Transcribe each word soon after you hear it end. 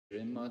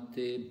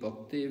Srimati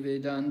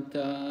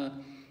Bhakti-vedanta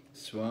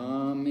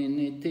Swami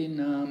niti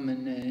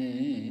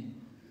namane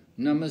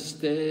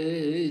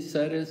Namaste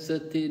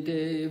Saraswati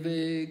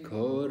Devi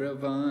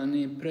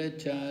Gauravani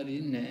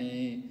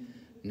Pracharine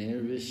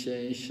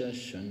Nirvishesha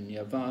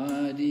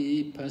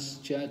Shunyavadi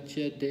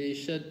Paschatya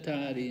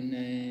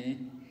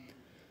Deshatarine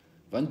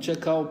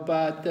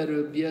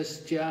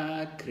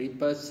Vanchakalpatarubhyascha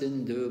Kripa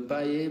Sindhu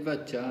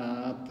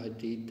Bhayevacha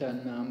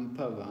Patitanam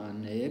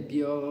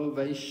Pavanebhyo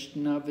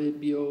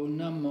Vaishnavibhyo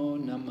Namo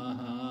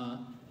Namaha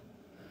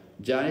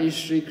Jai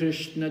Shri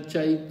Krishna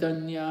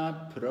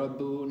Chaitanya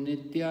Prabhu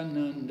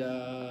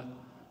Nityananda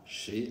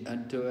Shri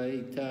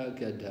Advaita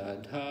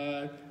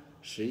Gadadhar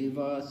Shri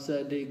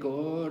Vasadi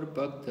Gaur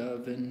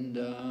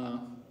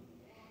Bhaktavinda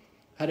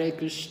Hare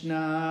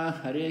Krishna,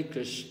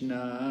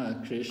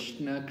 Krishna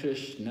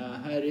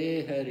Krishna,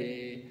 Hare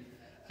Hare,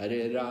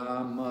 Hare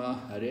Rama,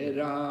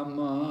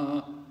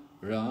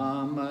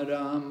 Rama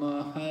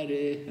Rama,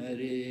 Hare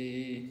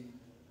Hare.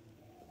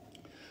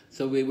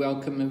 So we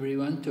welcome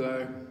everyone to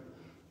our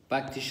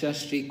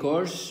Bhakti-sastri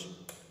course.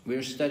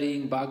 We're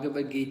studying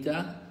Bhagavad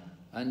Gita,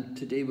 and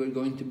today we're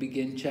going to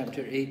begin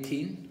chapter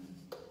 18.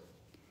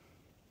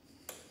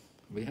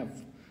 We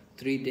have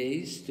 3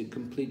 days to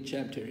complete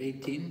chapter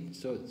 18,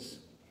 so it's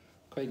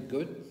quite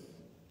good.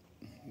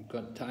 We've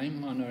got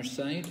time on our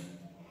side.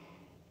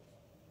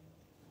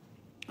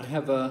 I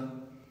have a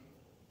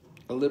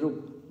little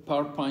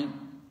PowerPoint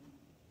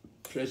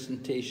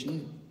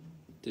presentation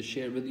to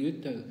share with you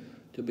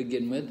to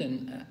begin with,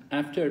 and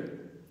after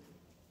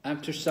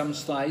some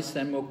slides,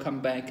 then we'll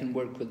come back and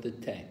work with the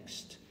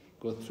text,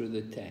 go through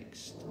the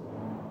text.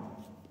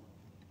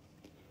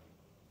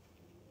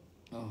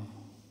 Oh.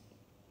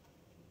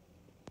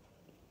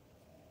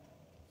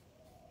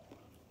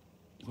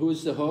 Who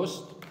is the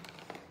host?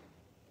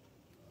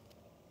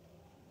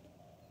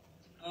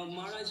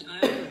 Maharaj, I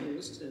am the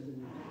host.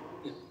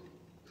 Yeah.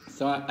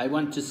 So I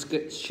want to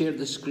share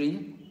the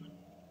screen.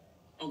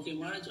 Okay,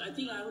 Maharaj, I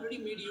think I already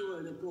made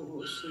you the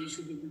co-host, so you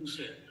should be able to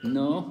share.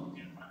 No.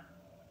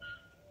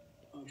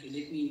 Okay,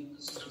 let me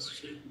just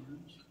share,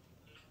 Maharaj.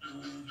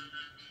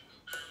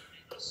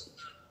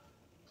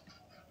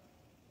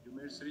 You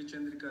made Sri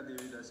Chandrika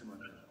Devi Dasima.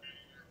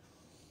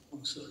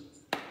 Oh, sorry.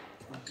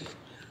 Okay.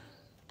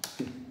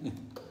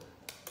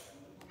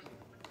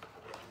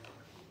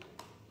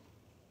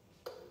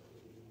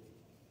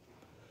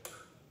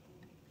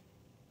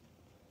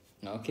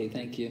 Okay,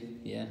 thank you.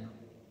 Yeah.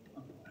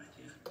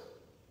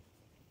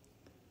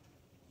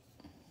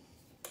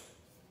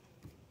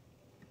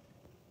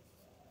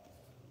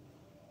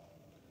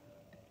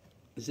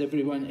 Is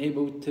everyone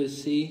able to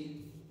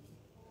see?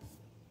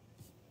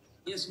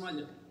 Yes,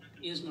 Maharaj.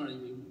 Yes, Maharaj.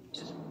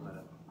 Yes.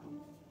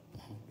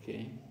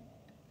 Okay.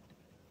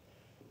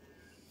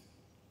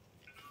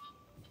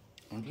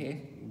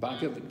 Okay,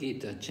 Bhagavad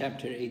Gita,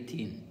 chapter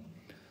 18.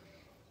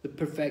 The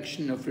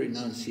perfection of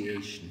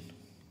renunciation.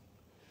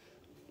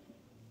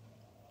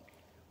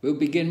 We'll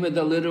begin with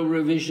a little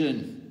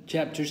revision,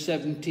 chapter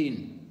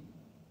 17.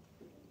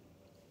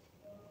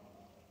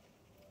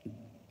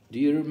 Do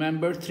you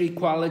remember 3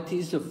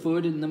 qualities of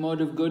food in the mode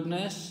of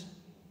goodness?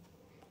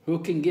 Who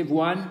can give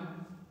one?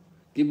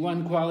 Give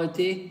one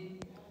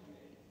quality.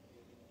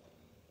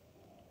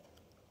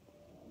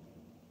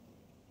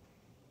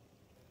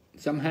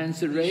 Some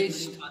hands are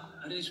raised.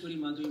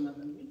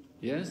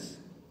 Yes?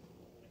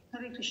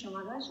 Hare Krishna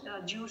Maharaj,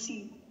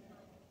 juicy.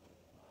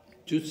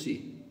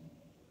 Juicy.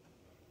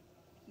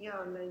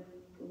 Yeah, like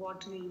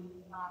watery.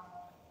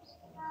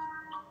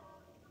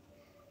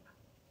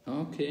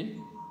 Okay.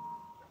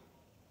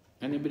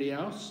 Anybody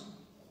else?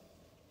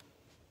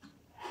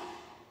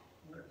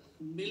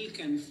 Milk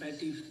and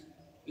fatty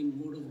in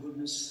mode of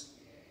goodness.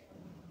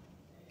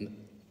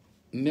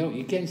 Milk,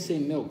 you can't say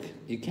milk.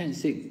 You can't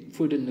say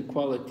food in the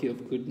quality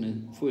of goodness.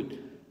 Food.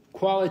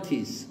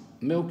 Qualities.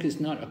 Milk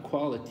is not a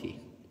quality.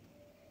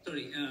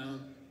 Sorry,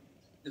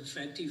 the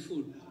fatty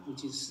food,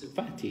 which is the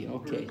fatty,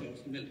 okay. product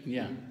of milk.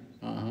 Yeah.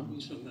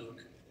 Use of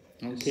milk.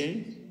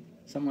 Okay. Yes.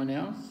 Someone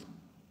else?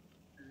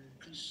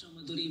 Krishna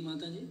Madhuri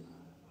Mataji?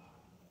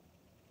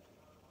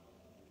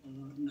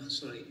 No,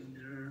 sorry,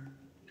 there are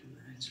 2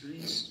 hands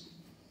raised.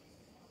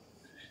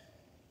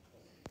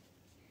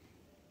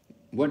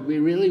 What we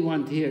really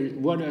want here,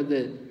 what are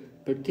the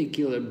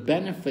particular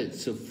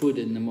benefits of food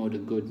in the mode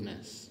of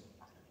goodness?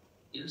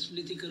 Yes,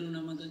 Liti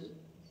Karuna Mataji?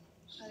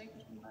 Hare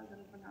Krishna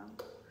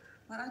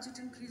Maharaj, it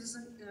increases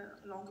the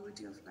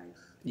longevity of life.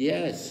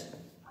 Yes.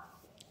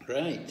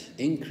 Right.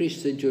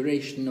 Increase the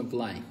duration of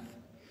life.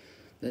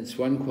 That's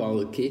one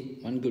quality,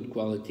 one good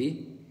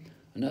quality.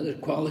 Another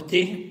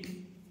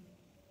quality,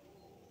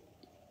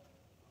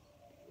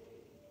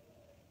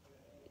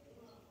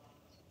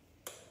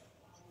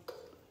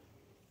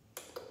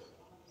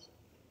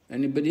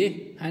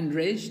 anybody? Hand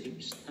raised?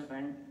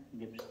 Strength.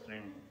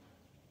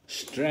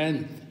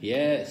 Strength,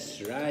 yes,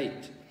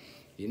 right.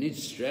 You need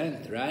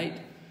strength,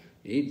 right?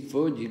 You eat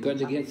food, you've got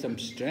to get some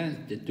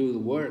strength to do the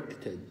work,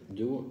 to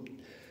do.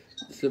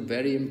 It's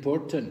very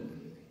important.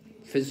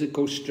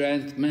 Physical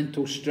strength,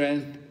 mental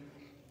strength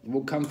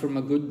will come from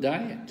a good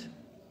diet.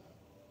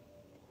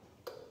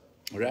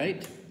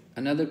 Right?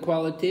 Another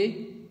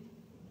quality?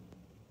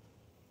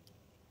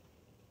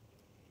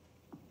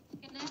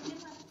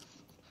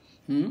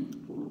 Hmm?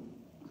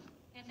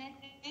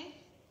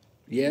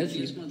 Yes?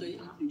 Yes, Mataji.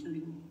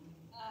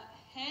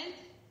 Health.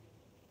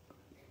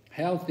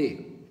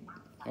 Healthy.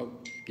 Oh,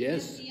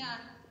 yes. Yeah.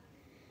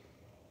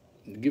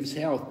 It gives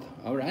health.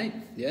 All right.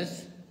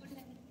 Yes?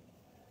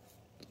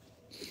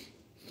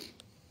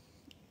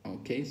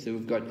 Okay, so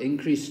we've got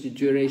increased the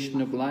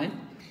duration of life,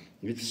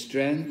 with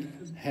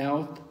strength,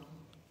 health.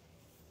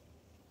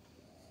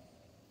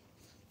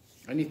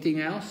 Anything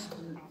else?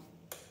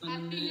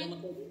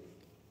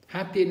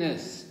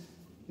 Happiness.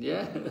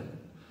 Yeah.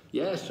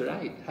 Yes,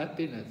 right.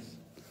 Happiness.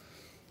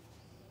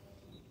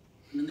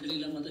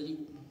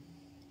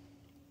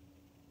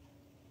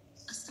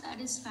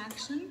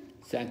 Satisfaction.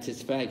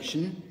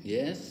 Satisfaction.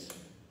 Yes.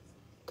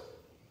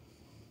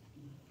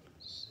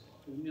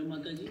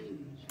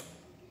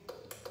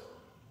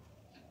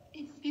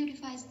 It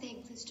purifies the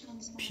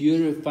existence.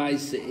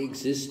 Purifies the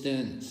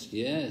existence.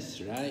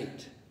 Yes,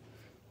 right.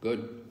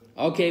 Good.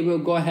 Okay, we'll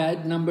go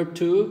ahead. Number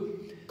 2.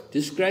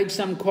 Describe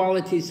some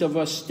qualities of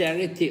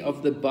austerity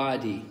of the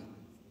body.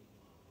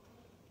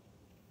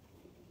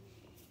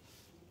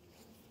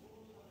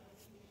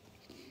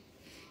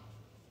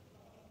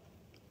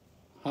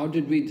 How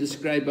did we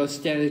describe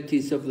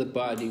austerities of the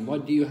body?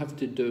 What do you have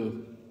to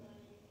do?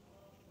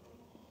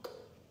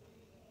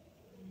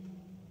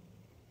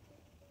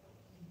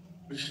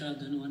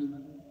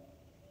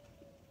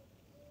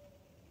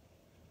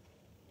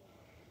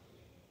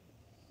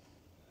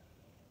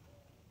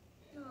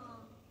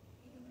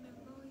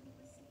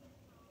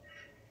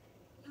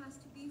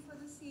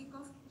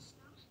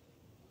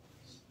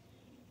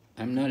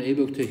 I'm not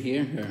able to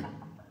hear her.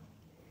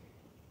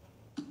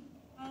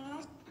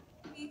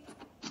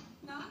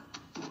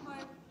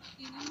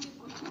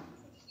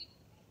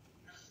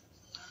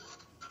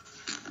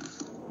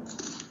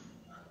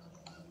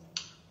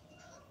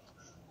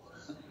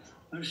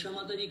 Harsha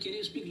Mataji, can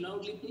you speak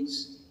loudly,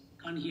 please?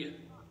 Can't hear.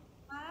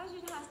 Maharaj,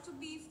 it has to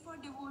be for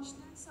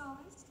devotional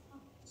service of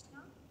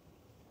Krishna,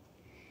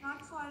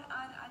 not for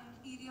our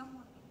ulterior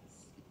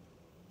motives.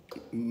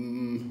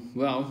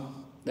 Well,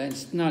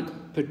 that's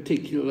not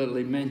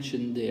particularly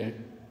mentioned there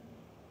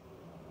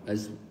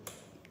as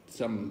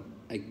some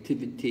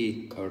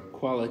activity or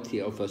quality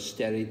of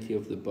austerity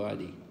of the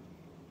body.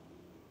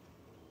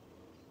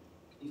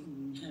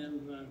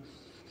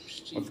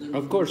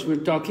 Of course,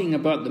 we're talking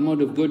about the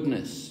mode of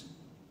goodness.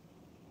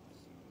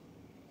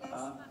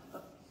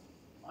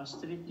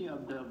 Austerity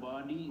of the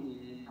body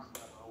is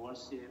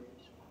worship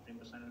Supreme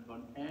Personality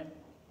Godhead,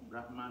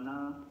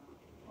 Brahmana,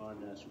 or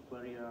the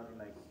superior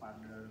like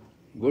father.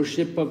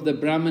 Worship of the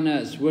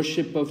Brahmanas,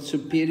 worship of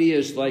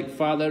superiors like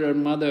father or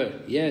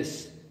mother,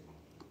 yes.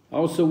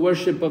 Also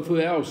worship of who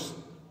else?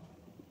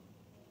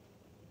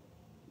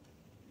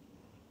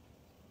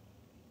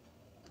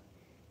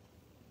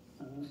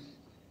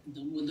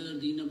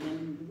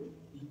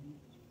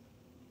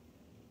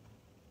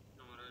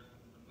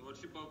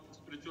 Worship of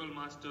spiritual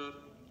master.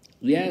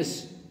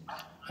 Yes,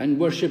 and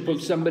worship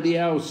of somebody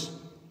else.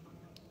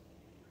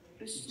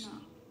 Krishna.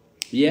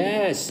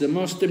 Yes, the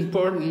most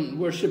important,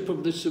 worship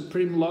of the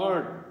Supreme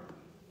Lord.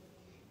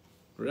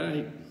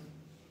 Right.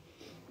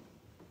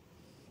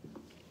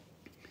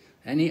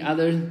 Any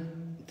other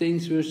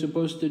things we're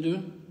supposed to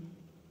do?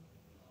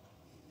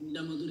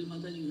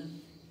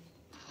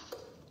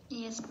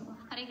 Yes, Prabhu.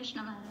 Hare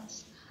Krishna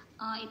Maharaj.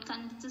 It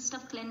consists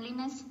of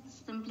cleanliness,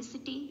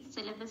 simplicity,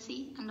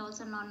 celibacy, and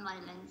also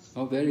non-violence.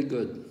 Oh, very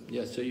good.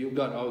 Yeah, so you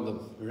got all of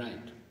them,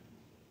 right.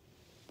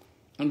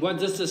 And what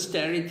does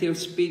austerity of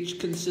speech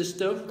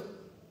consist of?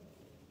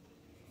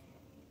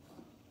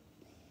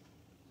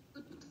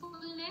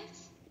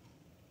 Truthfulness.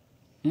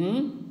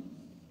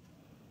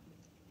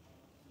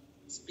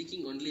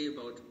 Speaking only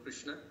about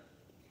Krishna?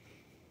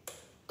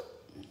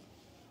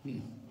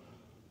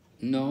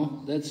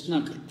 No, that's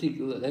not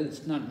particular,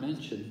 that's not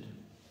mentioned.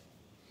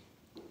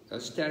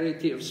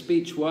 Austerity of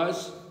speech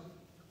was?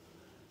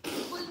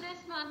 Truthfulness,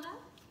 Maharaj.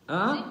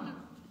 Huh?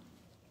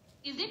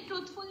 Is it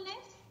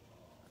truthfulness?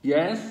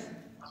 Yes.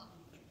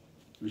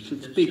 We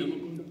should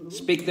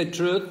speak the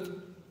truth.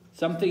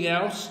 Something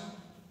else?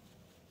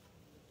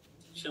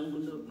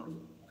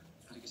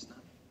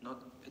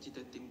 Not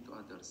agitating to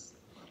others.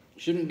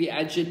 Shouldn't be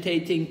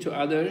agitating to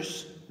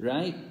others,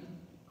 right?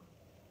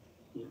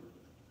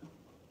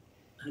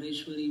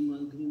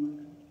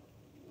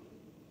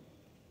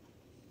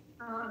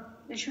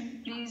 It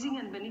should be pleasing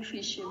and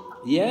beneficial.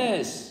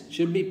 Yes,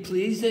 should be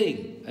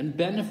pleasing and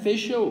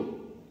beneficial.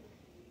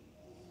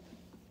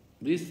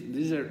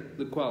 These are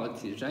the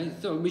qualities, right?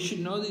 So we should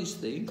know these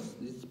things,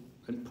 these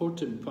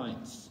important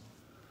points.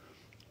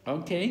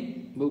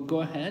 Okay, we'll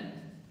go ahead.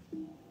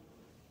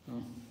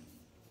 Oh.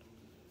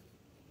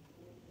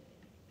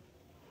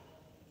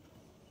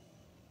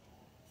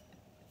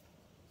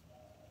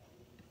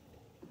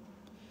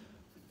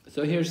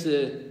 So here's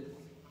the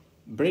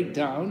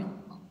breakdown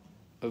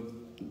of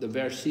the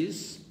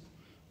verses,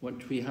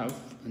 what we have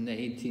in the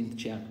 18th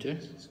chapter.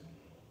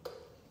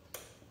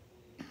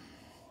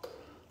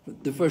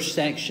 The first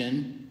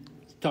section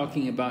is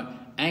talking about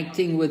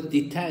acting with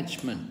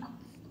detachment.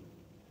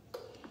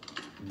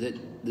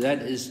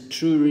 That is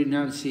true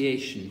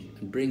renunciation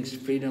and brings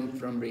freedom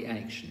from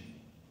reaction.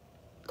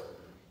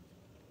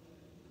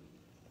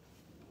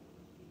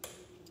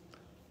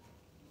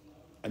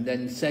 And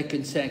then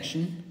second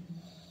section,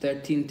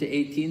 13 to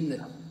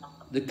 18,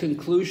 the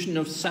conclusion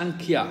of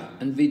Sankhya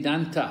and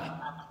Vedanta.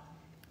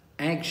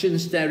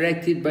 Actions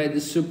directed by the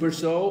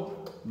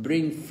Supersoul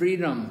bring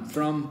freedom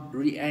from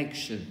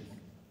reaction.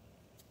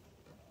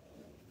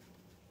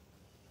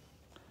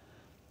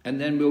 And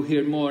then we'll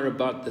hear more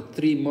about the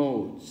three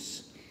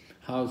modes,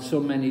 how so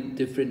many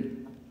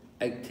different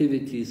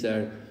activities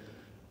are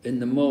in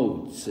the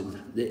modes,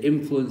 and the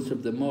influence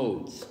of the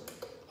modes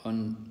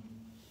on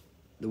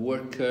the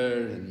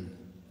worker and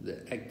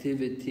the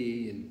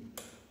activity and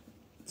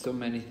so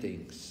many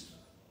things.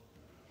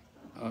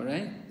 All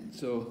right?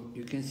 So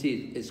you can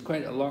see it's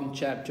quite a long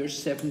chapter,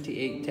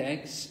 78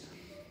 texts,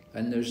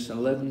 and there's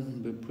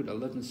 11, we put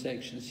 11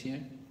 sections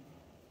here.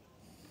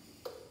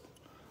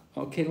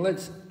 Okay,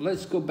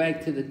 let's go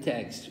back to the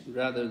text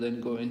rather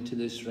than go into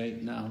this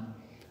right now.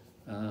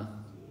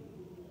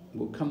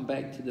 We'll come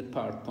back to the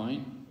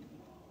PowerPoint.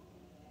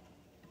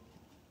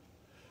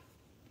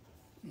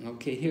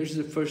 Okay, here's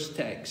the first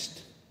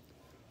text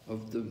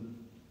of the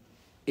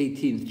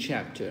 18th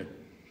chapter.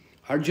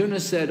 Arjuna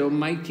said, "O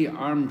mighty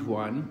armed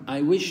one,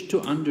 I wish to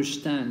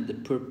understand the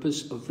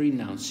purpose of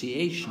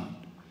renunciation,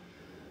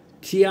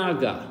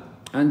 Tyaga,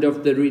 and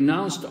of the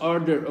renounced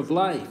order of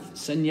life,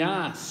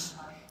 sannyas,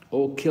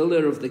 O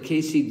killer of the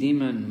Kasi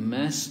demon,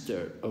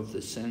 master of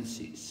the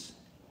senses."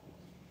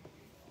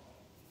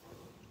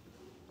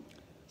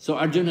 So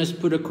Arjuna's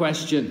put a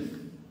question.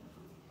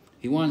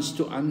 He wants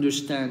to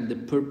understand the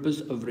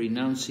purpose of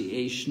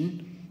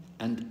renunciation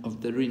and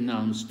of the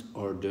renounced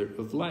order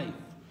of life.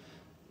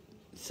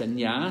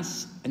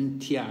 Sannyas and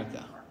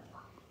Tyaga.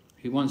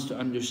 He wants to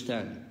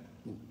understand,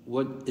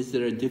 is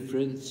there a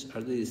difference?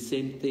 Are they the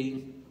same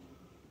thing?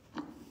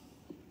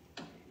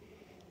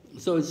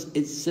 So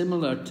it's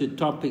similar to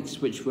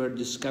topics which were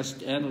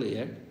discussed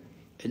earlier.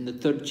 In the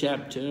 3rd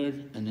chapter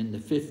and in the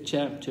 5th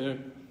chapter,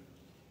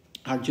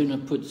 Arjuna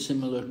put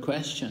similar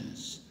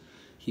questions.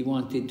 He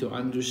wanted to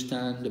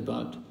understand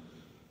about,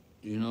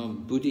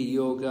 Buddhi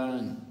Yoga,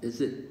 and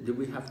do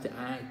we have to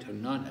act or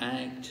not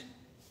act?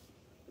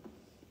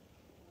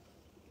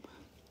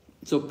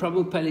 So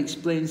Prabhupada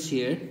explains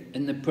here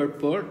in the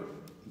purport,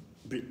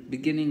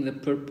 beginning the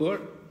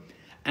purport,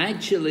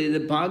 actually the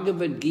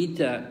Bhagavad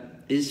Gita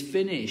is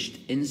finished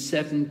in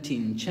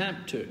 17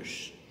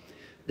 chapters.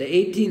 The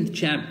 18th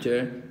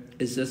chapter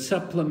is a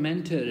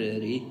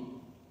supplementary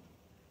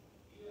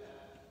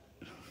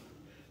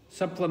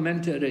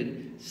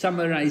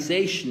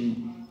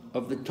summarization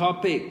of the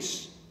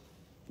topics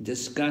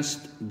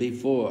discussed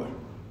before.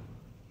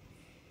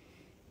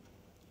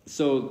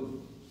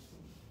 So,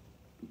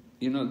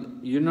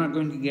 you're not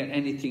going to get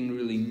anything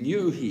really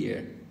new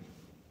here,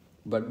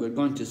 but we're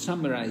going to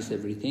summarize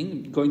everything.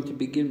 I'm going to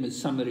begin with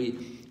summary.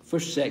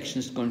 First section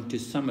is going to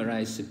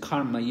summarize the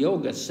Karma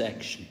Yoga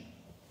section.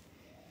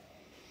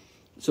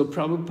 So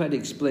Prabhupada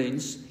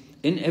explains,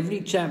 in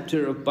every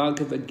chapter of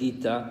Bhagavad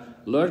Gita,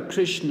 Lord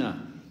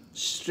Krishna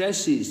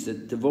stresses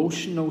that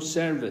devotional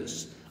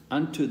service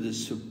unto the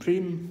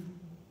Supreme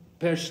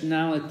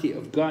Personality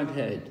of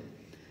Godhead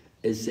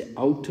is the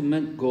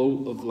ultimate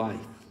goal of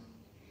life.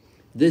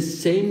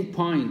 This same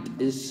point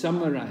is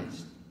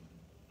summarized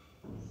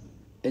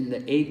in the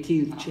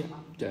 18th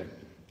chapter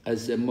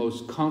as the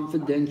most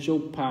confidential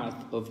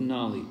path of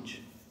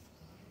knowledge.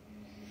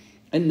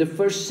 In the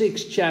first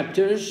 6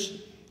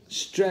 chapters,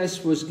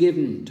 stress was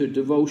given to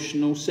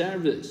devotional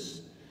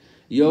service.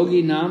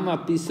 Yoginam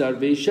api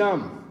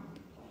sarvesham.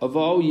 Of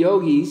all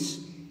yogis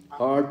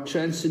or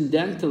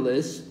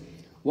transcendentalists,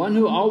 one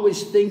who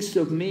always thinks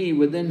of me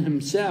within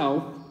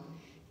himself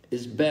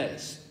is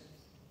best.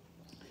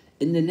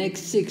 In the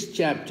next 6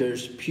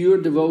 chapters,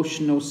 pure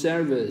devotional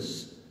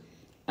service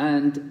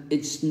and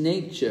its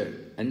nature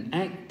and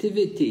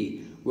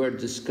activity were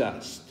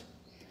discussed.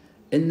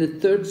 In the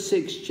 3rd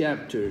 6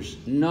 chapters,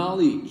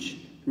 knowledge,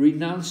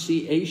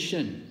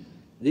 renunciation,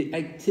 the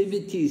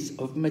activities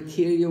of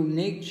material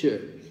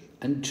nature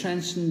and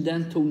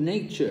transcendental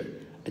nature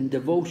and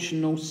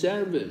devotional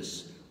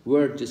service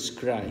were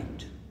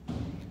described.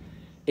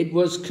 It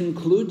was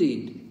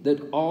concluded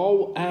that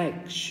all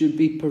acts should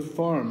be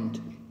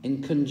performed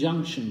in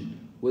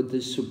conjunction with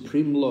the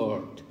Supreme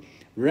Lord,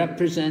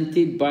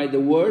 represented by the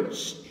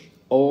words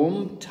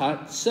Om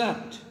Tat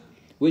Sat,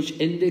 which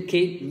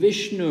indicate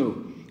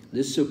Vishnu,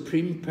 the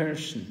Supreme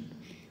Person.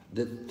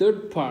 The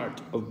 3rd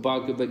part of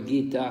Bhagavad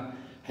Gita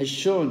has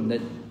shown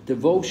that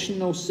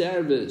devotional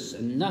service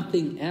and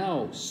nothing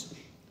else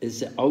is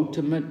the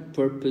ultimate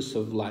purpose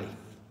of life.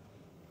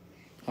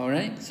 All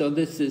right, so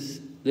this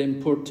is the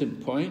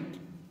important point.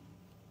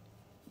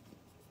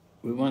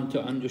 We want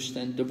to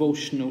understand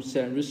devotional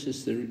service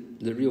is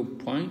the real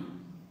point.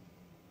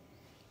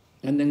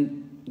 And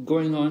then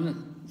going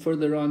on,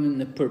 further on in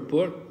the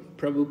purport,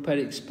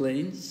 Prabhupada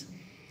explains,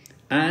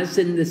 as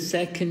in the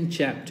 2nd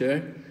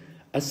chapter,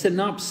 a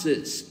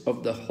synopsis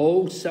of the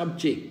whole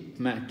subject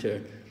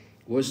matter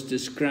was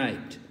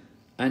described.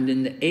 And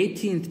in the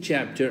 18th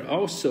chapter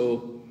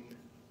also,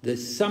 the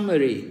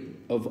summary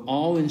of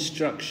all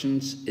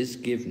instructions is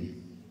given.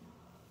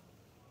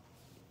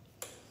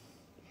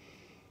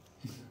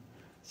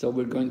 So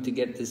we're going to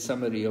get the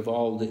summary of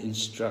all the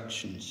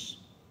instructions.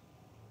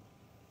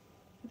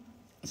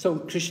 So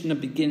Krishna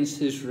begins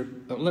his...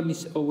 let me...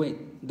 Oh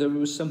wait, there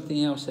was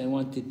something else I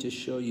wanted to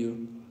show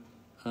you.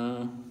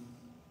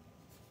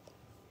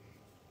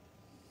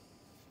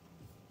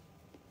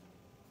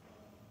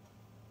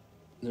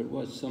 There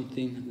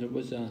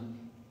was a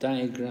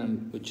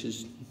diagram which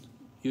is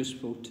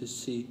useful to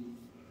see.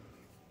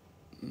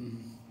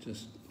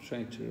 Just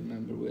trying to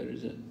remember, where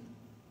is it?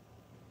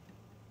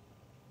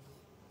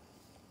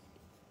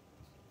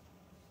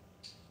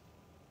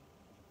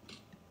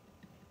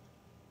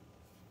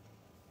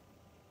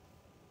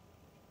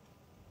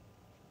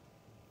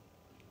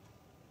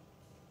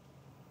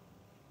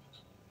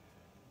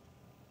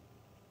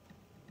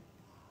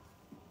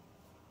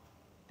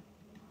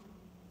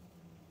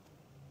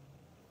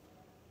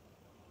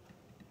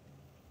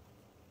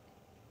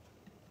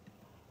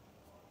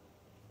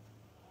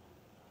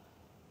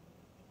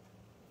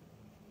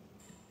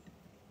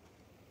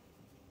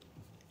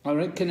 All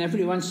right, can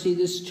everyone see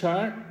this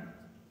chart?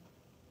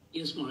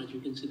 Yes, Maharaj, you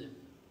can see that.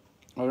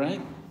 All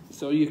right,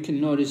 so you can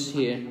notice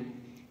here,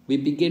 we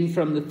begin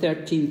from the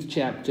 13th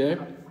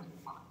chapter.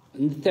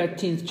 In the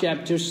 13th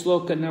chapter,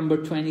 sloka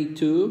number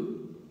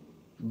 22,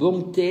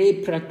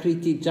 Bhungte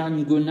Prakriti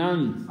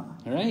Jangunan.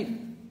 All right?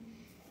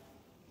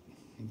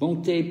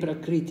 Bhungte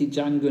Prakriti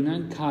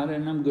Jangunan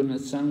Karanam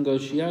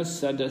Gunasangoshya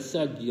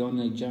Sadasad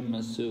Yona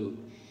Jamasu.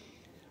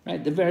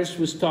 Right, the verse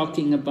was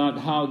talking about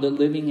how the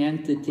living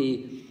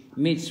entity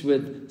meets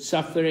with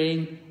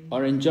suffering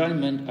or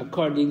enjoyment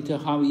according to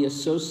how he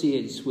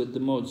associates with the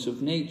modes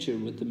of nature,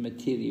 with the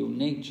material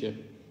nature.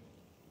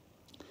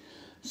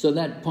 So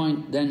that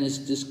point then is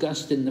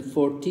discussed in the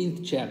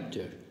 14th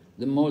chapter.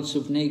 The modes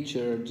of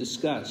nature are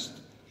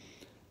discussed.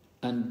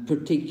 And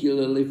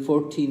particularly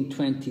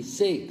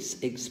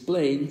 1426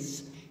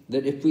 explains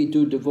that if we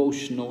do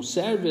devotional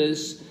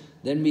service,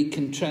 then we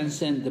can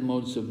transcend the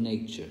modes of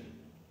nature.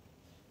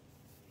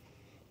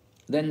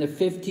 Then the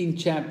 15th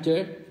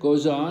chapter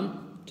goes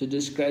on to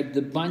describe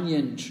the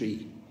banyan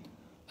tree.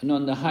 And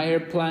on the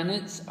higher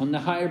planets, on the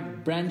higher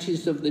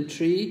branches of the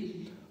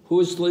tree, who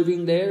is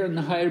living there on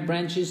the higher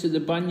branches of the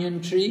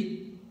banyan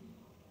tree?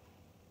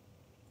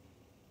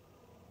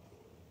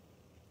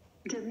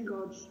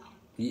 Demigods.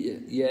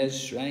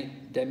 Yes,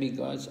 right,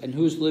 demigods. And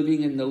who's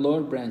living in the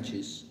lower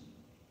branches?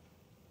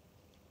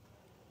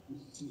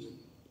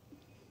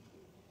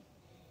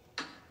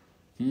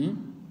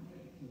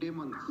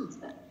 Demons.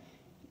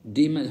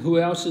 Demon. Who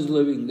else is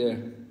living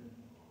there?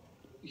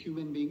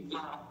 Human beings.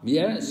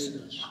 Yes,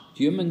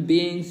 human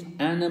beings,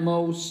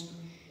 animals,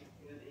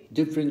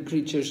 different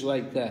creatures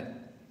like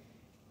that.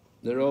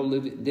 They're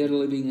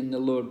living in the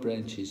lower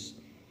branches.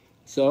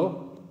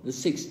 So the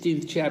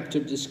 16th chapter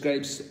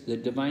describes the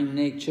divine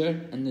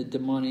nature and the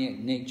demoniac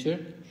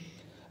nature.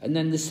 And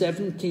then the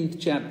 17th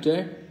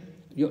chapter,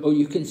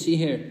 you can see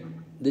here,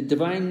 the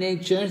divine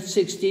nature,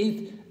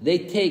 16th,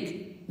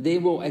 they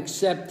will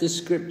accept the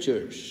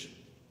scriptures.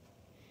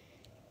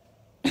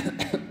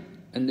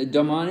 And the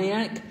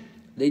demoniac,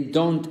 they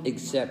don't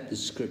accept the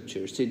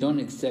scriptures. They don't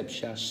accept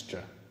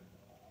Shastra.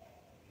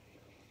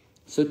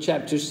 So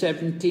chapter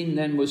 17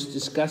 then was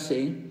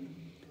discussing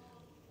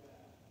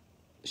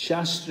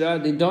Shastra.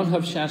 They don't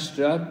have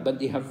Shastra, but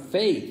they have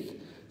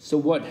faith. So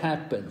what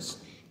happens?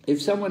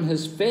 If someone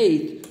has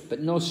faith,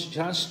 but no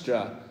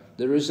Shastra,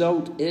 the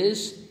result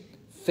is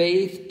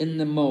faith in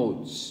the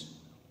modes.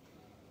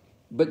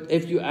 But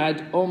if you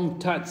add Om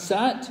Tat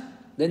Sat,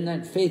 then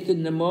that faith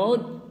in the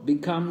mode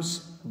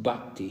becomes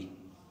Bhakti.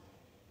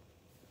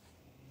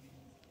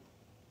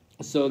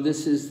 So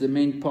this is the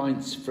main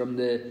points from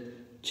the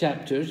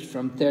chapters,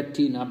 from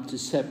 13 up to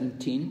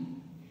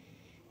 17.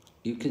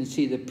 You can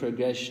see the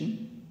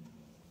progression,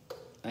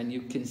 and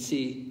you can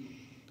see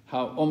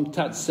how Om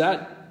Tat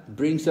Sat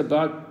brings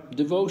about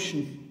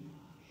devotion.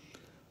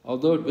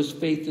 Although it was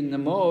faith in the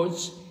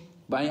modes,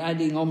 by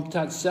adding Om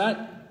Tat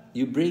Sat,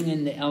 you bring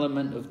in the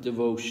element of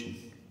devotion.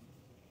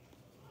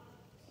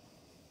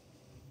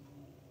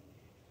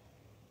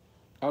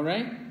 All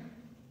right?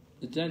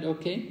 Is that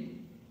okay?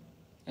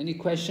 Any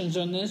questions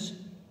on this?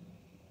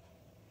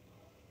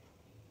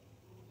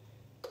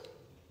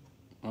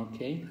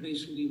 Okay.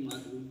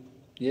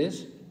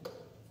 Yes?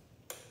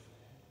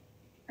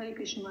 Hare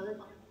Krishna Maharaj.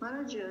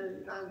 Maharaj,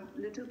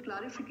 little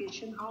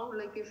clarification, how,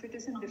 like, if it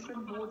is in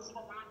different modes,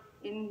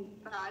 in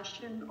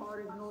passion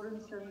or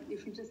ignorance, and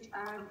if you just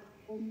add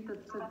Om Tat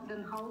Sat,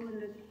 then how will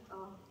it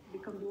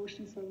become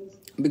devotion service?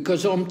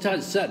 Because Om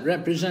Tat Sat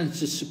represents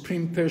the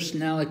Supreme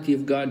Personality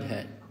of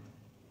Godhead.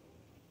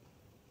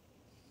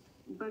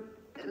 But,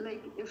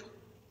 like, if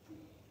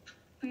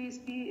we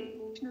see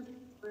emotional,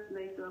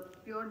 like a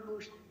pure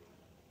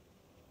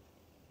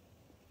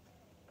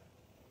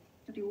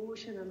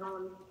devotion and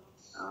all,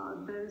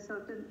 there is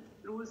certain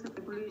rules and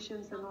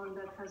regulations and all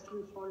that has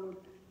to be followed.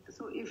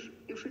 So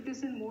if it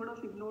is in mode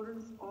of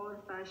ignorance or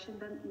passion,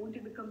 then won't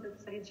it become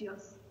that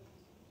sahajyas?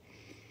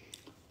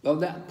 Well,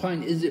 that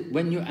point is that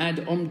when you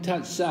add Om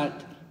Tat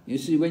Sat, you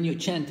see, when you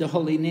chant the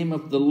holy name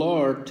of the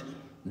Lord,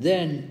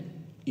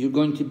 then you're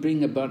going to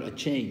bring about a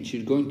change.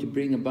 You're going to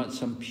bring about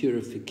some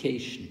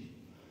purification.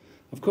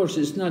 Of course,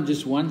 it's not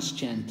just once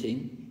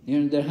chanting.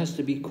 You know, there has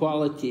to be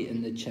quality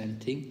in the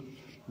chanting.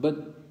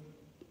 But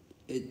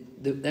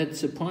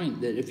that's the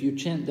point, that if you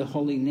chant the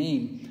holy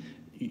name,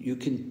 you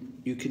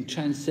can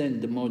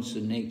transcend the modes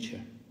of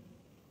nature.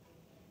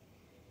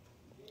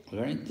 All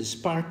right? The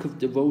spark of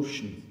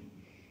devotion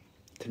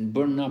can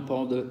burn up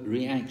all the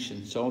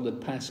reactions, all the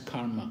past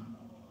karma,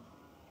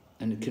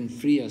 and it can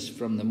free us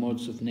from the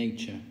modes of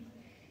nature.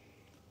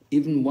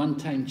 Even one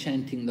time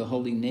chanting the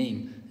holy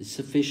name is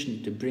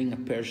sufficient to bring a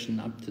person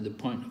up to the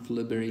point of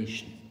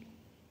liberation.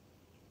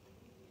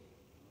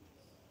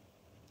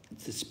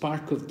 It's a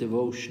spark of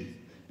devotion.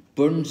 It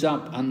burns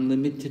up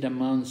unlimited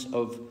amounts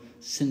of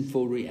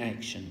sinful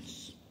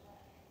reactions.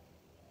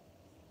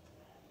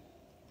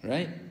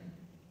 Right?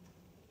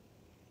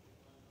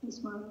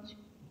 Yes, Maharaj.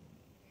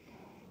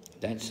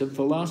 That's the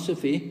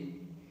philosophy.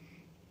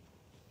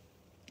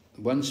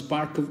 One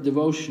spark of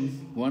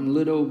devotion, one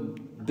little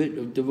bit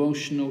of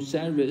devotional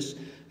service,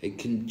 it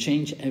can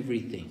change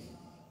everything.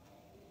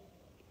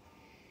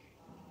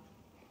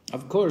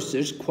 Of course,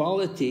 there's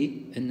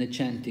quality in the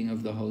chanting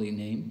of the holy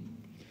name,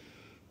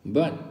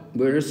 but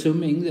we're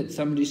assuming that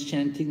somebody's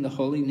chanting the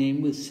holy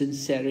name with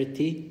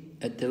sincerity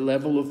at the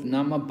level of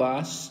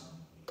namabhas,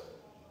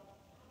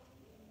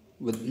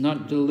 with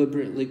not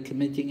deliberately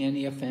committing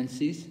any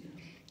offenses.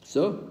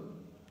 So,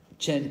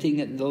 chanting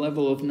at the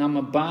level of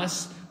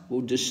namabhas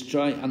will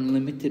destroy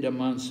unlimited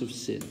amounts of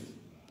sin.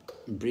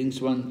 It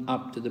brings one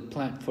up to the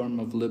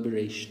platform of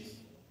liberation.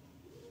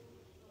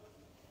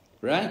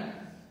 Right?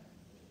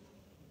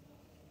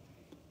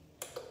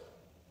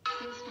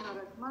 Yes,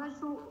 Maharaj. Maharaj,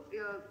 so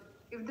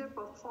if they're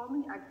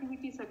performing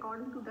activities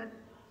according to that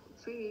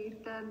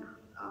faith, then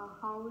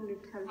how will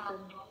it help them?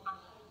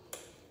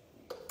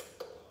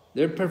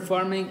 They're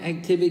performing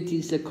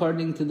activities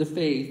according to the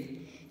faith.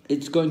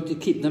 It's going to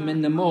keep them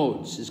in the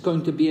modes. It's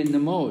going to be in the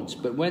modes.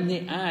 But when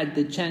they add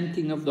the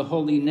chanting of the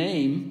holy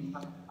name,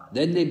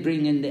 then they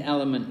bring in the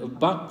element of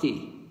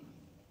bhakti.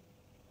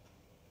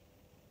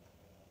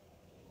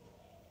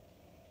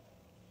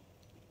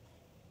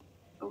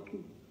 Okay.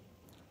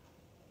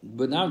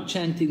 Without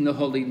chanting the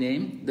holy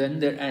name, then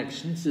their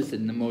actions is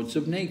in the modes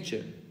of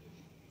nature.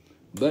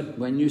 But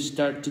when you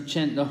start to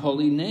chant the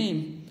holy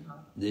name,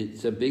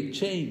 it's a big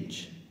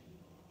change.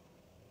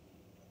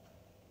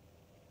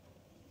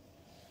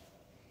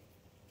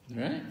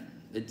 Right?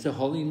 It's a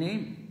holy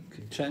name.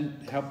 It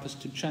can help us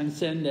to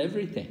transcend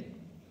everything.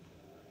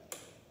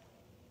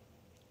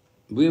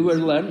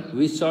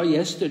 We saw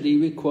yesterday,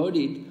 we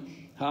quoted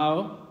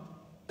how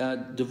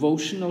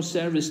devotional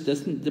service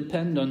doesn't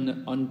depend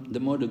on the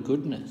mode of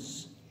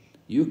goodness.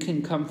 You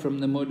can come from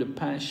the mode of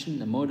passion,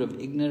 the mode of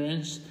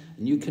ignorance,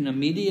 and you can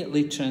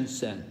immediately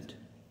transcend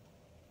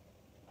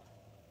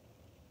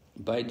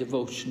by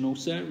devotional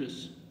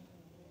service.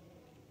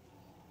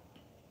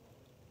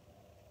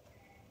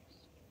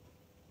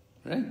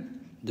 Right?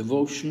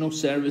 Devotional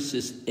service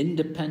is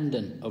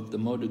independent of the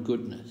mode of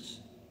goodness.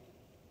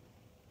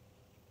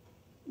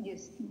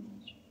 Yes.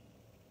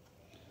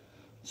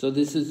 So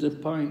this is the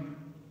point.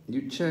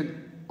 You chant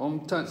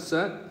Om Tat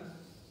Sat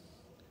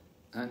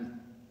and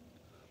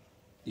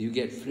you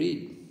get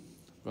freed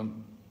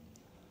from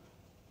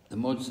the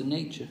modes of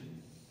nature.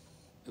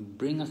 It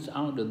brings us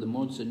out of the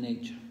modes of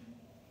nature.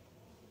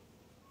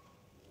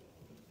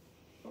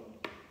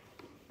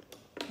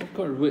 Of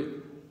course,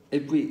 we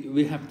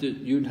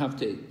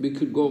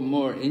could go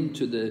more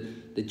into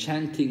the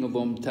chanting of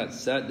Om Tat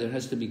Sat. There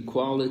has to be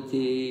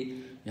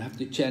quality. You have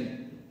to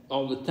chant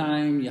all the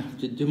time. You have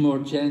to do more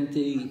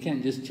chanting. You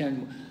can't just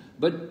chant.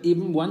 But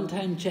even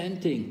one-time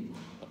chanting,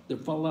 the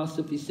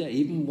philosophy says,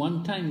 even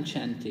one-time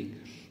chanting,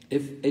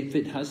 if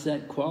it has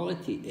that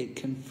quality, it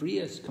can free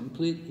us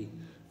completely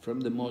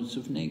from the modes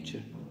of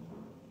nature.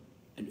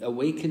 It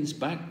awakens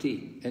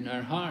Bhakti in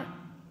our heart.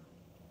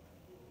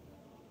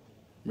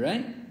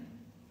 Right?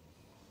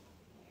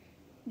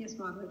 Yes,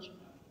 Maharaj.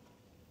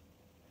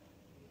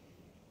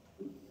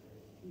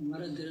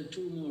 Maharaj, there are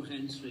two more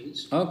hands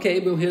raised. Okay,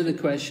 we'll hear the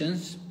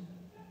questions.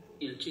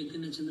 Yeah,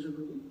 Chaitanya Chandra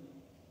Prabhu.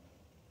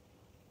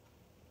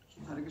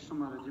 Hare Krishna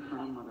Maharaj,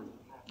 Pranam Maharaj.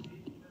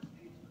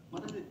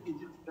 Maharaj,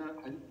 is it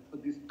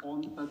this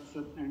Om Tat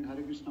Sat and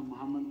Hare Krishna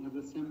Mahamantra have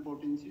the same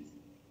potencies?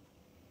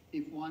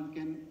 If one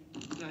can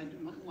try,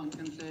 one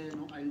can say,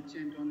 I'll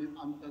chant only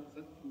Om Tat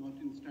Sat, not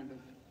instead of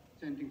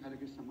chanting Hare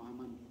Krishna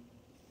Mahamantra.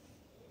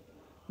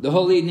 The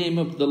holy name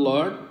of the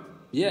Lord,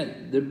 yeah,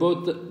 they're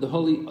both the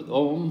holy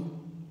Om.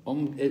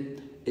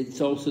 It's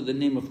also the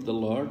name of the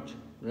Lord,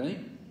 right?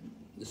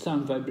 The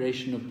sound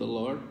vibration of the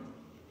Lord.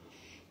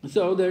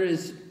 So there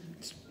is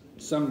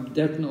some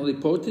definitely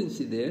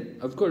potency there.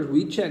 Of course,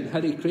 we chant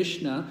Hare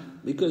Krishna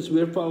because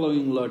we're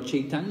following Lord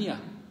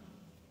Chaitanya.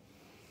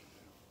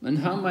 And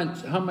how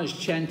much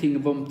chanting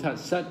of Om Tat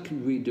Sat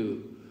could we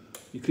do?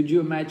 Could you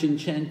imagine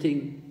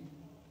chanting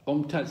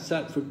Om Tat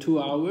Sat for 2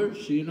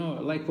 hours? You know,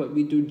 like what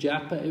we do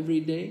japa every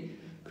day?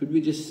 Could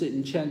we just sit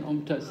and chant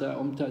Om Tat Sat,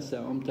 Om Tat Sat,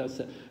 Om Tat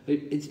Sat?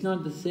 It's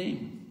not the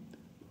same.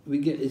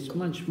 It's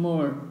much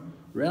more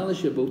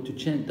relishable to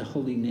chant the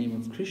holy name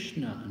of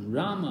Krishna and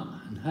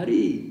Rama and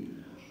Hari.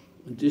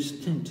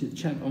 Just to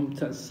chant Om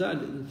Tat Sat.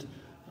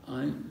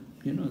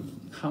 You know,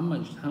 how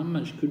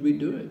much could we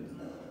do it?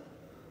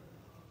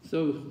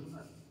 So,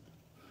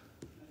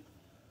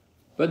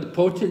 but the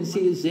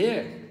potency is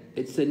there.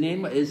 It's the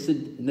name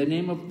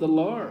of the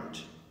Lord.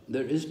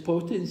 There is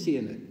potency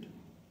in it.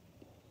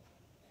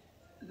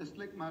 Just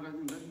like Maharaj,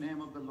 in the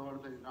name of the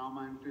Lord, there is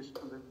Rama and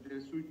Krishna, there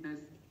is sweetness.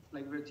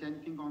 Like we're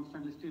chanting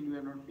constantly, still we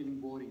are not feeling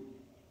boring.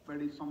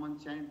 But if someone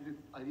chants this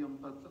Hari Om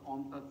Tat Sat,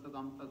 Om Tat Sat,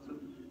 Om Tat Sat,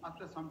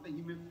 after some time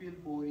he may feel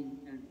boring,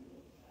 and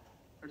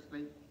it's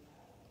like.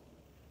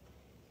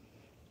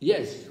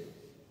 Yes.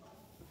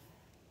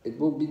 It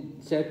will be,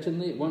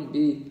 certainly it won't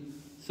be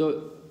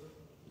so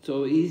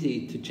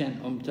easy to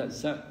chant Om Tat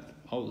Sat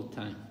all the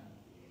time.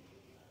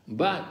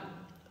 But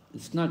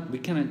it's not, we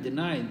cannot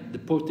deny the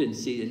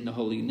potency in the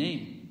holy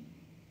name.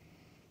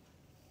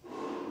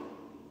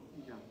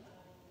 Yeah.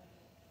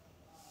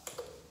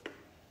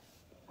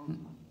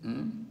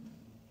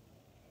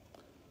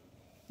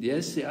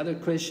 Yes, the other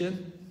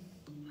question?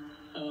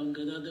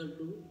 Gadadhar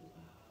Prabhu.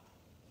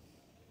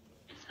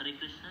 It's Hare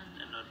Krishna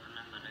and Lord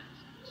Remembrance.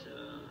 So,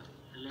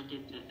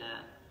 related to the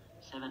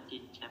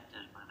 17th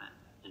chapter, Maharaj,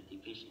 the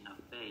division of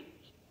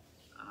faith,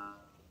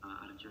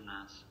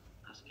 Arjuna's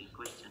asking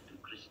question to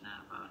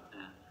Krishna about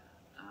the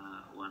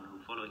one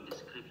who following the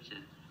scripture.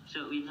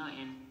 So we know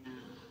in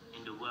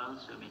the world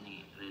so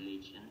many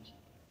religions,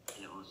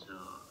 they also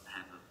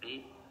have a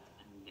faith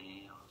and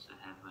they also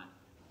have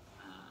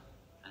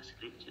a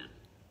scripture.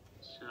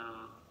 So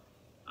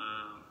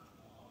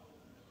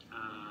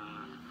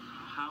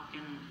how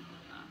can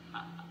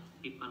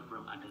people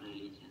from other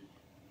religions,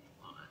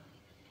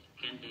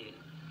 can they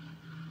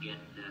get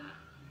the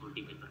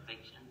ultimate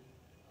perfection?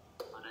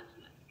 Maharaj,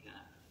 like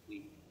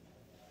we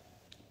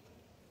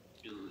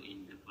do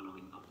in the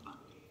following of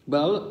Bhakti?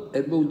 Well,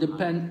 it will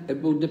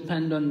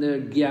depend on their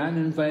gyan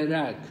and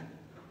vairag.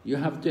 You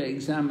have to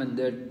examine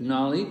their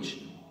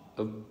knowledge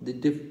of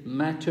the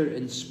matter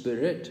and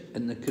spirit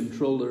and the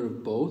controller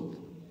of both.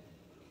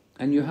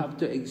 And you have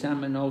to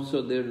examine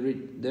also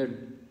their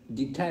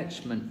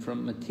detachment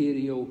from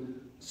material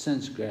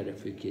sense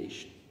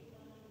gratification.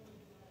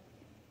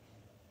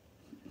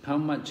 How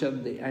much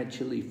have they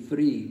actually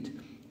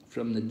freed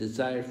from the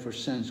desire for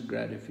sense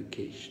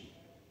gratification?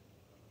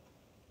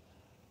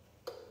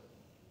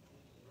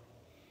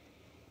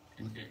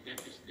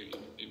 That is the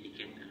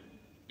indicator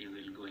they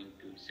will go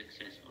into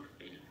success or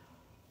fail.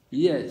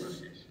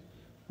 Yes,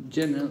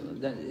 generally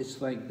that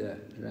it's like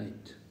that,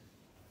 right?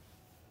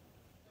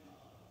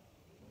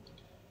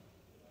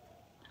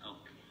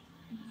 Okay.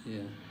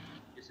 Yeah.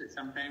 So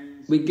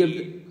sometimes we give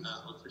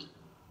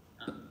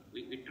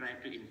we try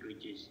to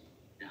introduce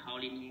the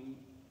holy name,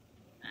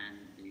 and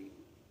they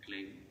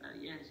claim,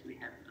 yes, we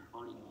have the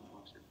holy name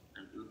also,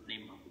 the good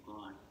name of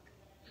God,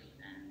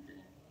 and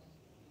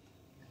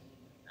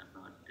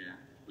about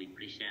we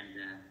present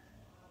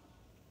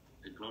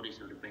the glories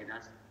of the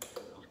Vedas.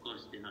 Of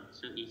course, they're not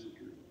so easy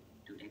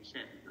to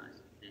accept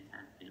because they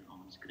have their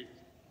own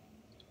scripture.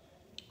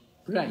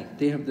 Right,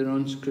 they have their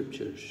own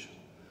scriptures.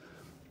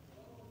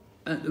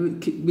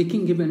 We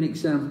can give an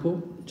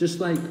example, just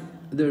like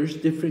there's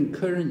different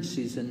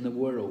currencies in the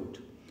world.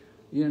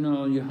 You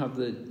know, you have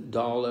the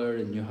dollar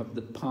and you have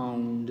the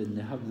pound and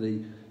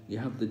you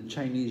have the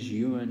Chinese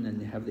yuan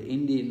and you have the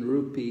Indian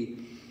rupee.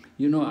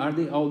 You know, are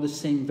they all the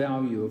same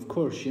value? Of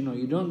course, you know,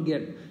 you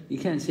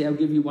can't say, I'll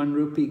give you 1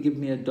 rupee, give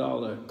me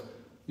 $1.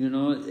 You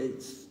know,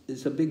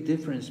 it's a big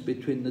difference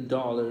between the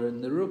dollar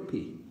and the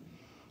rupee.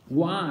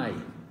 Why?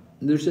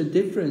 There's a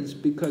difference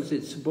because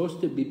it's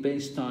supposed to be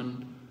based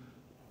on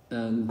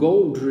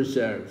gold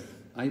reserve.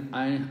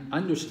 I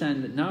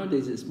understand that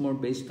nowadays it's more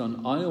based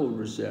on oil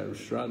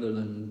reserves rather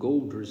than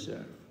gold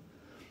reserve.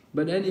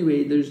 But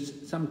anyway,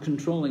 there's some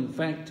controlling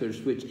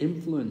factors which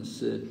influence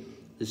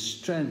the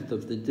strength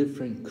of the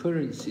different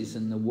currencies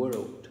in the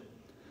world.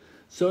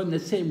 So in the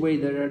same way,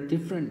 there are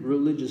different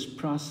religious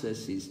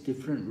processes,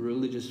 different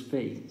religious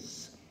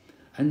faiths,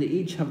 and they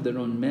each have their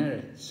own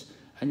merits.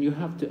 And you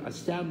have to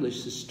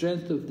establish the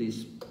strength of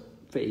these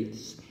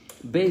faiths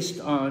based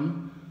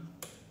on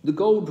the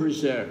gold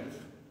reserve,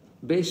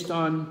 based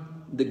on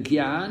the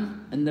gyan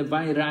and the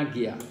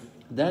vairagya.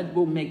 That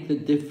will make the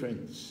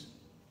difference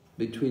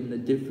between the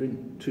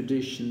different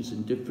traditions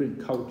and different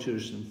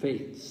cultures and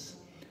faiths.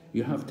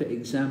 You have to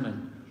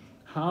examine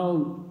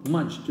how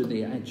much do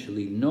they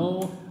actually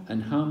know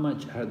and how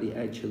much are they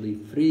actually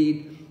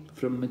freed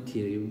from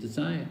material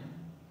desire.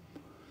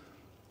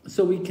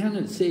 So we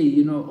cannot say,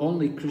 you know,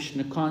 only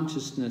Krishna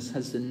consciousness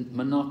has the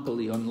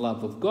monopoly on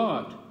love of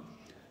God.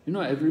 You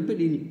know,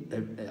 everybody,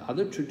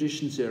 other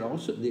traditions, they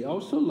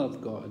also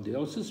love God. They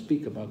also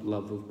speak about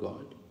love of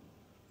God.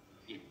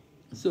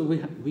 So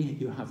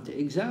you have to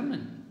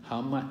examine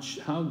how much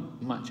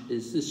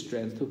is the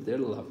strength of their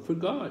love for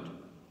God.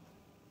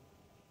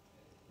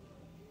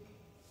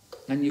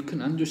 And you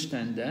can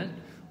understand that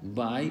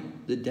by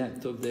the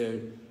depth of their,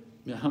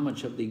 how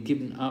much have they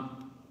given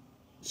up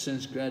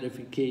sense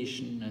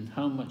gratification, and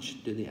how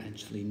much do they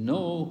actually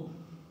know.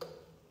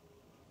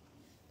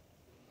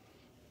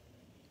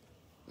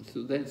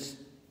 So that's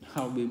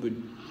how we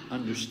would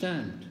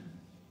understand.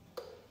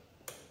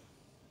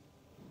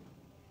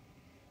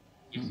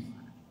 Yes.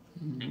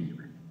 Thank you.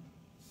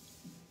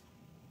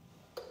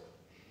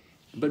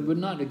 But we're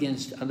not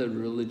against other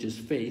religious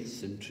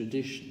faiths and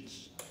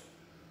traditions.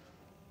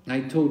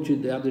 I told you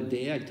the other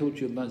day, I told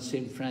you about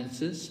St.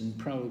 Francis, and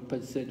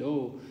Prabhupada said,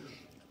 oh,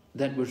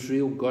 that was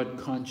real God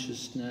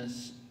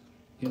consciousness.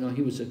 You know,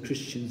 he was a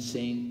Christian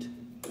saint,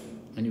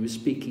 and he was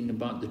speaking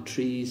about the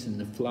trees and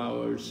the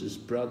flowers as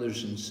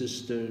brothers and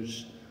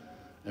sisters.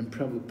 And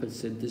Prabhupada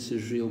said, this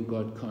is real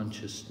God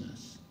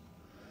consciousness.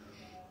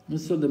 And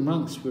so the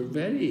monks were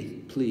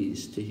very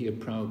pleased to hear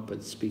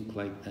Prabhupada speak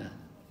like that.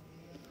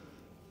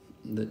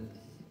 That,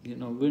 you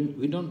know,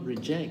 we don't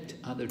reject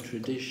other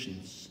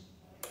traditions.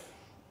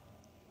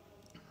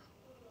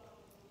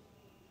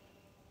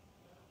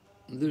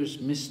 There's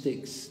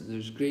mystics,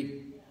 there's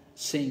great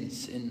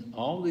saints in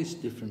all these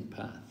different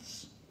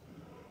paths.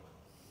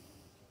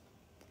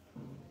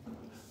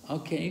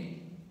 Okay,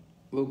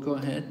 we'll go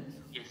ahead.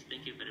 Yes,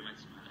 thank you very much,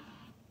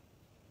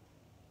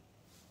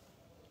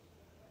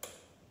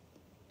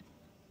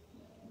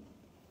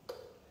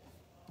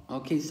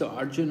 Maharaj. Okay, so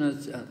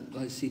Arjuna's,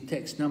 let's see,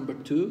 text number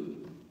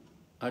 2.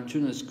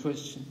 Arjuna's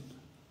question.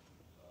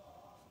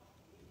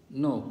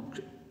 No,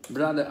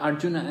 rather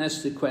Arjuna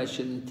asked the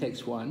question in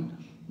text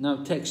 1.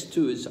 Now text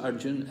 2 is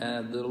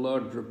Arjuna, the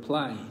Lord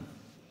replying.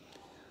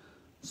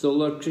 So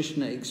Lord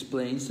Krishna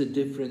explains the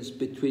difference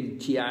between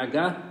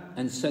Tyaga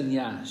and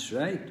Sannyas,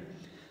 right?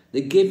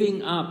 The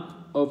giving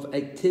up of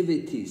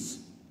activities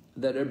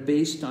that are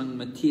based on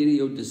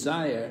material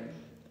desire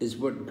is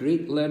what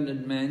great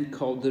learned men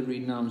call the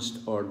renounced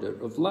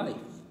order of life.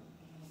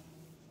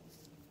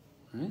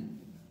 Right?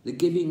 The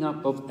giving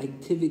up of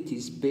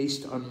activities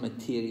based on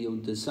material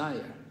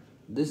desire.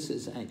 This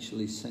is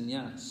actually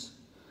sannyas.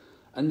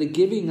 And the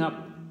giving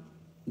up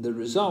the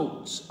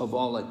results of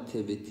all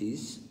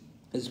activities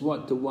is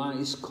what the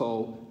wise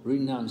call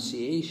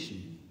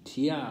renunciation,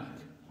 tyag.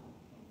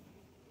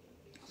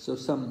 So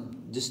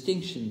some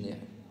distinction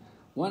there.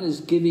 One is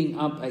giving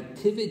up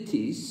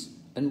activities,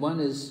 and one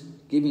is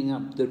giving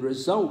up the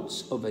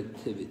results of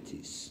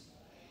activities.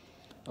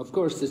 Of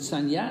course, the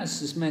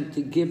sannyas is meant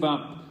to give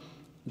up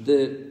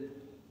the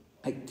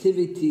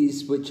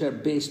activities which are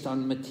based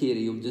on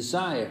material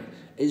desire.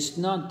 It's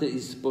not that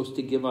he's supposed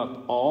to give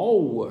up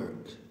all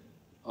work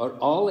or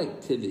all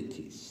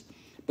activities,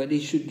 but he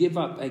should give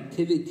up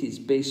activities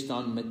based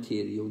on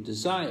material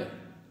desire.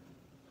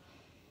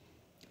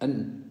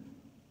 And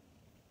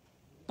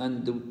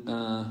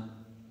the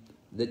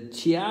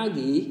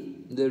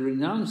tyagi, the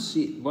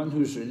one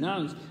who's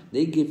renounced,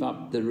 they give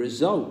up the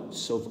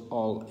results of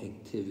all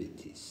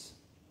activities.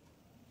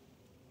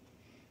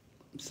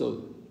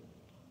 So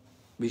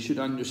we should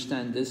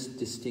understand this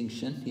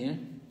distinction here.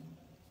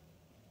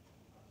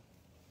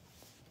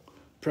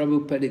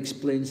 Prabhupada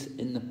explains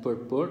in the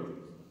purport,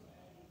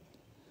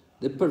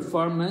 the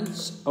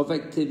performance of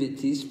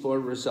activities for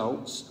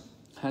results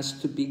has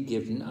to be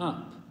given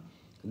up.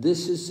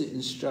 This is the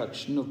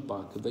instruction of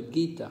Bhagavad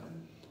Gita.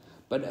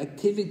 But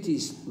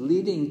activities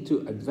leading to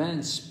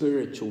advanced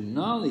spiritual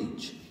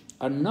knowledge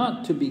are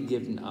not to be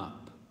given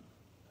up.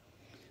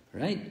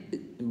 Right?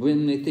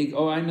 When they think,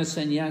 oh, I'm a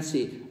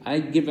sannyasi, I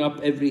give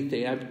up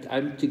everything,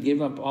 I'm to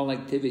give up all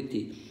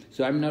activity.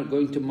 So I'm not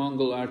going to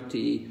Mongol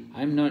Arti,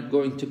 I'm not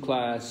going to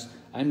class,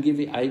 I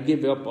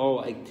give up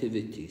all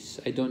activities.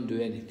 I don't do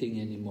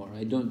anything anymore,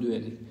 I don't do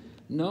anything.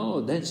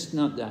 No, that's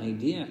not the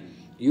idea.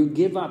 You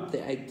give up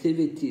the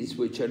activities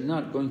which are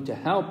not going to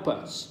help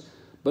us,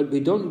 but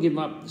we don't give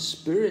up the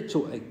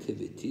spiritual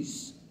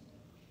activities.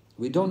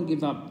 We don't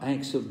give up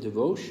acts of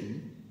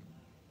devotion.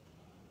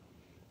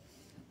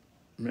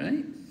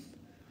 Right?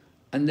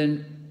 And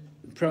then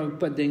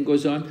Prabhupada then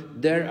goes on,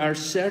 there are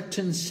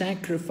certain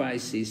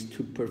sacrifices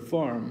to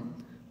perform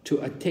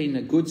to attain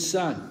a good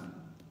son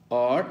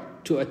or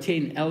to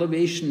attain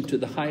elevation to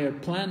the higher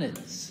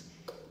planets.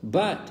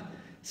 But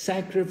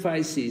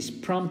sacrifices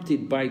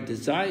prompted by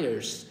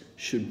desires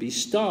should be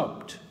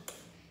stopped.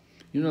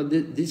 You know,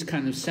 these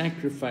kind of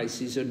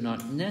sacrifices are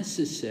not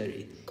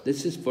necessary.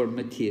 This is for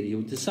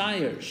material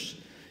desires.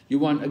 You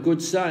want a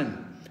good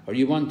son, or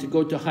you want to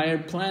go to higher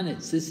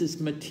planets. This is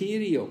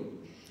material.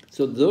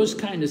 So those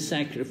kind of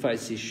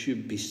sacrifices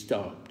should be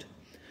stopped.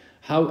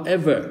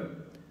 However,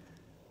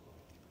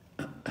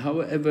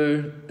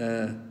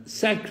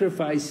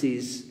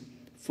 sacrifices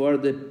for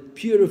the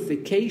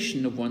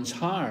purification of one's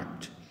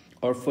heart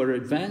or for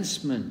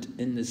advancement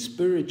in the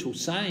spiritual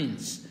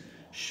science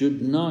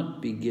should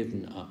not be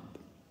given up.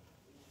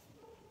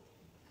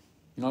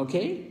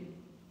 Okay?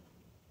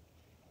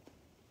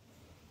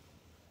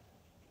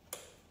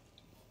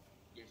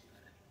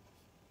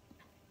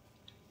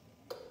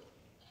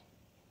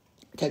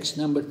 Text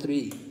number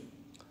 3.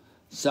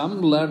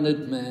 Some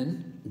learned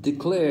men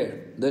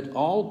declare that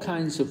all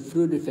kinds of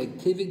fruitive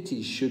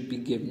activities should be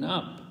given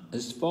up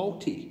as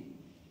faulty.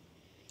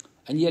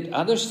 And yet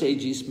other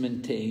sages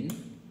maintain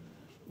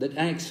that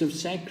acts of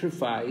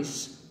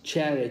sacrifice,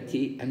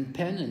 charity and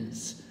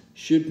penance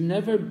should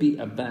never be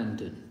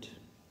abandoned.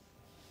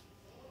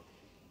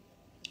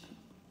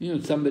 You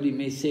know, somebody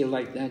may say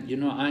like that, you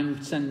know,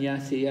 I'm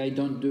sannyasi, I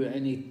don't do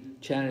any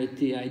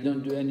charity, I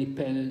don't do any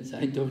penance,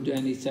 I don't do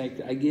any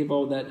sacrifice, I gave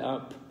all that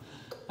up.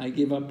 I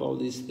give up all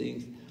these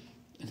things.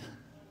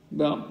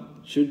 Well,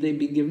 should they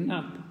be given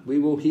up? We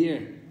will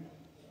hear.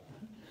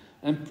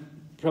 And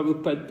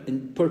Prabhupada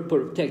in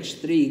purport of text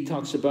 3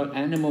 talks about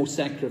animal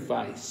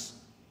sacrifice.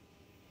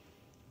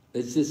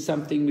 Is this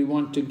something we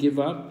want to give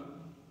up?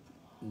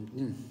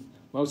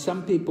 Well,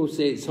 some people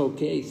say it's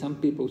okay, some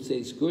people say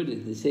it's good,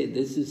 and they say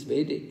this is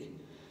Vedic.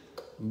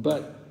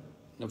 But,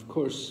 of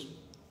course,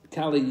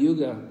 Kali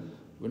Yuga,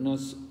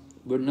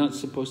 we're not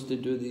supposed to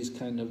do these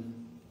kind of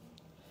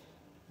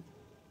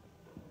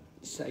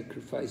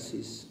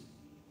sacrifices.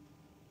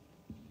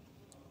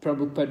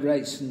 Prabhupada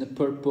writes in the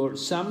purport,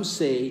 some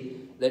say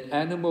that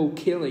animal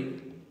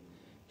killing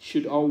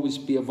should always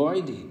be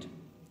avoided,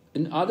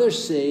 and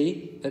others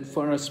say that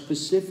for a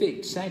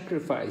specific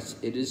sacrifice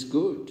it is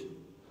good.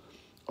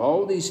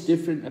 All these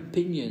different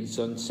opinions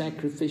on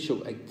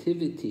sacrificial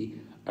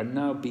activity are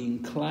now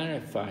being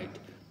clarified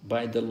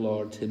by the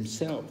Lord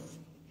himself.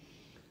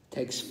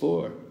 Text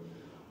 4.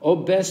 O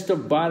best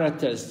of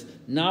Bharatas,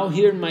 now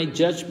hear my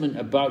judgment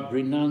about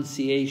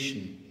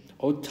renunciation.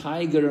 O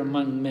tiger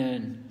among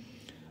men,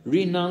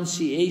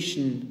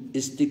 renunciation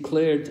is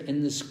declared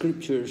in the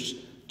scriptures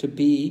to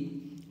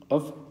be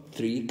of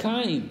 3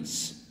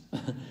 kinds.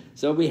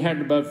 So we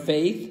heard about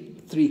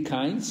faith, 3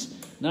 kinds.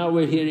 Now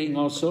we're hearing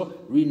also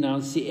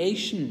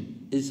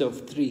renunciation is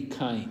of 3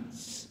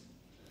 kinds.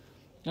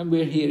 And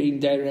we're hearing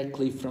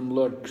directly from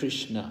Lord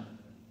Krishna.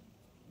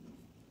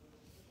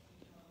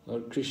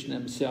 Lord Krishna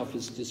himself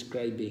is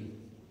describing.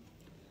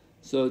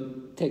 So,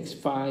 text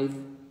 5.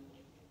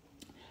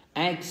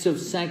 Acts of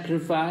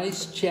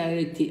sacrifice,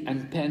 charity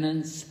and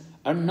penance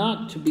are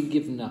not to be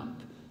given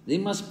up. They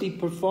must be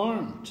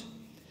performed.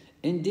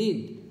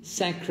 Indeed,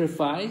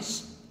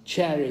 sacrifice,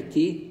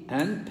 charity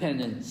and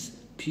penance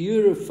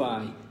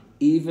purify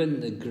even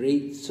the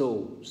great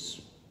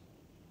souls.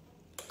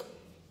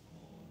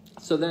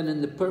 So then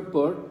in the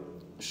purport,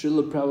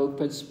 Srila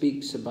Prabhupada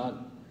speaks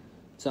about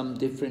some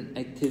different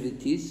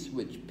activities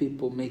which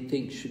people may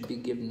think should be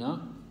given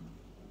up.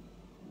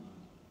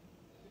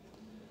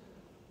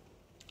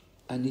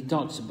 And he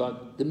talks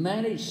about the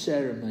marriage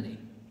ceremony.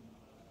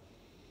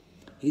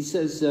 He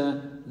says,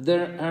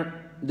 the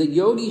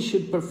yogi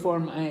should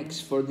perform acts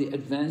for the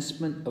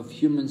advancement of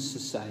human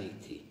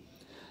society.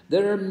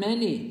 There are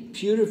many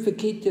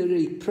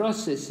purificatory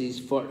processes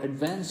for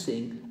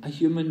advancing a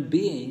human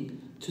being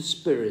to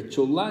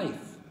spiritual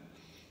life.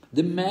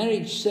 The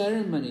marriage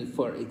ceremony,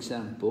 for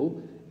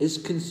example, is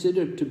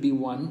considered to be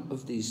one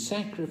of these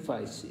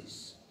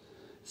sacrifices.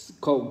 It's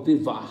called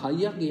Vivaha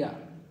Yagya.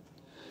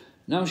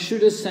 Now,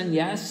 should a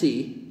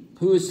sannyasi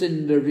who is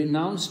in the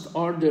renounced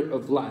order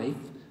of life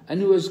and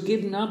who has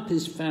given up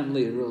his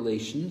family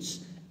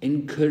relations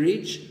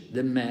encourage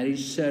the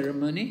marriage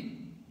ceremony?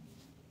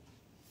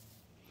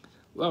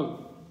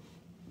 Well,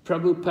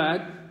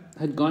 Prabhupada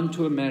had gone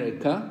to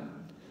America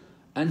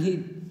and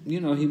he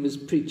was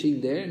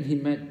preaching there and he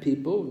met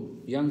people,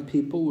 young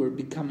people were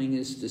becoming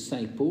his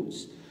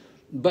disciples,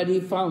 but he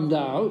found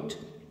out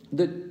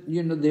that,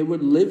 they were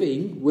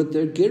living with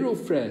their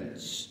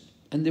girlfriends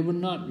and they were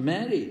not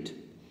married.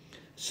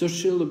 So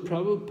Srila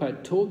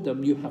Prabhupada told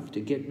them, you have to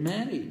get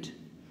married.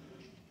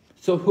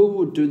 So who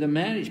would do the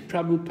marriage?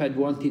 Prabhupada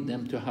wanted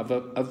them to have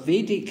a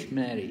Vedic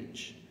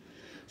marriage.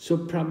 So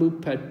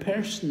Prabhupada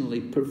personally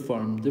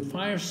performed the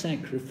fire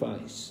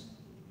sacrifice.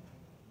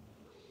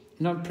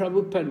 Now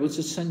Prabhupada was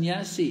a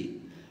sannyasi.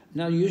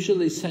 Now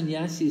usually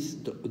sannyasis,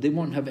 they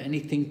won't have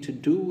anything to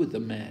do with the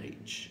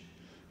marriage.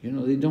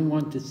 They don't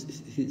want to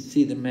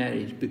see the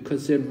marriage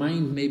because their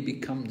mind may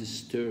become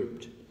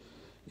disturbed.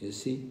 You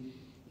see?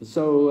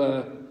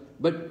 So,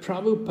 but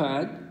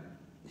Prabhupada,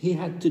 he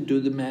had to do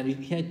the marriage,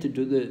 he had to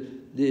do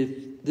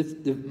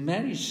the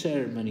marriage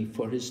ceremony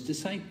for his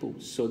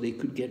disciples so they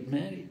could get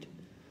married.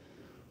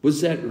 Was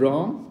that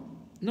wrong?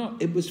 No,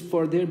 it was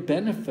for their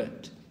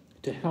benefit,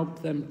 to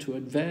help them to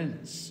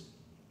advance.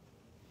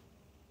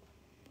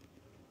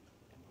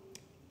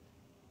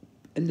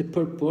 In the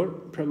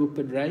purport,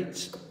 Prabhupada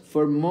writes,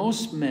 for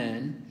most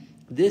men,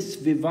 this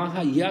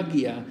Vivaha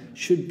Yagya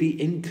should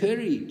be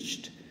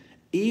encouraged,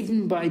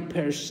 even by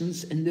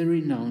persons in the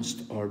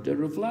renounced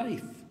order of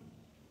life.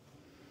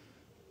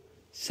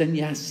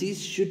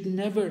 Sannyasis should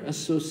never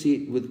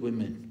associate with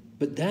women,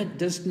 but that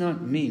does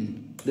not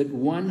mean that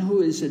one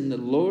who is in the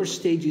lower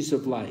stages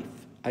of life,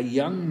 a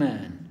young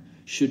man,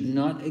 should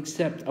not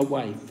accept a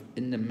wife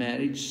in the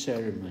marriage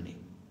ceremony.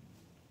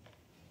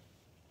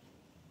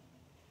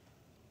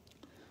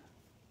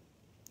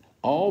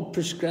 All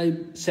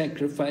prescribed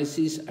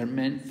sacrifices are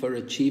meant for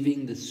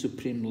achieving the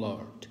Supreme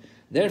Lord.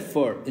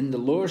 Therefore, in the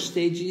lower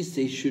stages,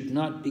 they should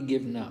not be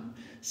given up.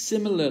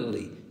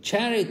 Similarly,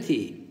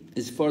 charity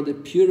is for the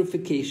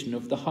purification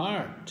of the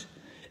heart.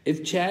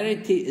 If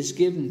charity is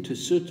given to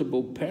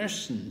suitable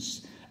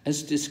persons,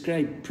 as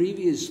described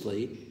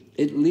previously,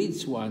 it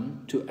leads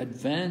one to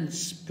advance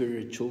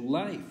spiritual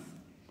life.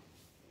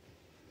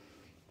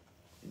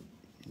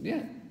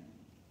 Yeah,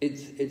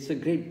 it's a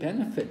great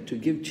benefit to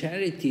give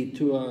charity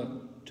to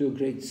a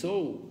great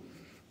soul.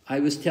 I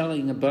was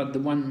telling about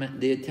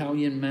the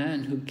Italian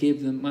man who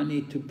gave the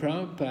money to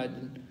Prabhupada.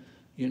 And,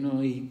 you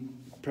know,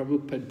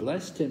 Prabhupada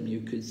blessed him. You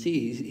could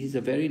see he's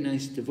a very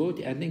nice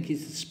devotee. I think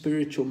he's a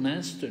spiritual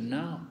master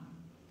now.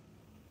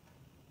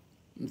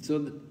 And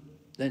so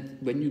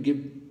that when you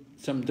give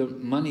some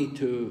money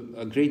to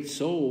a great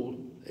soul,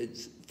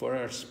 it's for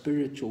our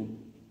spiritual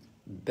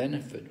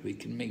benefit. We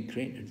can make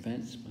great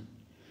advancement.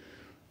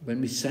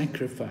 When we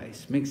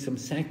sacrifice, make some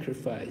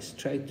sacrifice,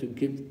 try to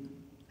give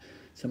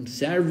some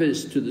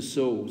service to the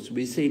souls.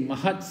 We say,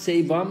 Mahat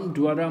Sevam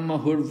Dwara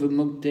Mahur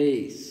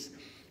Vimuktes.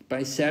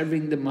 By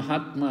serving the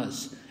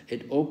Mahatmas,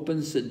 it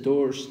opens the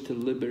doors to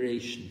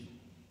liberation.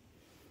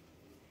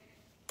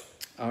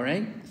 All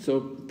right? So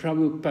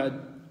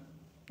Prabhupada,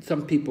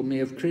 some people may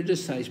have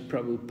criticized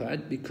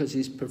Prabhupada because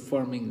he's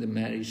performing the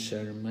marriage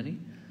ceremony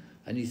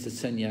and he's a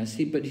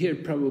sannyasi, but here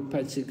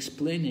Prabhupada's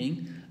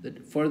explaining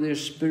that for their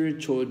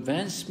spiritual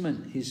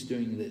advancement he's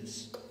doing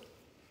this.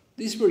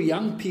 These were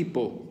young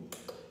people.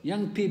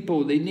 Young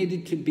people, they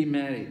needed to be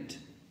married.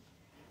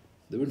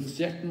 They were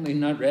certainly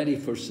not ready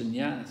for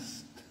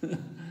sannyas.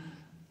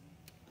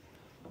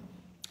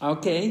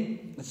 Okay,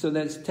 so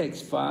that's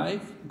text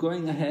 5.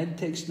 Going ahead,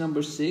 text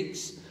number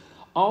 6.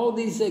 All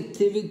these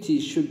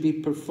activities should be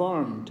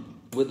performed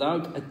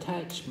without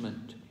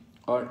attachment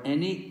or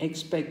any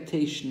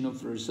expectation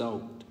of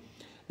result.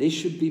 They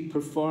should be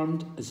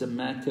performed as a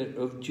matter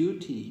of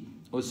duty.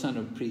 O son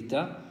of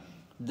Prita,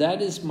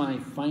 that is my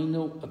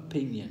final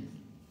opinion.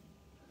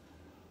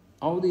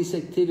 All these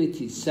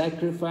activities,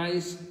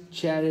 sacrifice,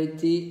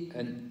 charity,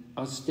 and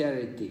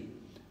austerity,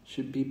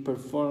 should be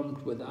performed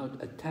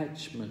without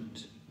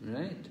attachment,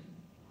 right?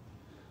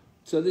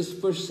 So this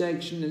first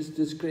section is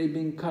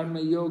describing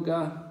karma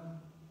yoga,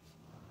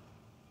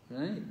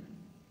 right?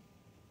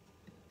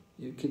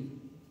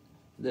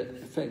 The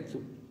effect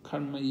of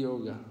karma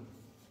yoga.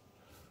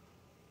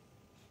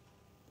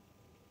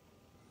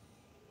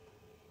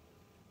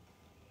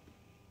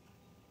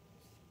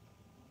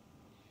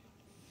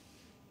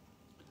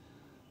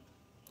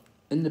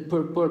 In the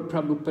purport,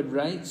 Prabhupada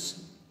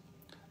writes,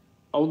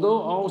 although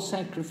all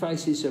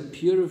sacrifices are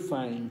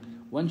purifying,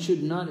 one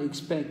should not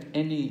expect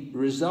any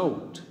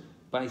result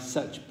by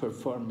such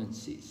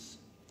performances.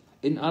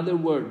 In other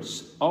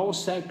words, all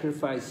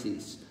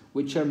sacrifices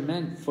which are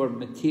meant for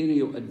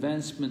material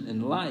advancement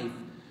in life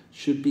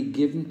should be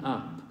given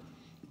up.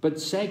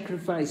 But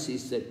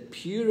sacrifices that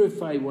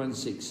purify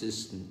one's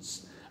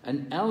existence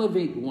and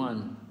elevate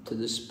one to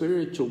the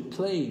spiritual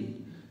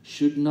plane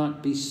should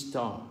not be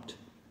stopped.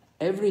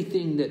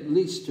 Everything that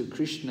leads to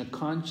Krishna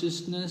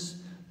consciousness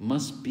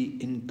must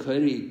be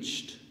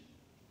encouraged.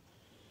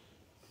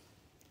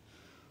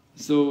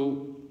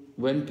 So,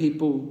 when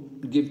people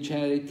give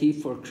charity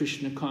for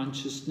Krishna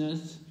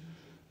consciousness,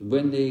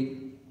 when they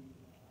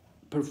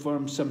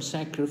perform some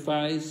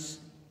sacrifice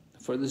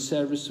for the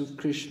service of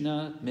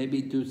Krishna,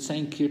 maybe do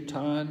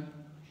Sankirtan,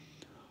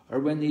 or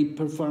when they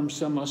perform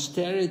some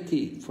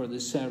austerity for the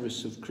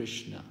service of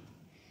Krishna.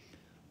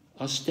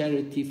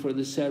 Austerity for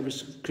the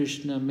service of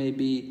Krishna may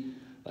be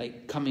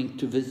like coming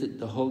to visit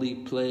the holy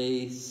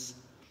place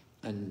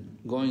and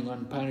going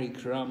on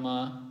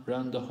parikrama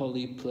around the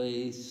holy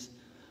place,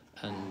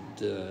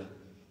 and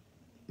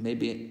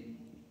maybe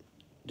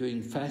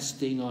doing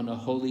fasting on a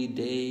holy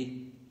day,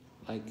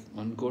 like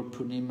on Gaur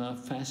Purnima,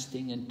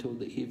 fasting until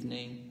the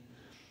evening.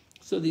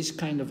 So these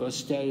kind of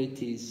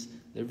austerities,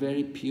 they're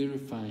very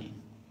purifying,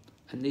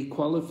 and they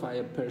qualify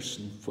a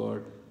person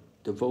for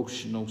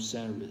devotional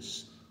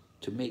service,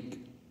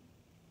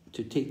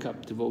 to take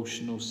up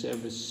devotional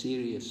service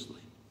seriously.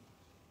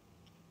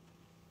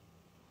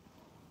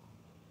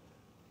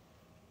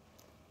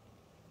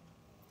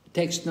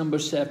 Text number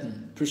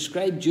 7.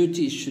 Prescribed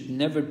duties should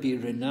never be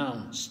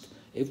renounced.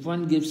 If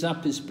one gives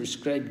up his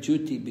prescribed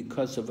duty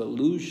because of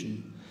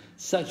illusion,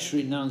 such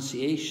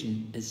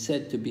renunciation is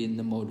said to be in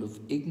the mode of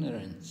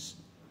ignorance.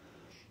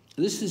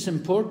 This is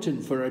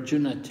important for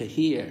Arjuna to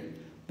hear,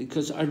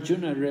 because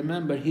Arjuna,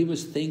 remember, he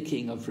was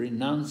thinking of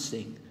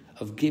renouncing,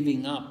 of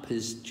giving up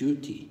his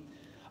duty.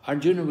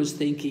 Arjuna was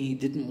thinking he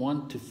didn't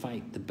want to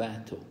fight the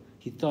battle.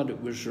 He thought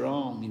it was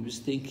wrong. He was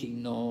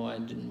thinking, no,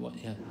 I'm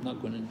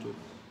not going to do it.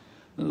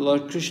 The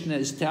Lord Krishna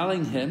is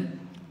telling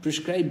him,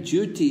 prescribed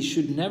duty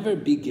should never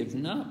be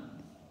given up.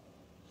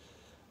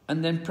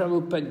 And then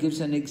Prabhupada gives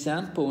an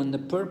example in the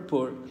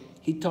purport.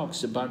 He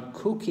talks about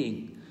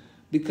cooking,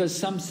 because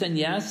some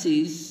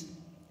sannyasis,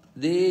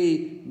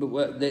 they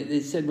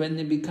said when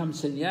they become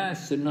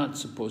sannyas, they're not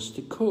supposed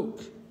to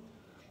cook.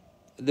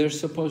 They're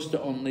supposed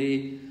to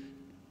only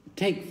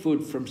take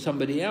food from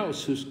somebody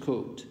else who's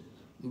cooked.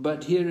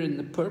 But here in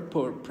the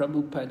purport,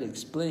 Prabhupada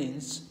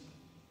explains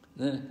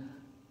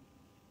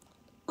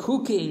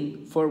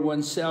Cooking for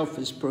oneself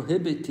is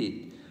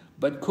prohibited,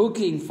 but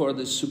cooking for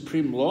the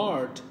Supreme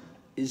Lord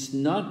is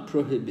not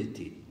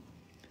prohibited.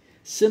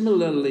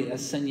 Similarly, a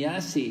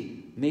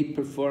sannyasi may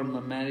perform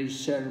a marriage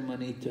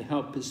ceremony to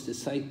help his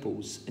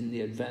disciples in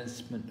the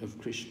advancement of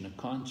Krishna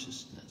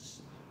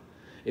consciousness.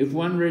 If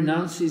one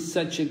renounces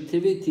such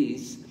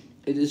activities,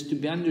 it is to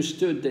be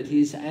understood that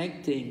he is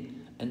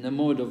acting in the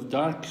mode of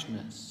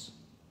darkness.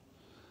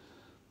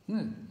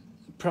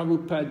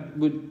 Prabhupada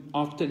would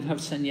often have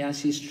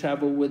sannyasis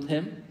travel with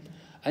him,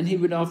 and he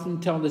would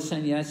often tell the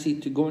sannyasi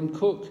to go and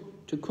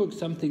cook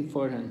something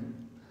for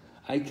him.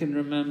 I can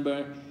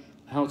remember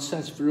how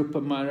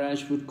Sasvarupa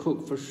Maharaj would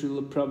cook for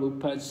Srila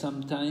Prabhupada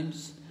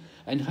sometimes,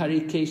 and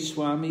Harikesh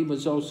Swami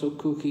was also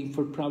cooking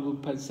for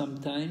Prabhupada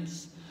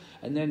sometimes.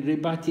 And then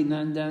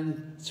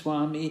Ribhatinandan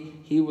Swami,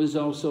 he was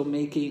also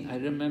I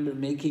remember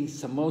making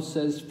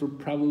samosas for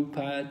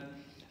Prabhupada,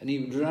 and he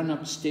would run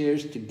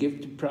upstairs to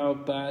give to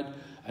Prabhupada,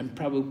 and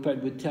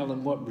Prabhupada would tell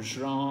him what was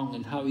wrong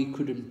and how he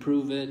could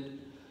improve it.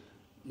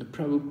 And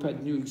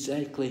Prabhupada knew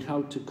exactly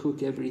how to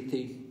cook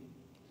everything.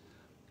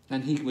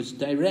 And he was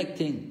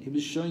directing, he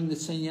was showing the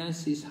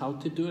sannyasis how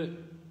to do it.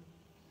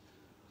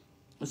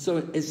 So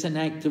it's an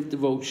act of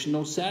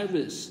devotional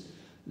service.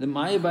 The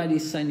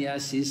Mayavadi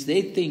sannyasis,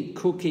 they think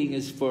cooking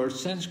is for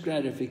sense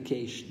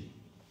gratification.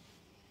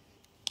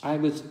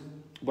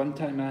 One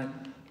time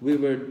we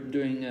were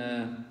doing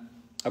a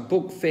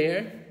book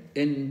fair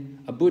in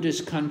a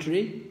Buddhist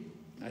country,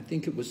 I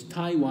think it was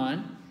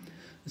Taiwan.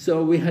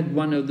 So we had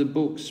one of the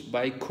books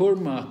by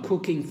Kurma,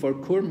 cooking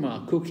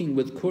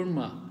with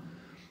kurma.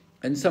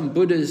 And some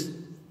Buddhists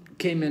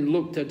came and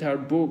looked at our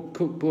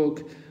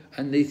cookbook,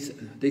 and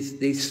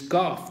they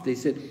scoffed. They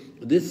said,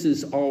 "This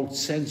is all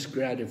sense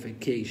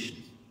gratification."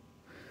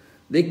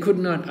 They could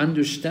not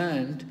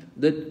understand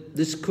that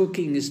this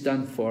cooking is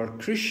done for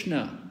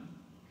Krishna.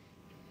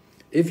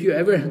 If you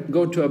ever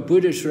go to a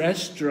Buddhist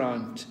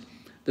restaurant,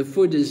 the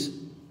food is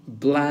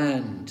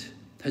bland,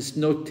 has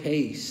no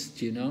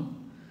taste,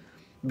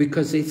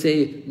 because they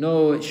say,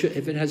 no,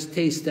 if it has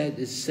taste, that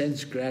is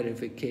sense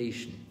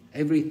gratification.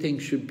 Everything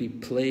should be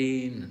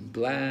plain and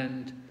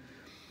bland.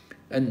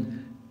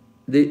 And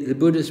the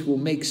Buddhists will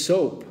make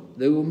soap.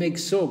 They will make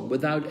soap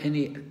without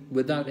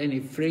any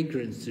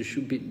fragrance. There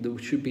should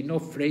be no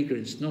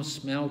fragrance, no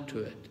smell to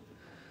it,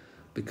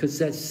 because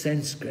that's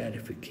sense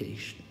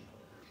gratification.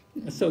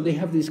 So they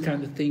have this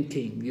kind of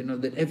thinking,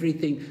 that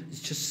everything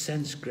is just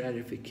sense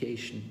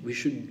gratification. We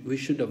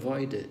should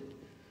avoid it.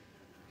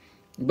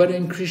 But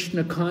in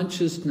Krishna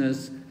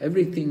consciousness,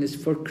 everything is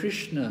for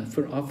Krishna,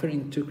 for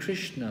offering to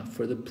Krishna,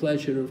 for the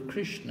pleasure of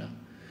Krishna.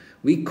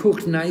 We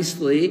cook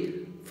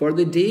nicely for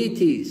the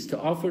deities, to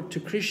offer to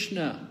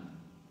Krishna,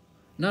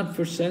 not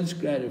for sense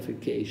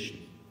gratification.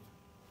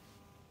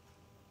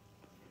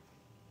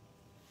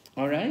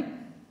 All right?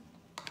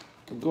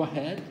 Go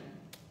ahead.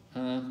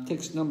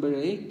 Text number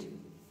 8.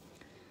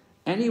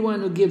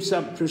 Anyone who gives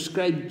up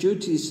prescribed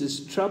duties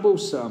as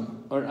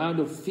troublesome or out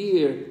of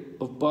fear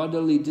of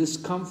bodily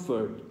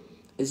discomfort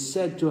is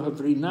said to have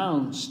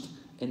renounced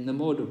in the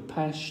mode of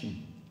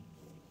passion.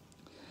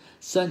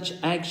 Such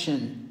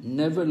action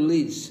never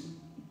leads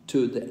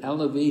to the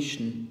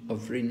elevation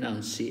of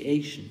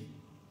renunciation.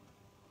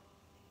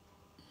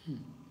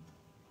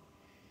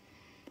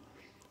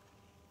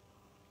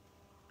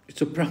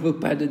 So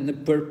Prabhupada in the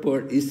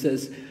purport, he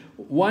says,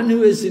 one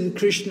who is in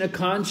Krishna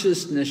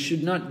consciousness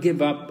should not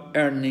give up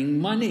earning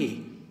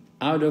money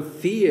out of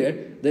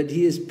fear that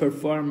he is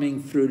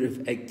performing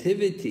fruitive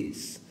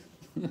activities.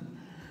 In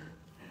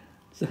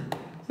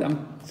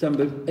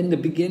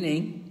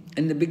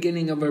the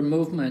beginning of our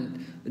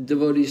movement, the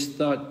devotees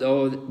thought,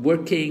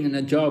 working in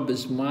a job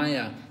is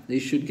Maya. They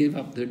should give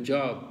up their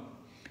job.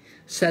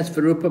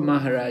 Sasvarupa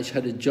Maharaj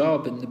had a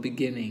job in the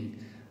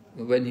beginning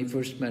when he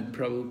first met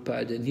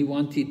Prabhupada, and he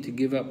wanted to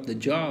give up the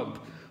job.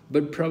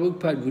 But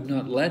Prabhupada would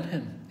not let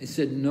him. He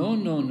said, no,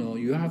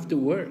 you have to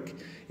work.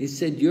 He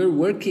said, your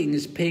working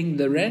is paying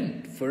the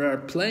rent for our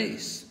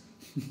place.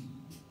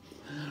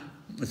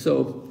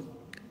 So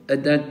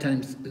at that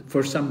time,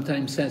 for some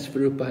time,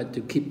 Sasvarupa had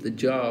to keep the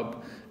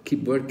job,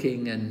 keep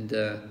working, and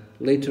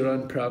later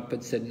on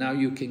Prabhupada said, now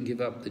you can give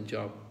up the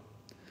job.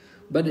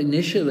 But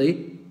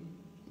initially,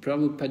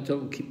 Prabhupada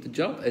told him keep the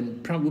job,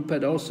 and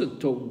Prabhupada also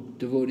told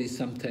devotees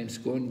sometimes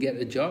go and get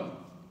a job.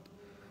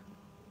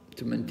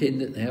 To maintain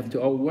that, they have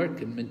to all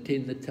work and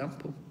maintain the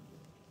temple.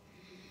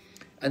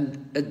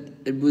 And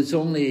it was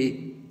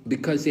only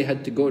because they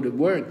had to go to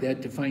work, they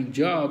had to find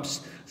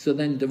jobs, so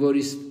then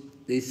devotees,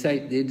 they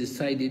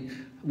decided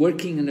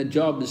working in a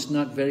job is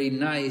not very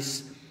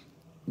nice,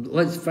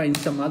 let's find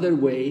some other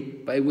way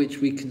by which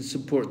we can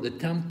support the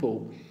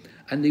temple.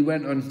 And they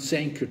went on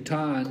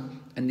Sankirtan,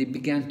 and they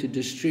began to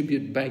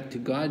distribute back to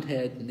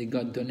Godhead, and they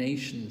got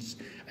donations,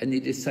 and they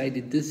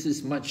decided this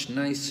is much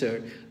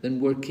nicer than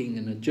working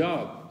in a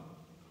job.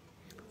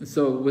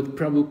 So with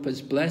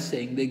Prabhupada's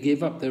blessing, they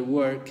gave up their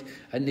work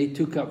and they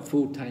took up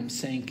full-time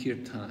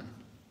Sankirtan.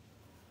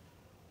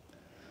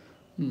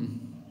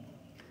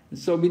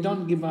 So we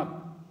don't give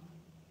up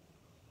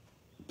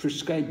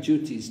prescribed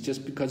duties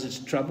just because it's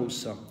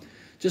troublesome.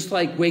 Just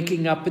like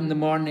waking up in the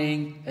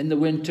morning, in the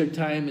winter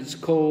time, it's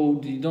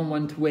cold, you don't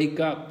want to wake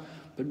up,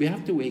 but we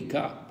have to wake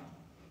up.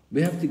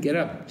 We have to get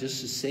up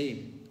just the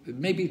same. It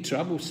may be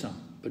troublesome,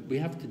 but we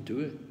have to do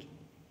it.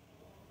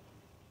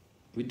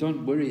 We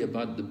don't worry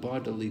about the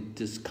bodily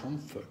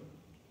discomfort.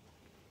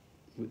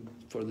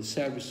 For the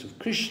service of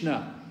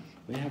Krishna,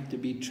 we have to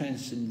be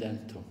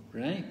transcendental,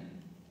 right?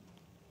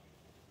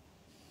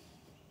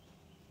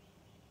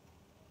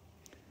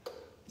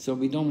 So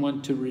we don't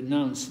want to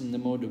renounce in the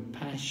mode of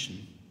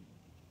passion.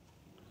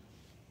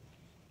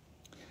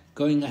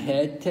 Going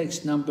ahead,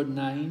 text number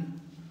 9.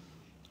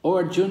 O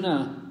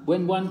Arjuna,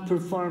 when one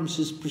performs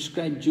his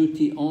prescribed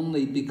duty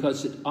only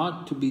because it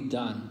ought to be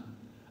done,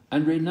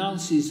 and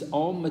renounces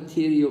all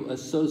material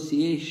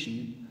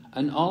association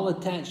and all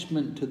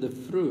attachment to the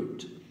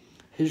fruit,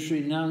 his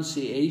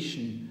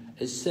renunciation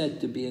is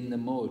said to be in the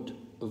mode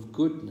of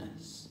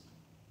goodness.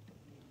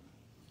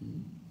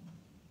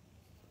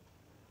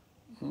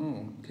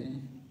 Oh, okay.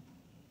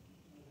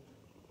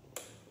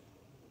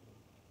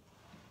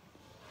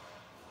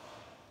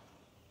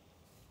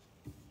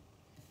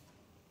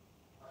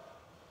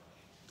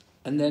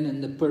 And then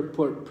in the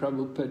purport,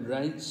 Prabhupada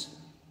writes,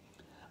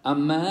 a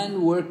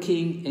man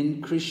working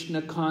in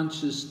Krishna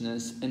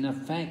consciousness in a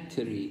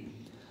factory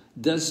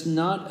does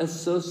not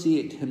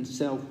associate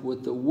himself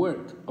with the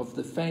work of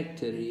the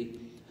factory,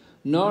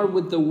 nor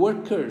with the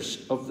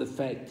workers of the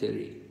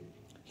factory.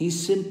 He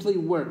simply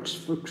works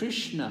for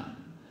Krishna.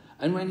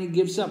 And when he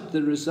gives up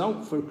the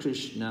result for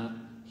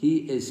Krishna, he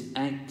is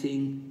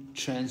acting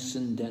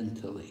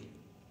transcendentally.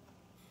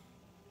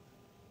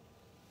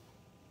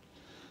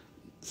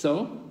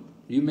 So,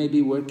 you may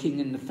be working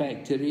in the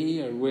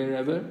factory or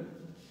wherever,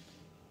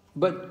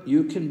 but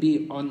you can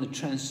be on the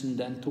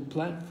transcendental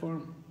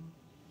platform.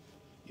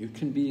 You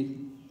can be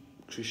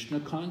Krishna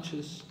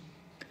conscious.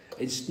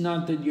 It's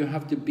not that you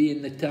have to be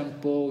in the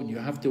temple and you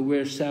have to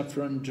wear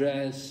saffron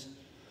dress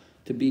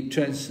to be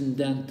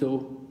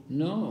transcendental.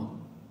 No.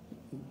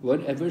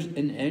 Whatever,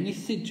 in any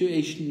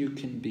situation you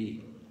can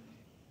be.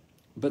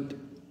 But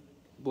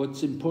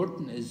what's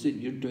important is that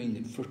you're doing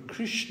it for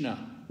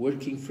Krishna,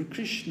 working for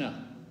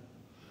Krishna,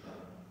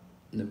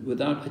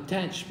 without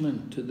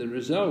attachment to the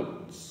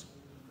results.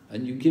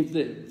 And you give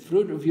the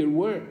fruit of your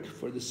work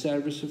for the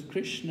service of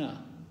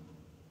Krishna.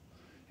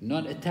 You're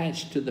not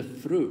attached to the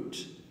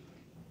fruit.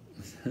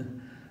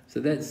 So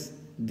that's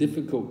the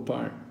difficult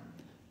part.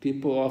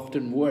 People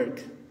often work,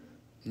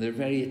 and they're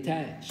very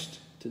attached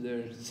to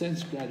their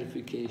sense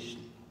gratification.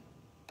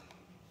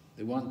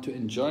 They want to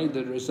enjoy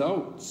the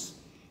results.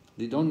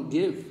 They don't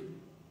give.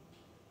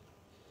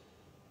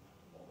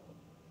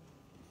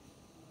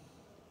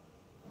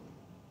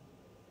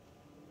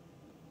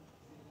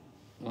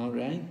 All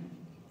right.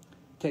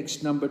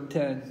 Text number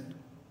 10.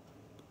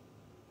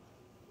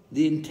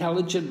 The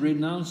intelligent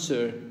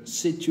renouncer,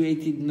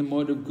 situated in the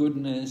mode of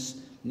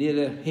goodness,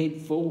 neither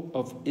hateful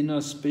of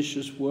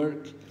inauspicious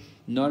work,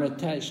 nor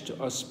attached to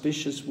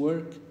auspicious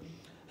work,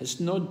 has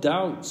no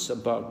doubts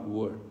about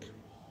work.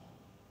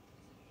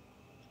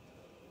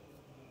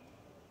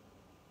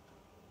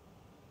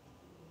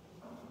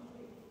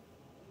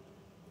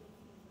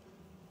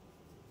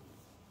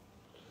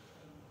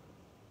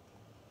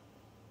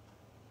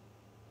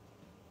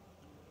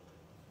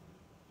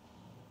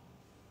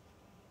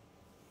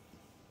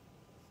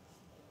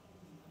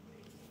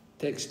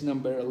 Text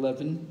number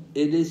 11.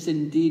 It is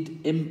indeed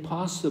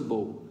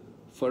impossible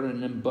for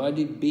an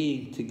embodied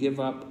being to give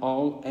up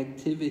all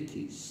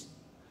activities.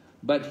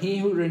 But he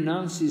who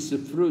renounces the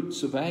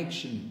fruits of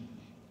action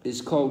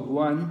is called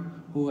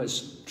one who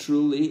has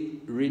truly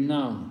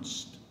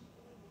renounced.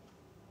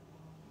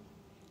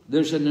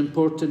 There's an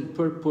important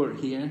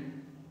purport here.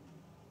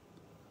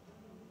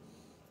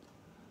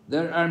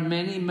 There are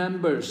many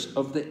members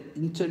of the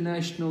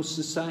International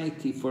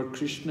Society for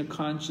Krishna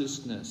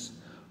Consciousness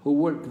who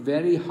work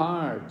very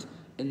hard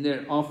in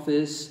their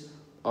office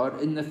or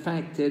in the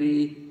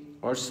factory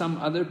or some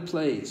other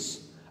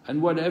place,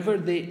 and whatever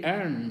they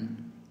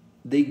earn,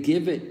 they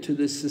give it to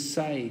the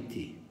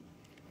society.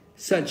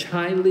 Such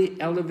highly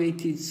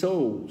elevated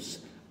souls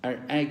are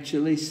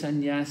actually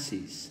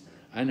sannyasis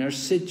and are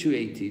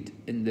situated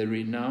in the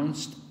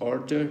renounced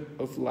order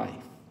of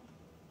life.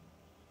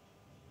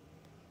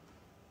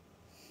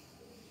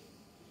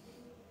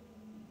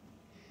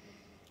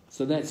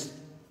 So that's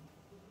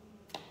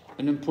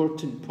an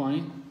important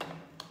point.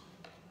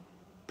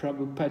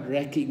 Prabhupada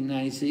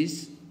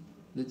recognizes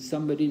that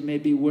somebody may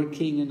be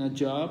working in a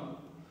job,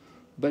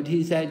 but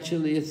he's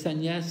actually a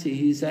sannyasi.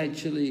 He's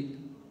actually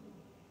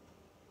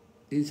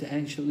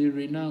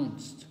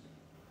renounced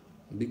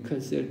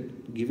because they're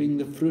giving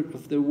the fruit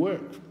of their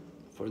work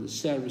for the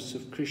service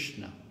of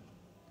Krishna.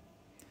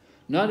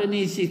 Not an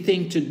easy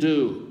thing to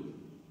do.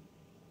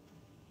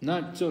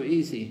 Not so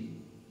easy.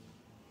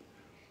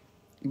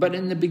 But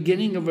in the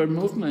beginning of our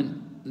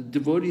movement, the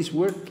devotees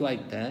worked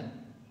like that.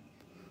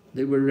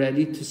 They were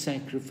ready to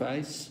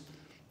sacrifice.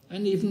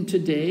 And even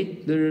today,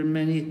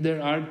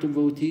 there are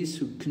devotees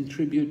who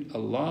contribute a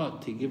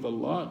lot, to give a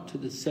lot to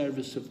the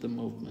service of the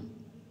movement.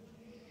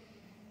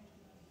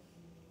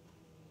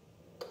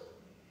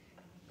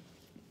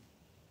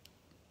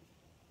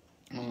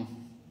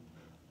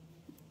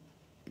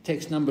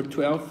 text number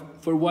 12,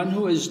 for one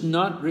who is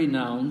not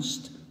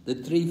renounced the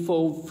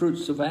threefold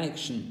fruits of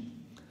action,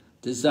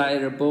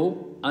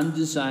 desirable,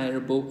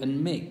 undesirable,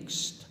 and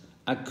mixed,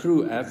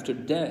 accrue after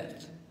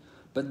death.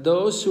 But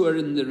those who are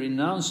in the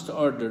renounced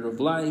order of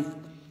life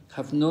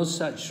have no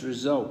such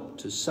result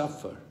to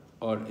suffer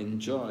or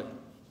enjoy.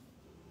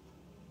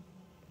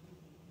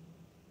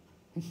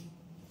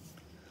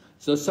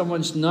 So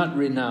someone's not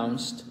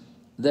renounced,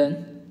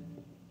 then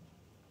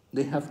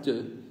they have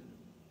to,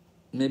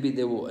 maybe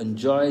they will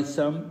enjoy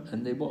some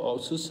and they will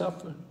also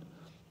suffer.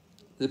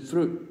 The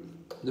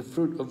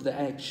fruit of the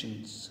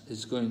actions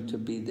is going to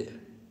be there.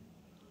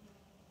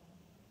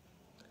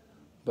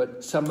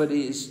 But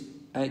somebody is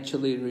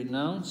actually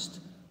renounced,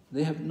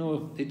 they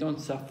don't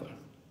suffer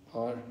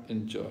or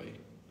enjoy.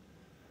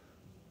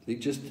 They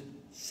just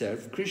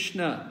serve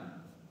Krishna.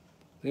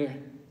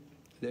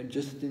 They're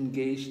just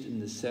engaged in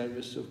the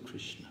service of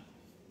Krishna.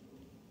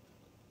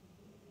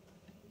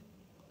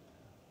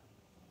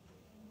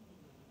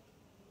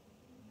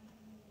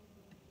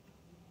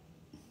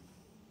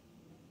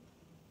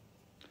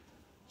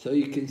 So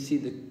you can see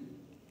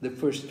the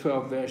first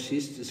 12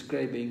 verses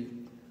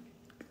describing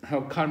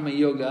how karma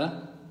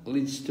yoga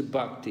leads to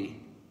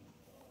bhakti.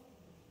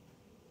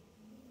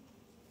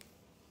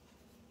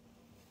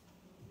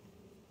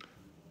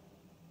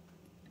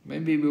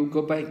 Maybe we'll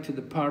go back to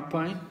the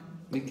PowerPoint.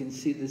 We can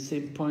see the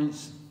same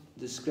points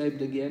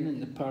described again in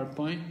the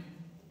PowerPoint.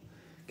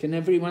 Can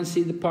everyone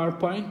see the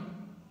PowerPoint?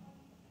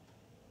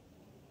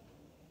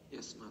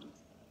 Yes, Madam.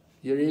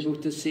 You're able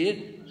to see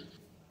it?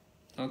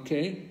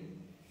 Okay.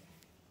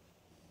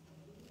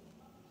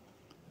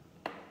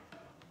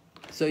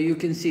 So you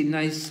can see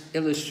nice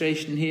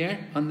illustration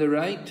here on the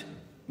right.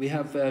 We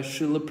have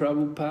Srila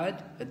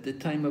Prabhupada at the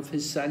time of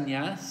his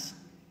sannyas.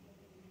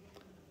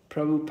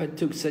 Prabhupada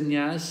took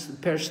sannyas. The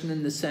person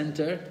in the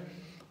center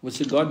was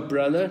the god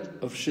brother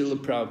of Srila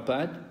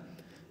Prabhupada.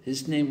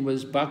 His name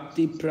was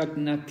Bhakti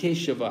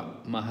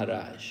Pragnakeshava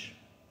Maharaj.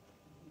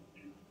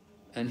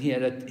 And he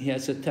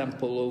has a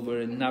temple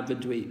over in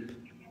Navadvip.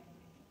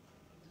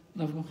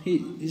 No,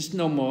 he's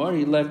no more.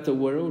 He left the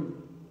world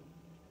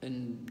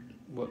in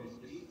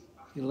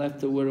he left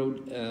the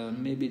world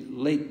maybe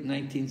late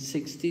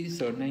 1960s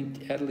or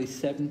early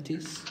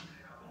 70s.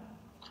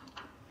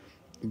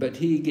 But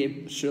he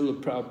gave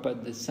Srila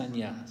Prabhupada the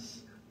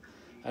sannyas.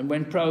 And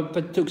when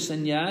Prabhupada took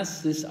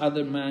sannyas, this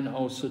other man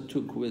also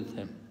took with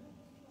him.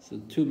 So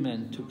two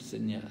men took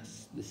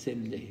sannyas the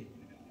same day.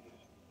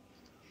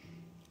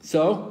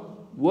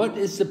 So, what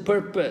is the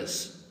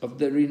purpose of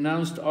the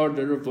renounced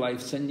order of life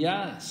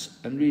sannyas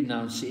and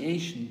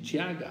renunciation,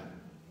 tyaga?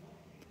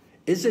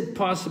 Is it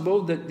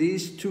possible that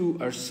these two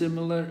are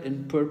similar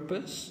in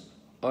purpose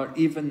or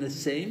even the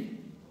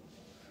same?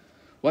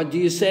 What do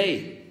you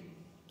say?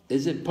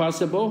 Is it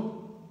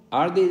possible?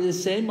 Are they the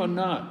same or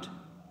not?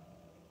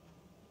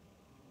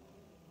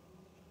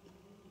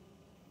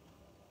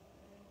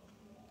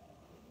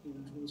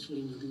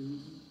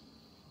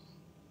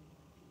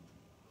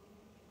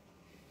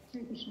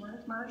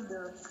 Maharaj,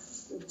 the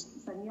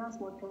sannyas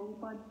what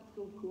Prabhupada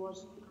took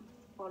was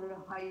for a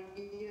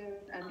higher,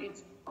 and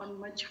it's on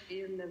much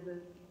higher level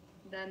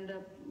than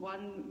the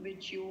one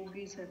which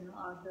yogis and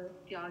other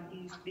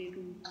tyagis they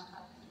do.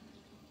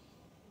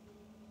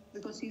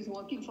 Because he's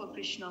working for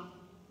Krishna,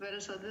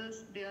 whereas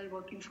others, they are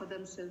working for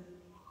themselves.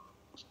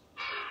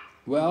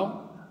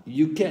 Well,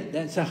 you can't,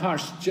 that's a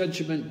harsh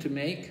judgment to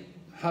make.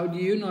 How do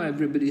you know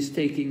everybody's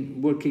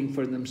working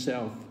for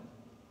themselves?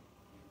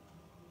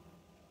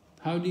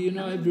 How do you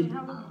know everybody? They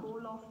have a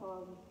goal of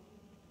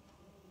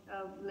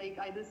like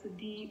either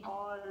siddhi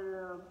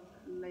or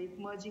like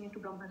merging into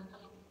Brahman.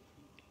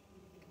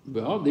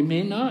 Well, they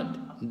may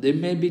not. They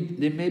may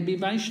be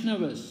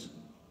Vaishnavas.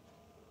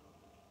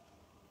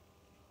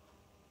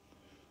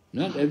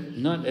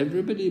 Not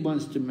everybody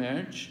wants to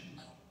merge.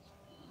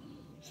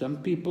 Some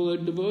people are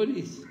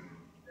devotees.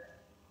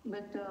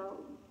 But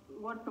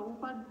what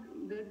Prabhupada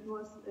did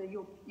was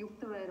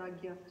yukta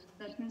vairagya.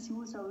 That means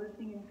use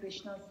everything in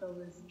Krishna's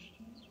service,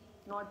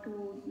 not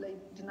to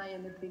like deny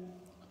anything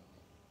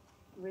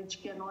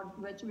which can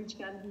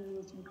be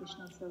used in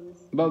Krishna's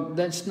service. Well,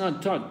 that's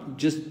not taught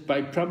just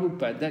by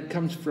Prabhupada. That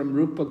comes from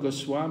Rupa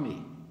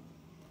Goswami.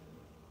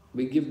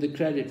 We give the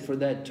credit for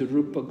that to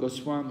Rupa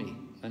Goswami,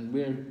 and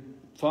we're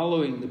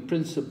following the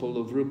principle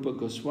of Rupa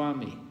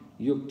Goswami,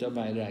 yukta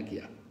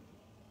vairagya.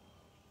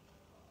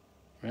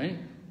 Right?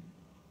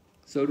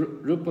 So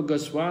Rupa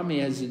Goswami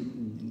has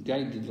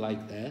guided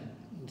like that.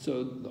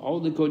 So all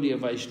the Gaudiya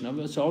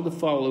Vaishnavas, all the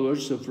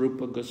followers of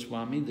Rupa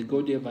Goswami, the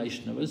Gaudiya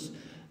Vaishnavas,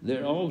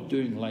 they're all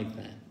doing like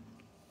that.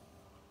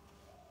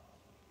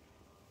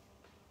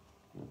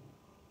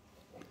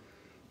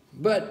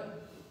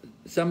 But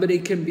somebody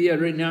can be a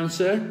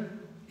renouncer.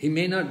 He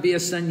may not be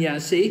a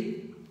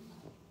sannyasi.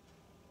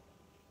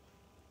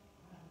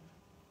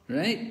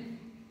 Right?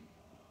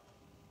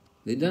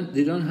 They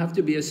don't have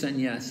to be a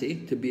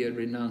sannyasi to be a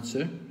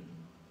renouncer.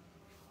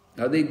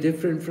 Are they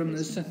different from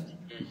the sannyasi?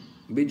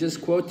 We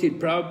just quoted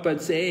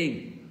Prabhupada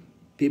saying,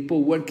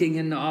 People working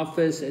in the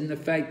office, in the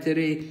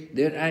factory,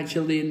 they're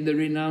actually in the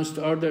renounced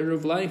order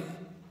of life.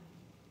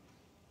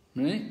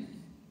 Right?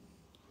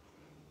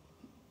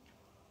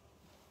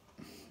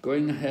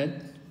 Going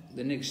ahead,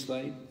 the next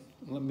slide.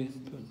 Let me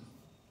put.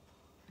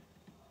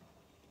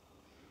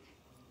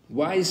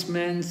 Wise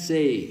men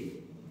say,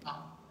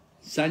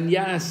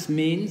 sannyas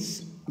means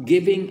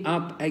giving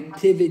up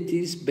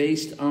activities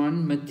based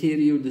on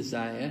material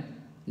desire.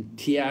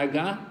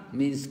 Tyaga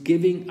means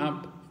giving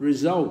up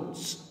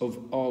results of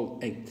all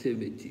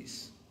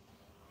activities.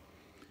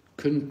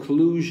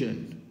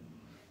 Conclusion.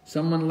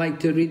 Someone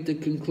like to read the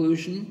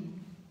conclusion?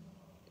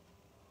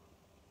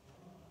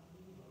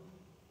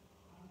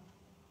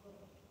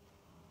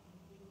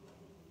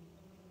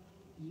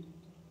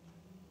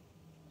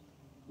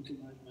 Okay,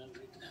 I'll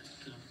read that.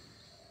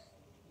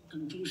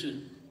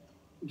 Conclusion.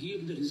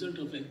 Give the result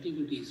of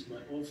activities by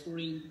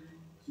offering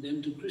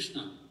them to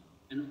Krishna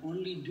and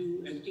only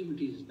do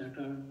activities that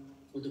are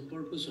for the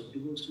purpose of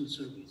devotional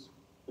service.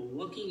 For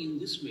working in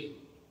this way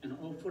and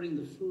offering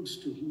the fruits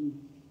to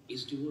him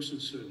is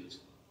devotional service,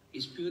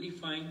 is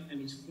purifying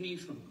and is free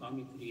from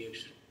karmic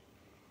reaction.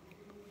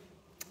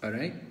 All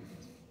right?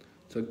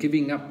 So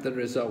giving up the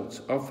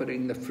results,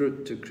 offering the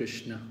fruit to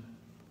Krishna,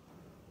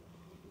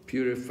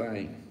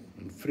 purifying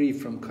and free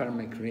from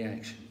karmic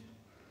reaction.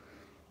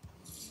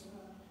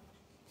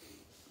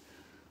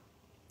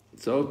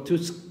 So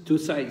two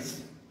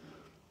sides.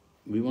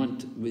 We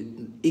want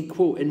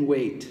equal in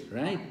weight,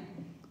 right?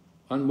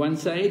 On one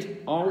side,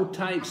 all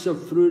types of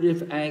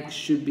fruitive acts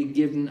should be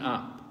given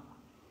up.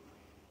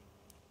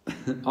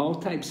 All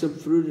types of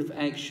fruitive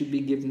acts should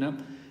be given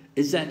up.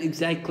 Is that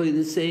exactly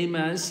the same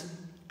as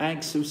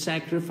acts of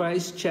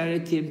sacrifice,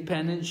 charity and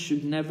penance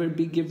should never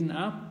be given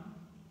up?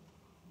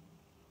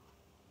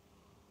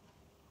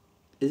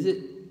 Is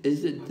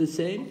it the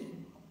same?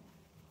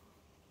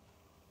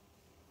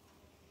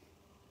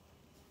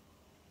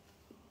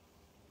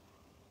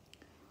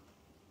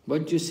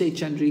 What do you say,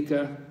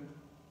 Chandrika?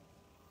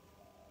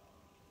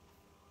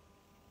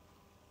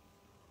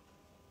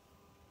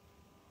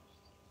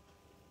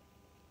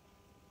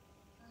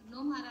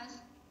 No, Maharaj.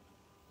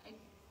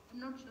 I'm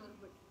not sure,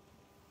 but...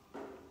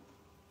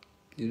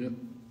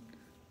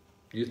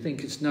 You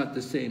think it's not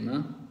the same,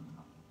 huh?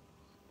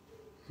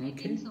 Okay. I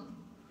think so.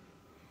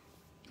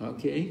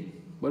 Okay.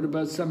 What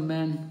about some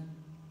men?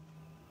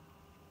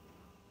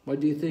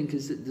 What do you think?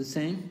 Is it the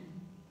same?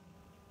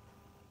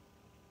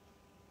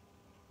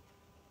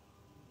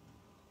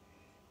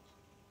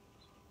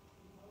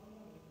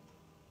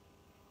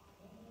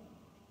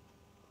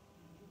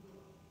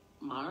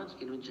 Maharaj,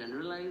 can we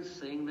generalize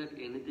saying that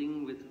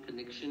anything with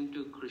connection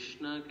to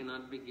Krishna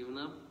cannot be given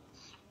up,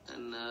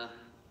 and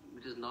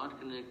which is not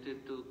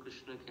connected to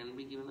Krishna can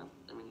be given up?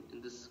 I mean,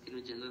 in this, can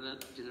we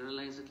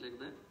generalize it like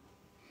that?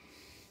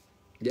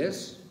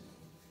 Yes.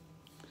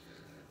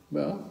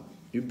 Well,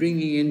 you're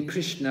bringing in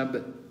Krishna,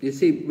 but you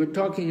see, we're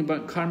talking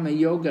about karma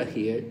yoga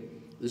here.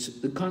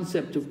 The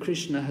concept of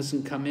Krishna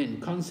hasn't come in.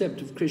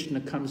 Concept of Krishna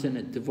comes in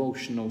at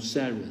devotional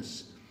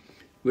service.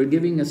 We're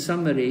giving a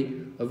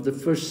summary of the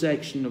first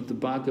section of the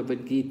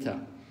Bhagavad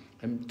Gita.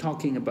 I'm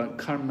talking about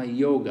karma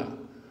yoga.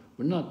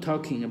 We're not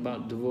talking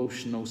about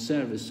devotional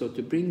service. So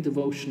to bring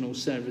devotional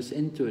service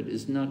into it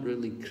is not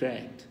really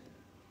correct.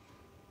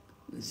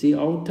 See,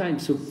 all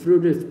types of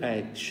fruitive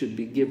acts should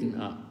be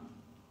given up.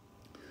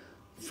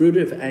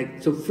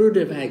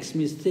 Fruitive acts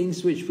means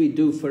things which we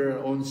do for our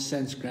own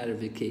sense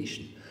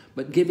gratification.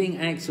 But giving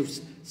acts of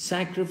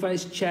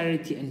sacrifice,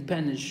 charity and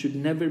penance should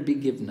never be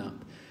given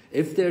up.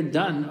 If they're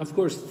done, of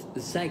course,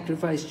 the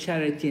sacrifice,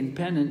 charity and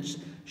penance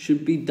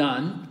should be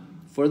done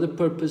for the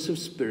purpose of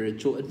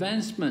spiritual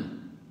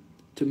advancement,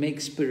 to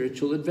make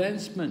spiritual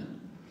advancement.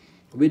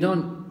 We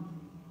don't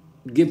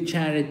give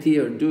charity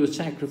or do a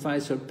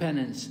sacrifice or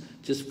penance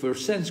just for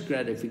sense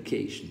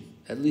gratification.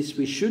 At least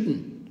we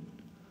shouldn't.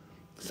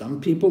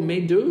 Some people may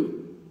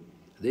do.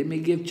 They may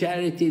give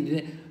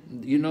charity.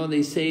 You know,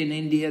 they say in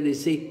India, they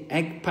say,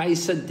 "Ek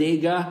paisa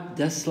dega,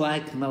 10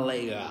 lakh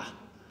milega."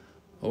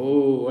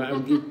 Oh,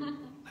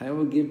 I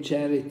will give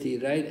charity,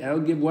 right? I'll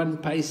give 1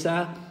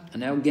 paisa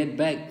and I'll get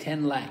back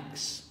 10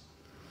 lakhs.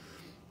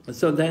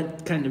 So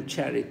that kind of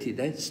charity,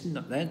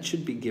 that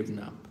should be given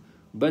up.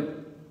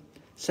 But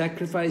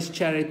sacrifice,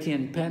 charity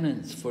and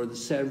penance for the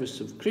service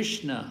of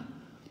Krishna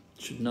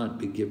should not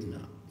be given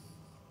up.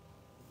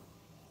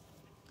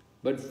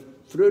 But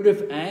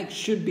fruitive acts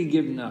should be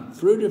given up.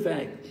 Fruitive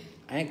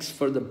acts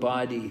for the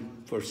body,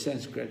 for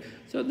sense gratification.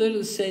 So they're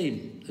the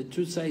same. The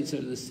two sides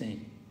are the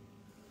same.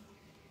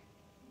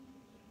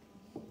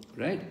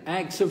 Right?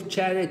 Acts of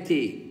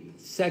charity,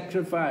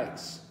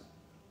 sacrifice,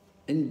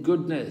 and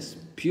goodness,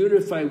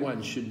 purify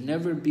one, should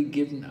never be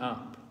given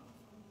up.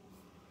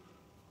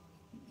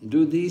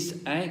 Do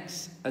these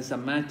acts as a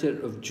matter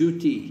of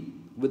duty,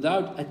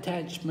 without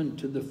attachment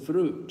to the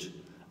fruit,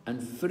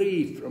 and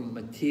free from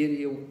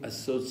material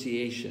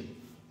association.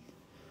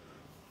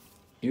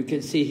 You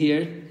can see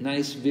here,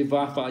 nice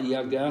Vivaha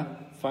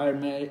Yaga,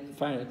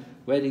 fire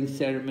wedding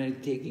ceremony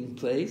taking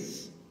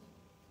place,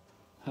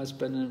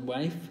 husband and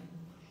wife.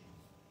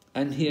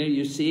 And here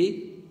you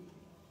see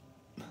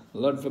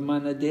Lord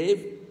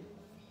Vamanadev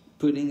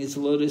putting his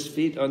lotus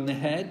feet on the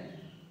head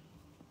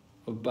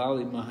of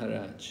Bali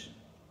Maharaj.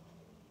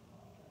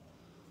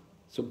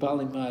 So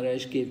Bali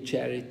Maharaj gave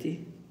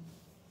charity.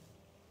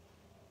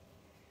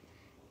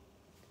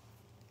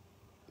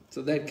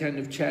 So that kind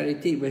of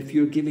charity, if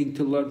you're giving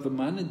to Lord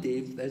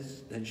Vamanadev,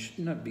 that should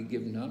not be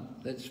given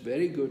up. That's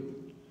very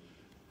good.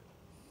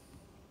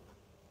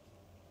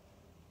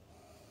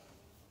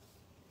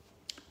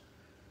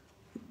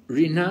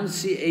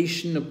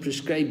 Renunciation of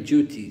prescribed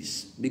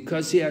duties,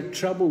 because they are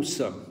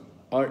troublesome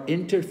or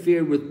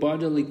interfere with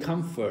bodily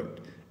comfort,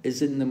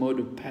 is in the mode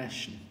of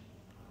passion.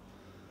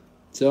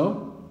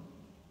 So,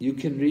 you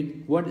can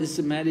read, what is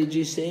the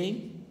Mataji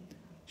saying?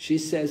 She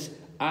says,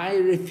 I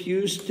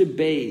refuse to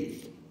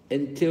bathe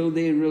until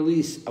they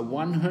release a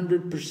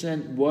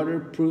 100%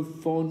 waterproof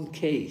phone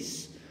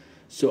case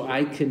so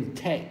I can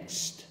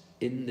text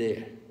in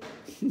there.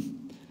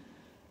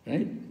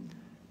 Right?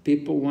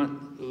 People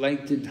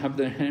like to have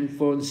their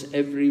handphones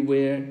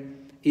everywhere,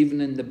 even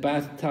in the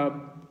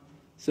bathtub.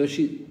 So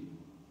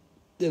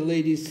the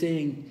lady's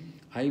saying,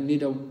 I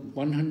need a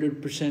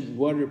 100%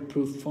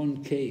 waterproof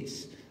phone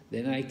case,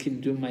 then I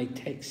can do my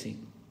texting.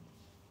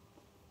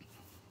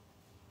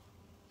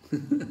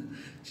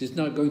 She's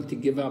not going to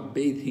give up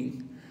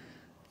bathing.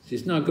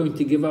 She's not going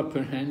to give up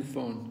her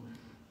handphone.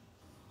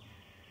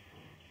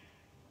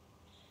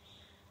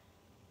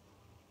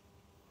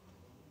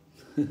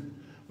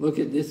 Look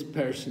at this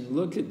person,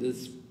 look at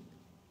this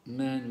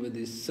man with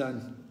his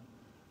son,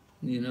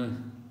 you know,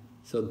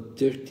 so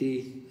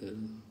dirty,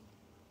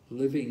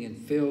 living in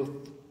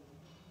filth.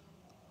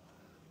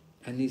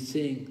 And he's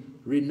saying,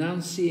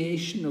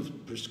 renunciation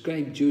of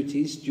prescribed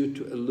duties due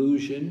to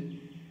illusion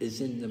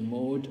is in the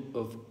mode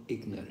of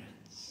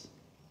ignorance.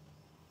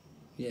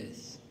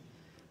 Yes.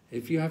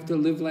 If you have to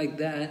live like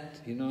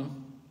that, you know,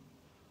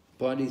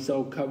 body's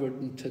all covered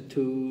in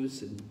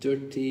tattoos and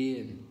dirty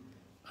and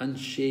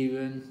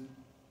unshaven.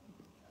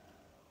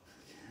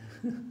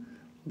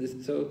 This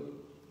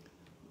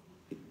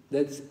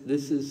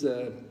is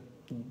a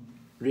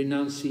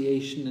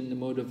renunciation in the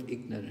mode of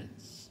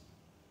ignorance.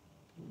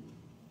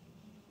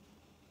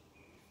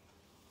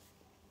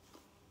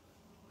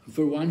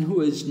 For one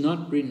who is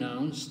not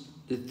renounced,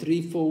 the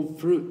threefold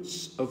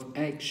fruits of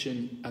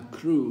action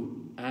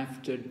accrue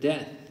after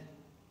death.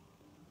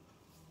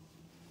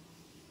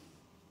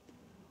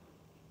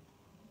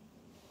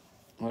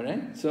 All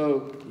right,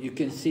 so you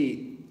can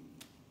see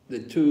the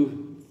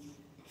two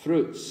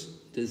fruits,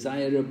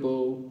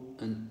 desirable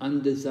and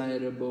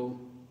undesirable.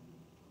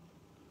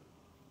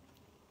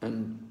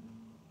 And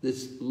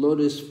this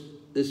lotus,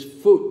 this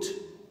foot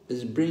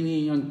is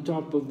bringing on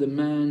top of the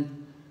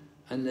man,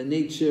 and the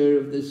nature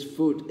of this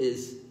foot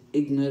is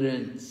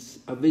ignorance,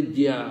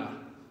 avidya,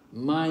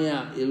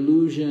 maya,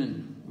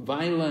 illusion,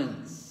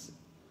 violence,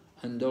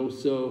 and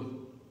also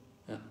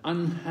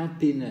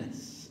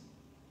unhappiness.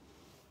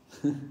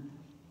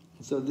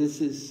 So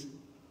this is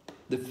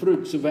the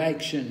fruits of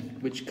action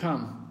which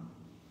come.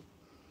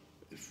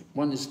 If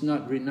one is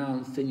not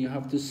renounced, then you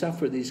have to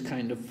suffer these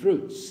kind of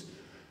fruits.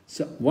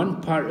 So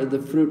one part of the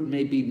fruit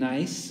may be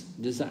nice,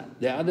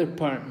 the other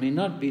part may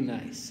not be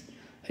nice.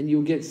 And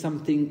you get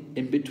something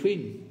in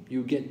between.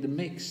 You get the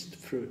mixed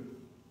fruit.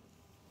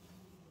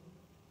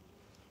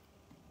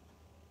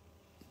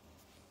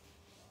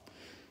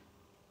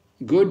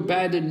 Good,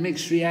 bad and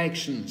mixed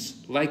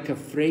reactions, like a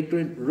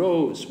fragrant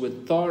rose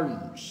with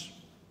thorns.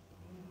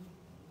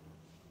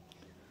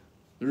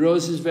 The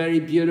rose is very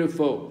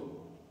beautiful,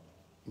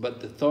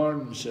 but the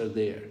thorns are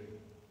there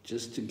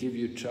just to give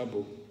you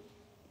trouble.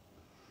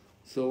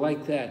 So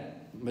like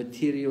that,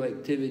 material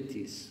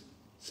activities,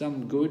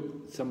 some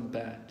good, some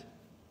bad.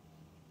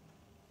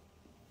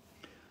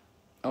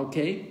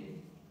 Okay,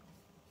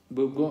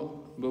 we'll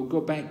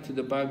go back to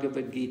the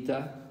Bhagavad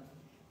Gita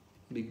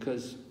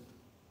because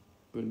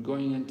we're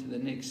going into the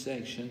next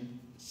section,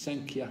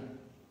 Sankhya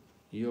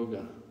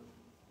Yoga.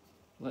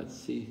 Let's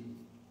see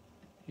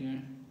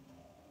here.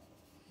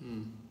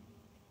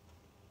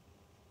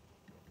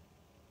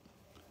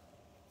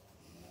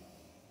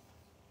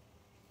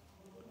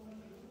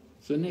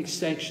 So next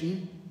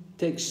section,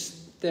 text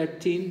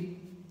 13.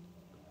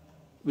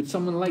 Would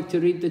someone like to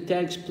read the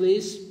text,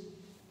 please?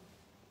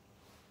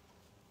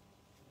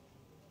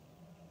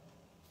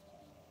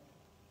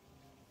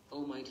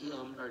 O mighty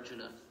armed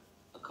Arjuna,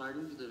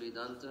 according to the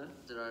Vedanta,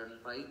 there are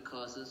 5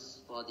 causes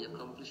for the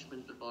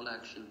accomplishment of all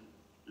action.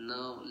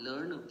 Now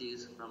learn of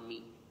these from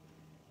me.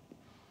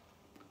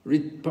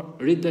 Read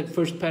that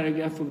first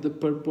paragraph of the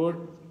purport.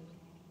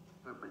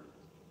 Perfect.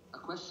 A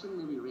question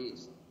may be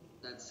raised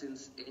that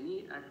since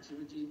any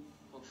activity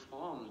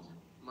performed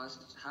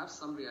must have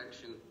some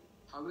reaction,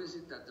 how is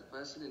it that the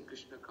person in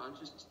Krishna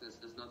consciousness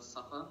does not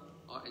suffer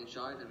or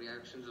enjoy the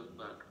reactions of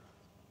work?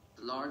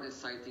 The Lord is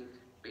citing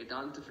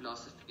Vedanta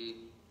philosophy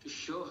to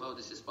show how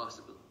this is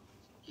possible.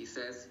 He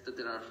says that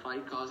there are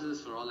 5 causes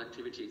for all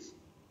activities,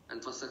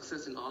 and for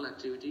success in all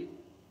activity,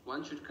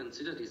 one should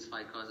consider these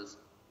 5 causes.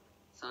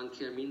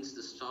 Sankhya means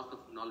the stock of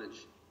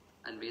knowledge,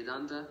 and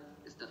Vedanta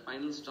is the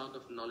final stock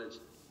of knowledge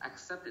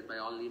accepted by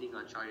all leading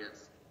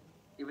acharyas.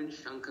 Even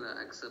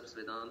Shankara accepts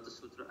Vedanta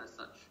Sutra as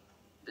such.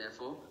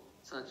 Therefore,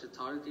 such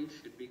authority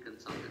should be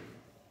consulted.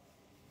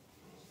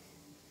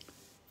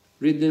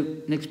 Read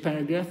the next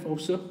paragraph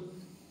also.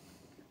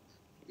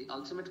 The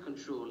ultimate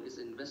control is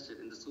invested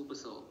in the Super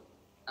Soul.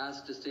 As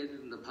it is stated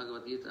in the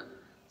Bhagavad Gita,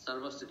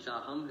 Sarvasya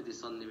Chaham Hridi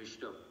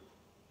Sannivishto.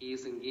 He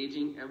is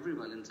engaging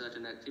everyone in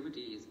certain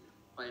activities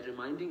by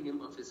reminding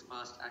him of his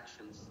past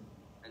actions,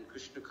 and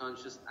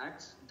Krishna-conscious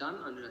acts done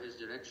under his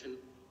direction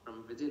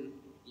from within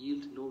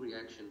yield no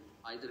reaction,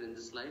 either in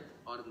this life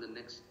or in the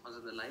next, or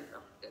in the life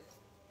after death.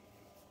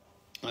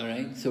 All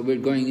right, so we're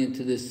going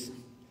into this.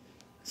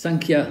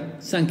 Sankhya.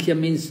 Sankhya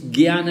means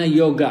Jnana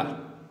Yoga.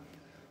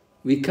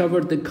 We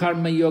covered the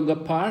Karma Yoga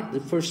part. The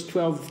first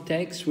 12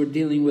 texts were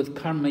dealing with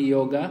Karma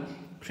Yoga.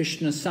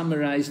 Krishna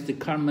summarized the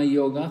Karma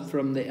Yoga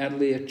from the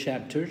earlier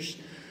chapters.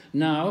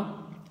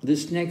 Now,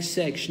 this next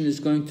section is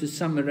going to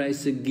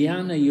summarize the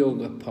Jnana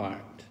Yoga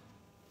part.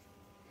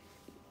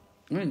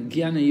 Right?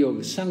 Jnana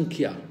Yoga,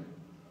 Sankhya,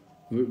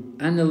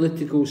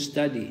 analytical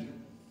study.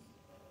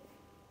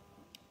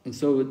 And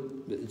so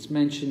it's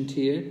mentioned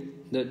here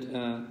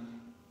that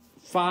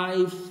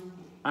 5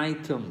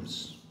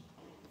 items,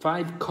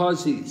 5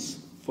 causes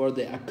for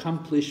the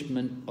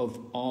accomplishment of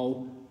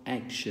all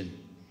action.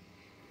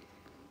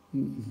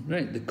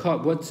 Right,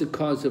 what's the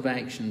cause of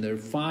action? There are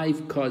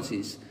 5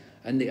 causes.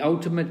 And the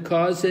ultimate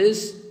cause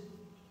is?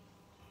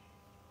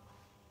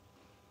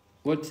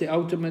 What's the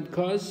ultimate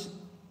cause?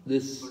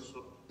 This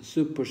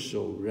Super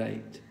Soul,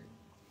 right.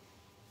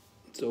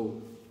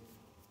 So,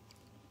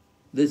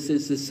 this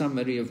is the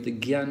summary of the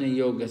Jnana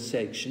Yoga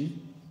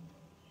section.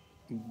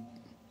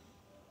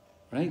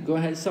 Right, go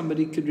ahead,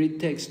 somebody could read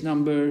text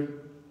number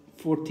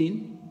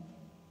 14.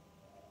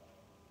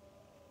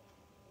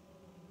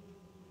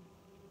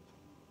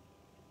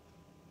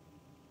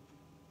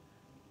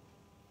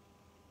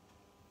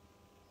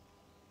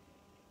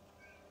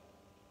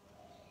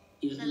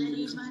 Shall I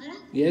read, Maharaj?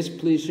 Yes,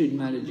 please read,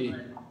 Maharaji.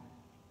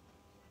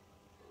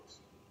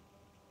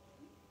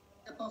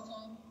 The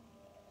perform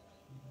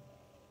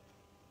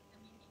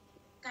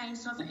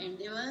kinds of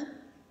endeavor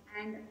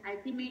and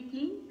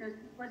ultimately the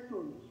super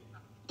soul.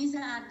 These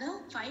are the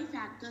 5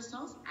 factors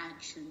of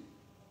action.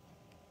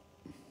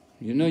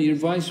 You know, your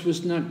voice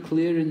was not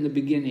clear in the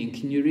beginning.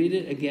 Can you read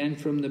it again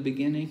from the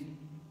beginning?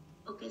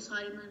 Okay,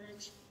 sorry,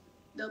 Maharaj.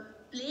 The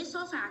place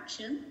of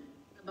action,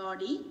 the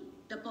body,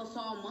 the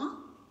performer,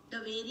 the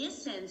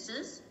various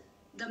senses,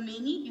 the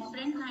many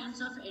different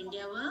kinds of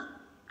endeavor,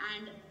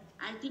 and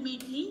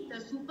ultimately the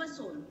super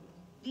soul.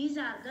 These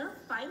are the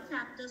 5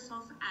 factors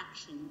of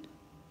action.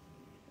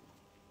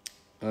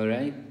 All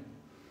right.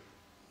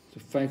 The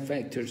 5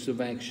 factors of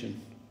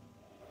action.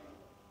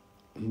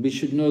 We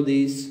should know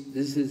these.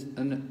 This is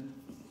an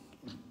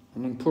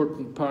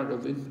important part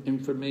of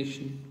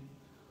information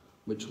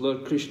which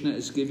Lord Krishna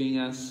is giving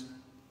us.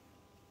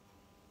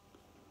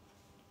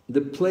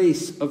 The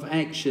place of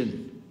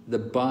action. The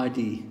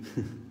body,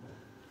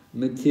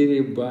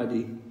 material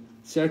body.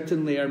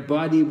 Certainly our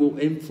body will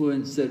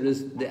influence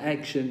the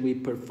action we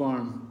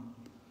perform.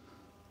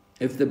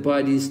 If the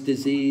body is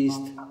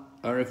diseased,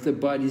 or if the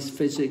body is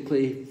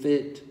physically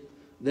fit,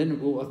 then it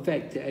will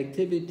affect the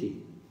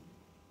activity.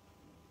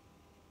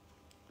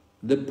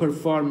 The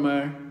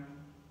performer,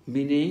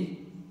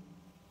 meaning?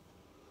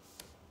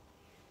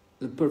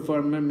 The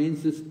performer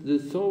means the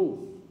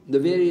soul, the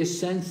various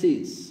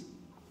senses,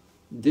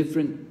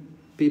 different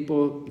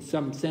people,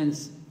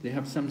 they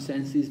have some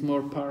senses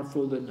more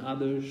powerful than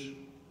others.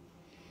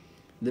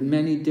 The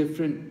many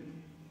different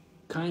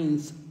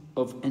kinds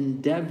of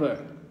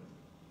endeavor,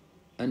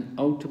 and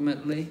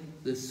ultimately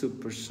the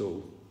super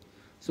soul.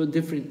 So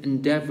different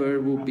endeavor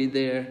will be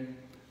there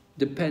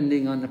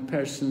depending on a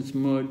person's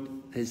mood,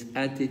 his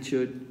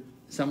attitude.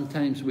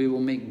 Sometimes we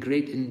will make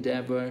great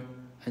endeavor,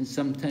 and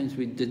sometimes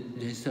we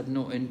just have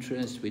no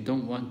interest, we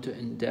don't want to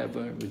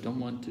endeavor, we don't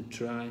want to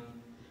try.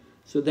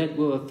 So that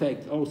will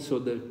affect also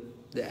the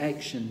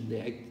action,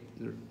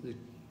 the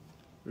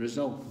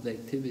result of the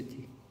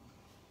activity.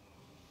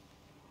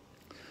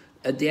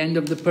 At the end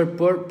of the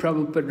purport,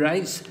 Prabhupada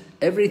writes,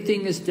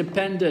 everything is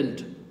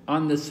dependent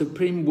on the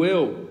Supreme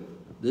Will,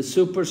 the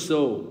Super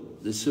Soul,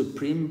 the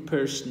Supreme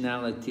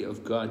Personality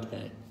of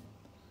Godhead.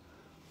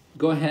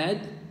 Go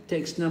ahead,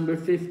 text number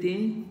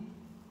 15.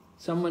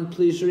 Someone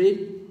please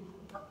read.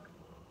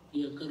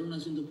 Yeah,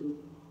 Karuna Sindhu Prabhu.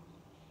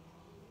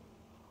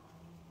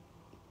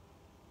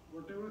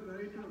 Whatever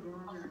right or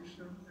wrong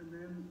action a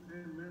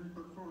man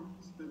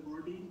performs, the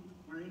body,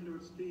 mind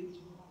or stage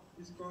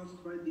is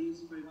caused by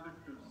these 5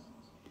 factors.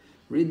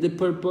 Read the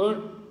purport.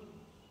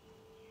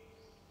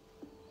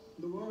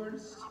 The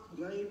words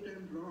right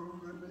and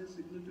wrong are very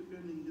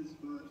significant in this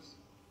verse.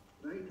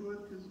 Right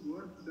work is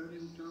work done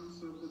in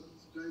terms of the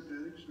prescribed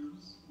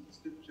directions in the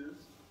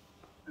scriptures,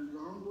 and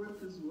wrong work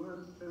is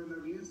work done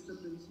against the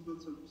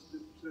principles of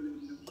scriptural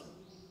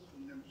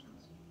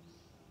injunctions.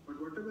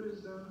 But whatever is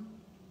done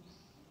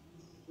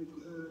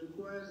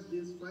requires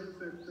these 5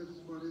 factors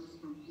for its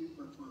complete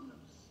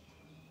performance.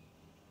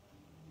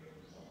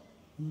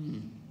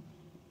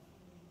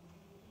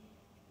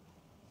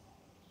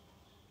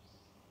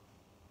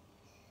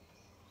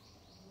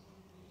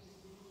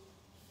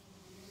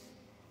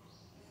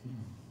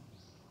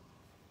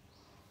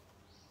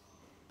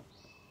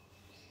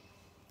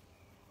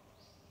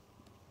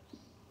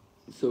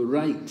 So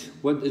right,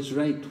 what is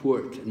right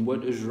work and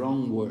what is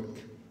wrong work?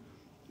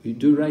 If you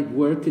do right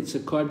work, it's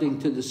according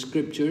to the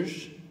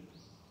scriptures,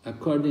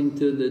 according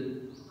to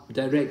the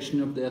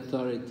direction of the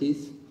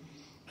authorities,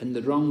 and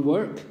the wrong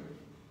work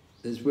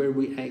is where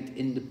we act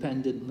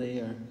independently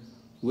or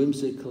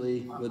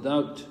whimsically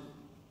without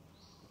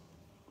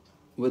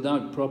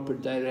proper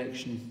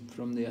direction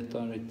from the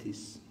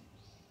authorities.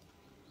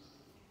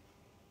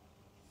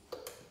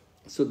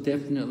 So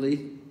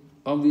definitely,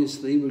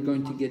 obviously, we're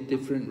going to get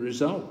different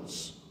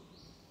results.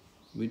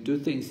 We do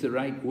things the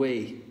right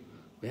way.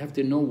 We have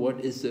to know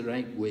what is the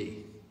right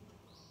way.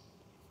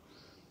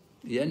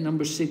 Yeah,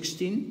 number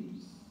 16.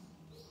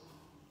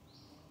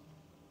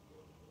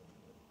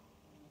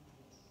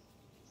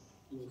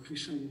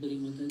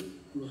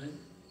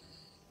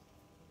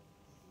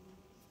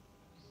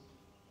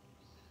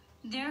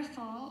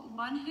 Therefore,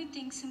 one who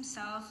thinks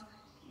himself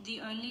the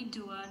only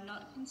doer,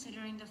 not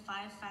considering the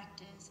 5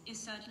 factors, is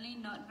certainly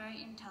not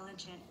very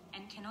intelligent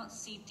and cannot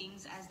see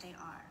things as they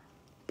are.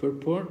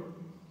 Purport?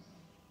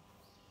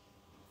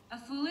 A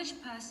foolish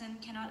person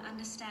cannot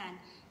understand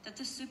that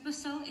the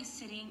Supersoul is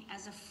sitting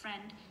as a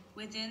friend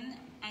within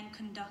and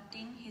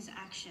conducting his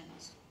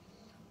actions.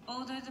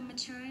 Although the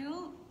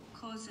material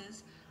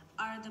causes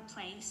are the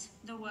place,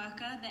 the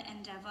worker, the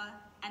endeavor,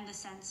 and the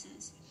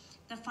senses,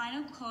 the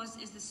final cause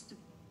is the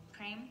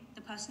Supreme,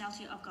 the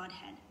personality of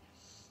Godhead.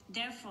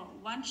 Therefore,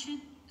 one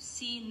should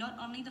see not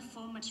only the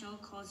 4 material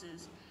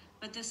causes,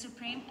 but the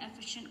Supreme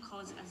efficient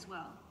cause as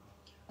well.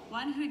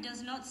 One who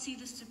does not see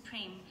the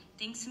Supreme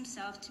thinks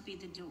himself to be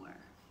the doer.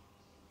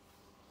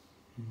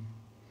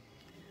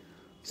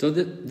 So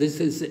this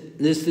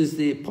is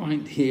the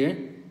point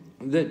here,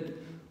 that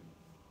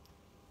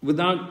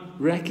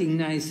without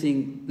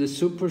recognizing the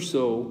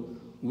Supersoul,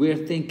 we're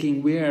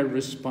thinking we are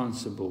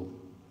responsible.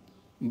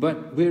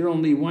 But we're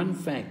only one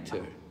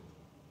factor.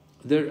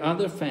 There are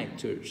other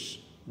factors.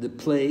 The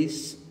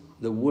place,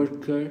 the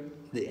worker,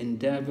 the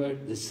endeavor,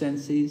 the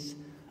senses,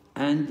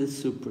 and the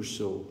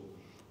Supersoul.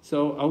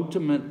 So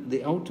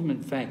the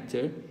ultimate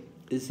factor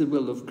is the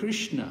will of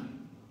Krishna,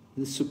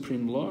 the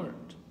Supreme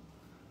Lord.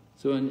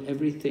 So in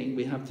everything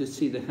we have to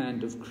see the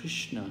hand of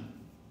Krishna.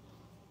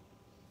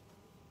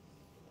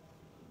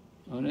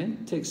 All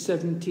right, text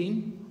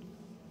 17.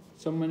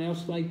 Someone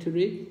else like to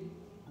read?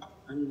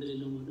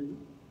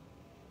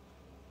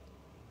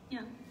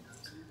 Yeah.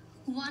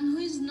 One who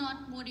is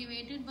not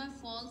motivated by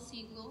false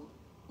ego,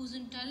 whose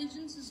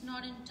intelligence is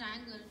not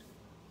entangled,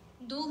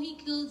 though he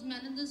kills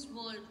men in this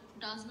world,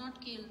 does not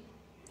kill,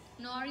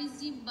 nor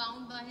is he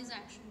bound by his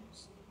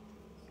actions.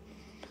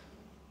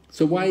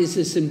 So why is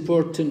this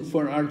important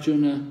for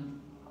Arjuna?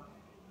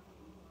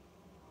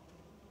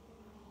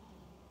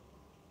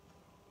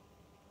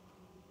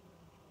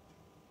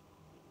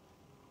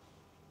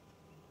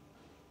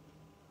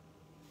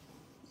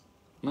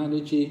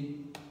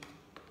 Maharaji,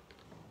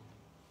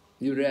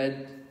 you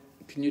read.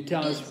 Can you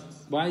tell us,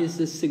 why is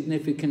this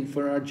significant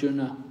for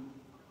Arjuna?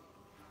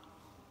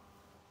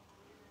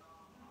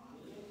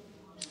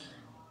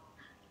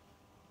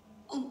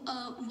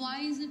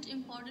 Why is it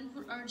important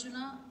for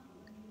Arjuna?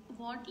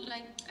 What,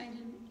 like, I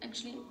didn't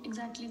actually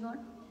exactly got.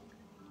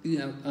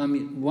 Yeah, I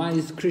mean, why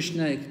is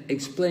Krishna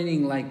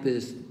explaining like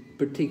this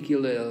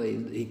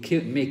particularly? He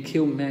may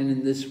kill men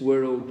in this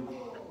world,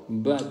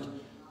 but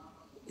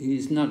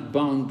he's not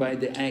bound by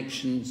the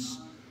actions.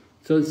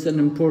 So it's an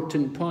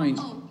important point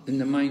in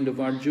the mind of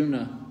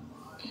Arjuna.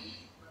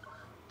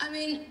 I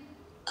mean,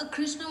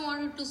 Krishna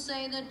wanted to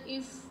say that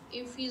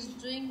if he's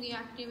doing the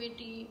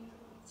activity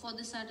for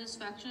the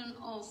satisfaction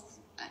of,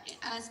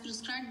 as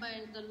prescribed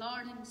by the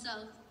Lord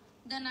himself,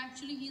 then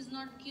actually he's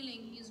not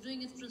killing, he's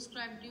doing his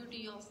prescribed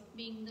duty of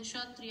being the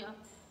Kshatriya.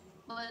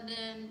 But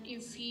then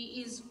if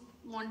he is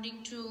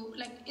wanting to,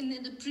 like in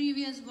the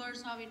previous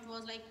verse how it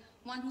was like,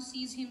 one who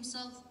sees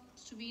himself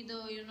to be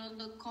the,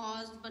 the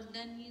cause, but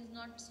then he is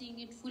not seeing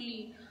it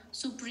fully.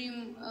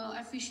 Supreme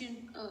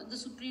efficient, the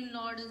Supreme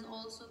Lord is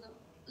also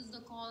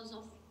the cause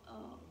of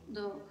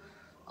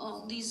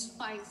these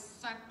 5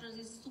 factors.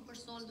 His super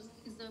soul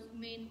is the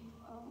main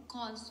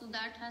cause, so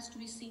that has to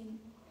be seen.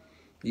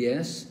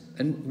 Yes,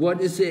 and what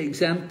is the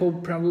example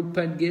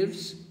Prabhupada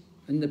gives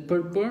in the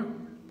purport?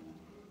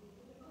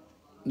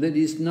 That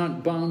he's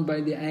not bound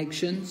by the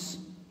actions.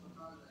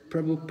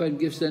 Prabhupada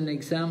gives an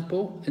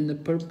example in the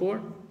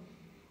purport.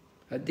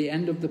 At the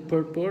end of the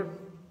purport,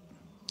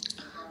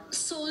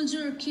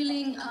 soldier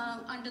killing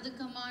under the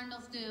command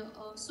of the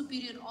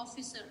superior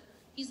officer,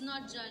 he's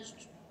not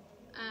judged,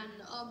 and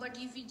but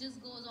if he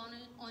just goes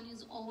on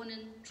his own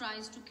and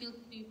tries to kill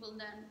people,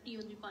 then he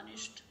will be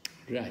punished.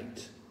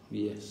 Right,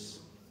 yes.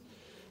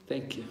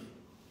 Thank you.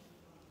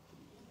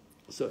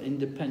 So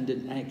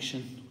independent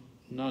action,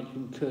 not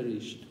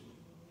encouraged.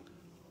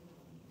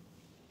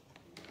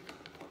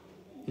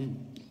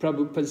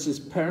 Prabhupada says,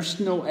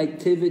 personal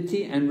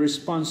activity and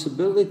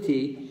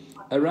responsibility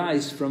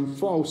arise from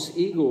false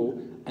ego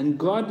and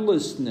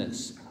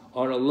godlessness,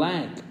 or a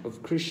lack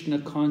of Krishna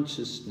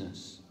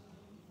consciousness.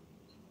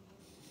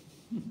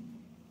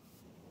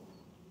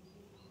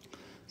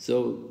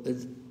 So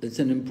it's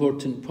an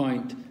important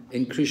point.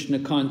 in Krishna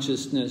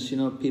consciousness, you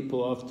know,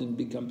 people often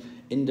become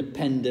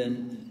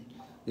independent.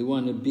 They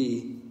want to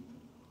be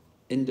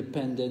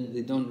independent.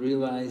 They don't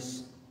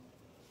realize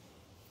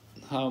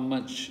how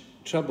much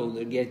trouble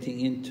they're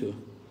getting into.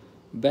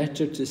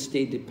 Better to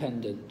stay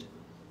dependent,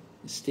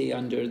 stay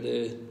under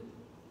the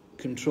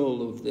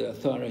control of the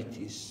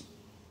authorities.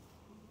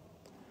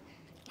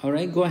 All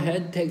right, go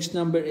ahead, text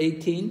number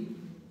 18.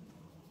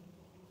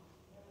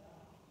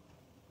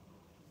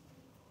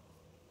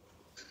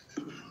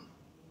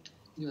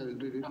 Yeah, I'll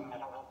read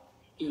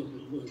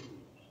it.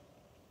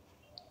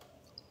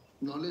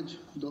 Knowledge,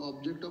 the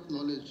object of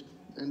knowledge,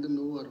 and the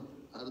knower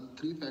are the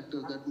three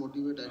factors that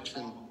motivate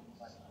action.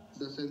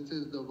 The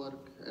senses, the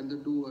work, and the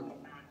doer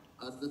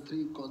are the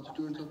three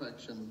constituents of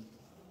action.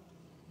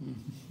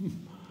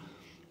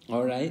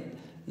 All right,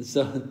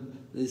 so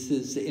this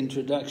is the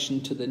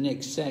introduction to the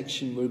next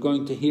section. We're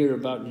going to hear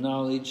about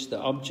knowledge, the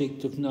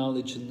object of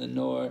knowledge, and the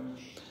knower.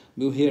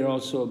 We'll hear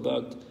also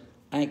about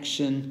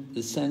action,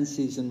 the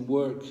senses and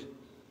work,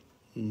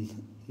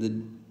 and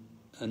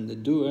the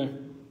doer.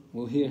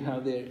 We'll hear how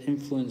they're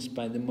influenced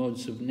by the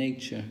modes of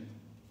nature.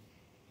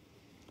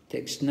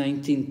 Text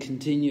 19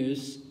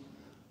 continues.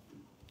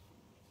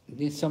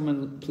 Can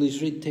someone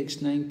please read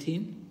text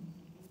 19?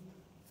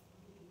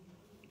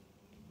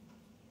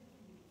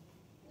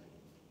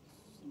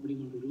 Somebody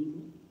want to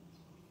read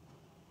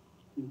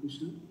it?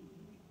 Krishna?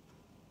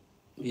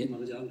 Yeah. I'll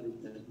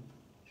read that.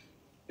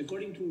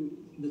 According to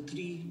the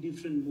three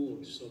different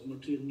modes of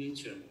material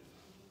nature,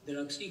 there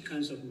are three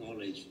kinds of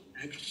knowledge: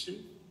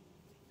 action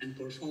and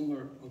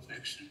performer of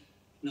action.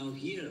 Now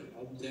hear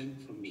of them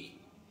from me.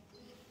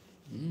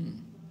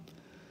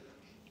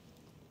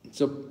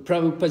 So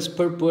Prabhupada's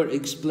purport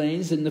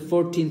explains in the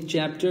 14th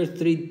chapter,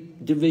 3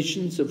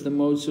 divisions of the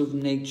modes of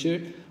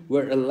nature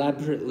were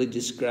elaborately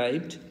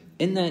described.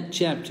 In that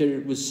chapter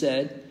it was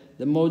said,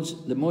 the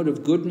mode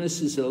of goodness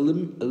is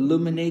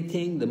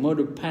illuminating, the mode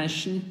of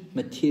passion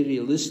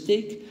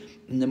materialistic,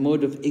 and the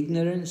mode of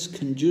ignorance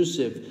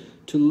conducive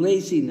to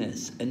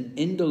laziness and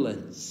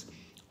indolence.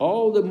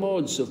 All the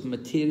modes of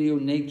material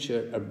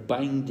nature are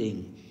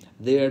binding.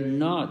 They are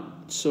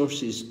not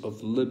sources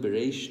of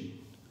liberation.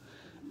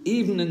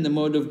 Even in the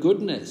mode of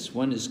goodness,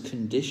 one is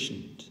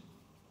conditioned.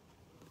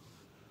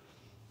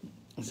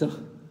 So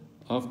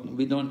often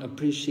we don't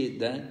appreciate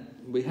that.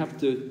 We have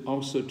to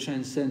also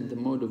transcend the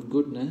mode of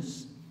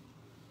goodness.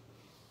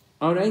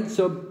 All right,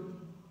 so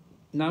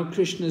now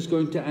Krishna is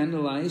going to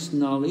analyze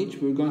knowledge.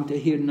 We're going to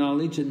hear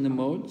knowledge in the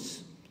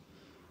modes,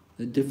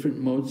 the different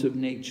modes of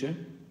nature,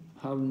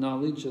 how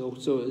knowledge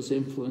also is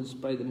influenced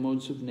by the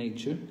modes of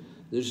nature.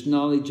 There's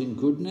knowledge in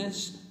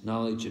goodness,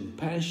 knowledge in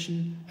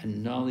passion,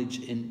 and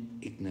knowledge in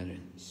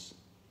ignorance.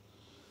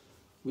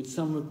 Would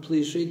someone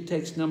please read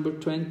text number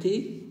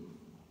 20?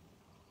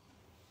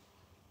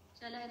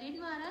 Shall I read,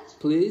 Maharaj?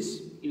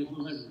 Please.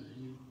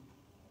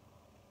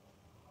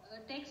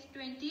 Text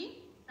 20,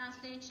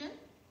 translation.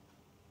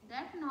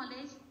 That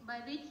knowledge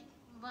by which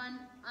one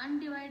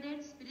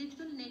undivided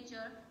spiritual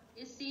nature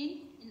is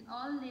seen in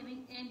all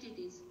living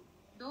entities,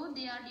 though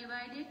they are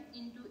divided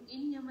into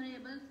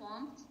innumerable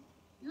forms,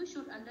 you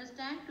should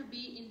understand to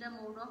be in the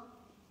mode of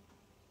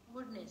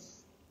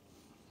goodness.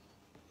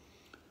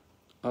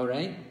 All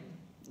right,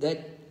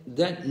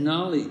 that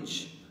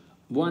knowledge,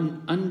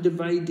 one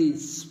undivided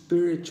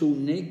spiritual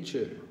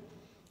nature,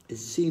 is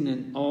seen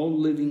in all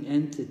living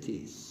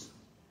entities,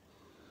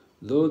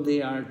 though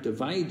they are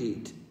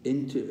divided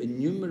into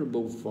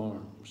innumerable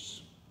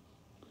forms.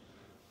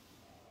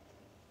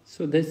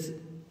 So this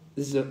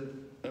is a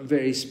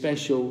very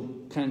special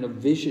kind of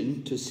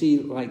vision to see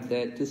like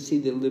that, to see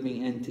the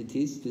living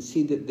entities, to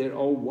see that they're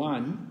all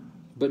one,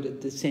 but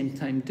at the same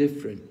time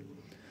different.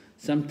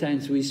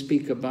 Sometimes we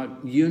speak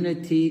about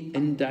unity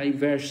in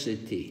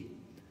diversity.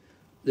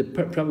 The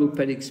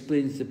Prabhupada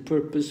explains the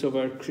purpose of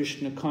our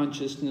Krishna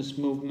consciousness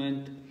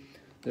movement.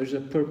 There's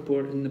a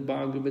purport in the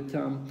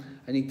Bhagavatam,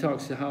 and he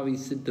talks about how he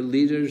said the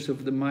leaders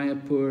of the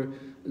Mayapur,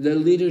 the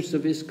leaders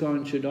of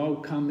ISKCON should all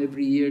come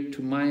every year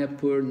to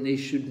Mayapur, and they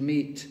should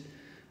meet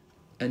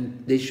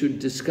and they should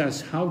discuss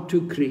how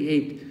to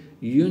create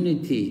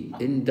unity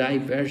in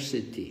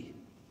diversity.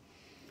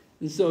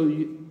 And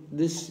so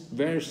this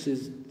verse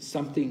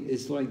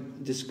is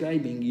like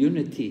describing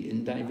unity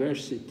in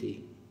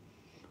diversity.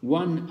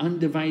 One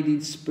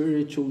undivided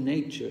spiritual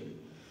nature,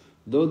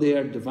 though they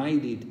are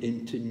divided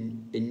into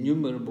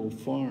innumerable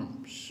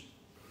forms.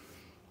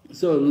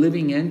 So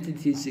living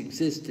entities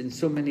exist in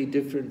so many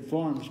different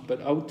forms,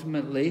 but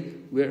ultimately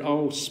we're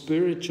all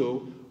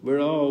spiritual,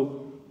 we're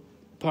all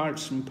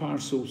parts and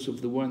parcels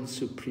of the one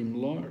Supreme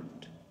Lord.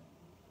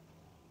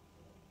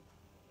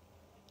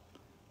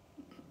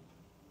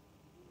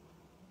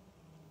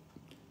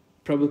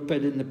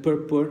 Prabhupada in the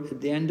purport,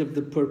 at the end of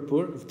the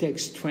purport of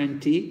text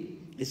 20,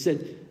 it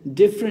said,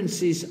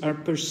 differences are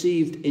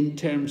perceived in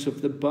terms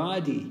of the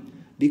body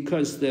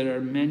because there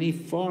are many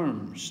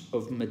forms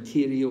of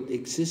material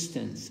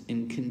existence.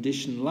 In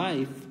conditioned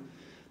life,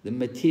 the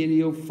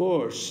material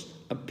force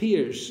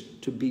appears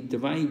to be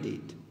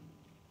divided.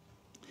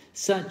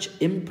 Such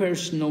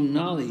impersonal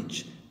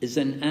knowledge is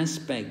an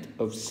aspect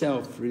of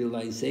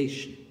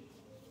self-realization.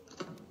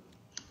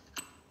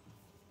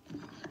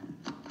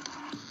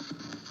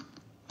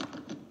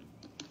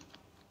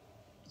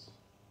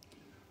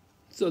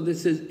 So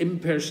this is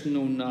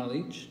impersonal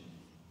knowledge.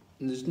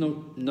 There's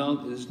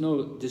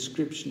no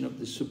description of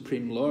the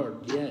Supreme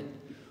Lord yet.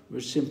 We're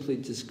simply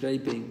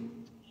describing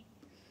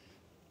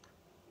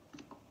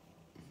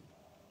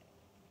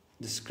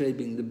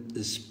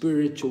the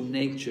spiritual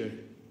nature.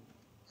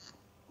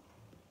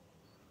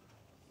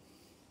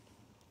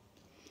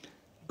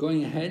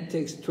 Going ahead,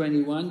 text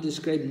 21,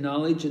 describe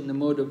knowledge in the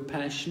mode of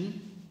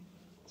passion.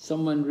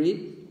 Someone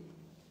read?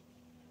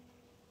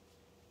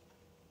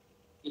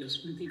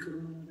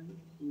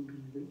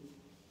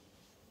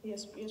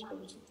 Yes,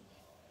 Prabhuji.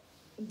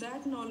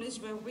 That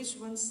knowledge by which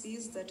one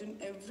sees that in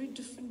every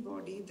different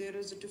body there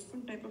is a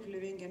different type of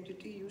living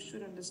entity you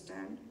should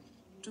understand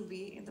to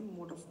be in the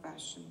mode of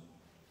passion.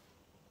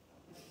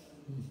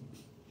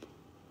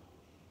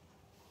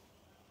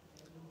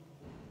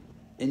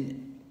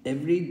 In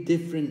every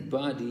different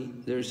body,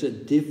 there's a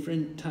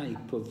different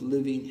type of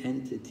living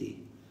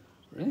entity,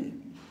 right?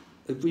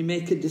 If we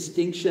make a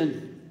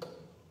distinction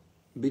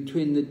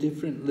between the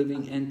different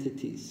living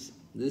entities,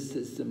 this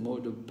is the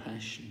mode of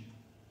passion.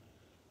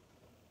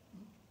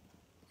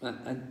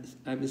 I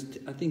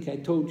think I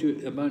told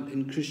you about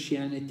in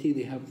Christianity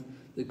they have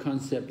the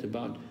concept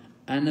about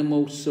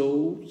animal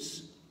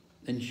souls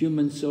and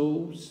human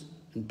souls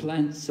and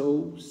plant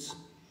souls.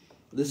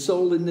 The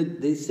soul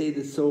they say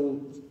the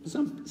soul,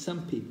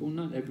 some people,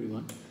 not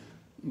everyone,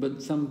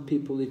 but some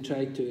people they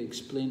try to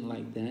explain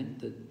like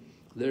that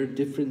there are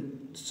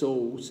different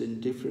souls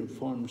in different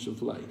forms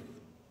of life.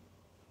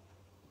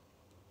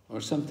 Or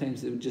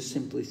sometimes they would just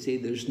simply say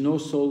there's no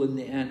soul in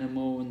the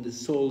animal and the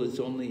soul is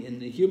only in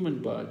the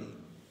human body.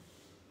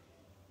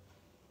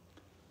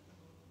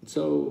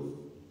 So,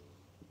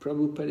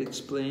 Prabhupada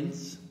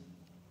explains,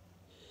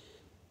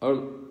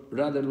 or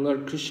rather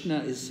Lord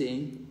Krishna is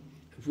saying,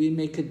 if we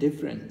make a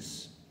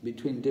difference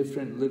between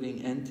different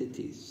living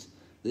entities,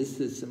 this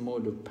is the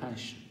mode of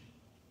passion.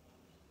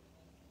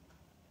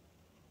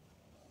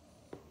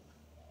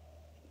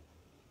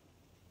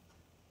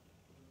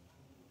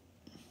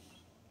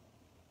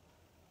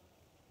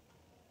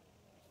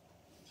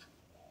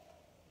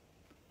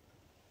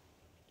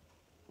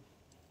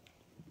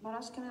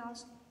 Maharaj, can I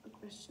ask a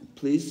question?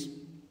 Please.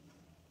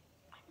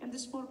 In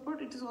this purport,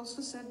 it is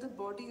also said the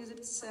body is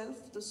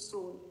itself the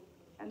soul,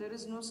 and there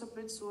is no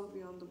separate soul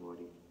beyond the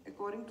body.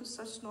 According to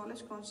such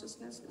knowledge,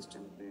 consciousness is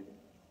temporary.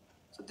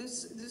 So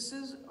this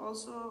is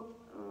also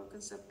a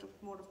concept of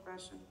mode of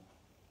passion.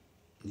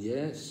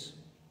 Yes.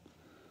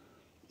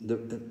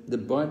 The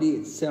body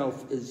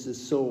itself is the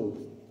soul.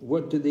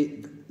 What do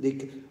they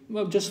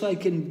well, just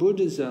like in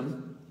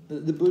Buddhism,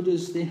 the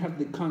Buddhists, they have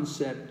the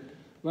concept,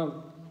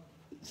 well,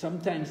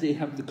 sometimes they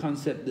have the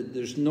concept that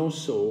there's no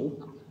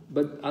soul,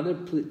 but other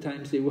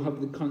times they will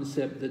have the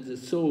concept that the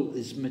soul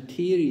is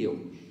material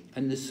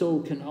and the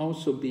soul can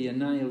also be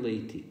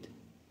annihilated.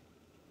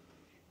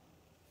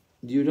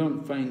 You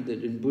don't find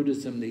that in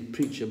Buddhism they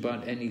preach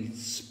about any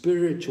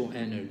spiritual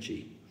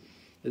energy.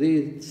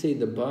 They say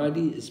the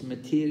body is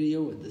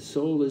material, the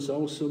soul is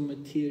also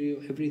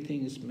material,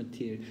 everything is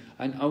material,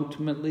 and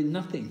ultimately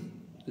nothing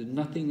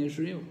is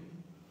real.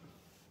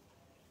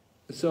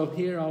 So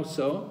here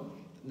also,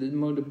 the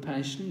mode of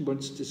passion,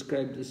 what's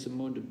described as the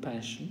mode of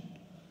passion,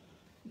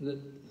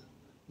 that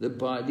the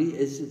body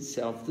is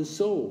itself the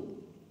soul.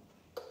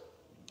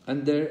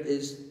 And there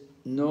is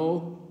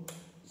no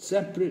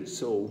separate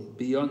soul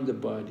beyond the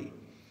body.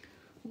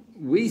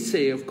 We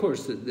say, of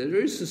course, that there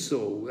is a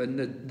soul and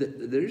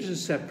that there is a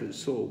separate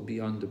soul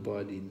beyond the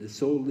body. The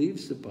soul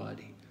leaves the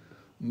body.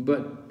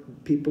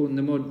 But people in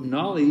the mode of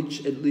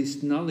knowledge, at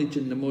least knowledge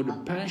in the mode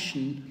of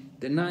passion,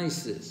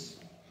 denies this.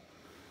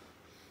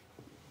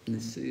 They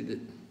say that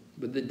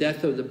with the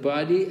death of the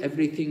body,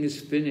 everything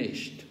is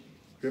finished.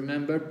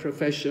 Remember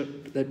Professor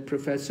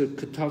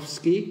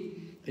Kotovsky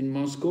in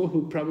Moscow,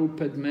 who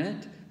Prabhupada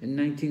met in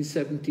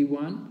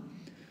 1971?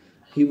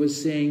 He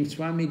was saying,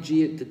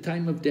 Swamiji, at the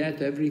time of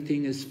death,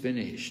 everything is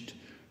finished.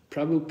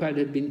 Prabhupada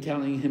had been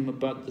telling him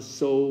about the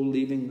soul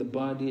leaving the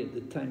body at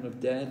the time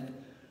of death,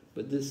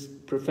 but this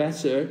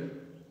professor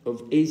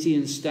of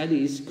Asian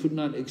studies could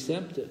not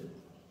accept it.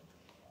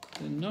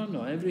 And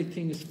no,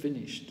 everything is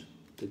finished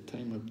at the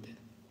time of death.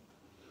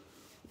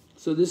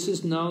 So this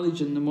is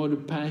knowledge in the mode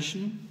of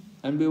passion,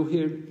 and we'll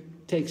hear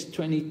text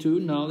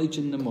 22, knowledge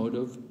in the mode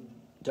of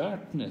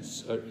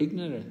darkness or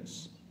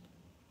ignorance.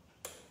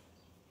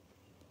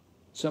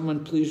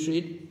 Someone please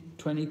read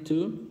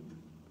 22.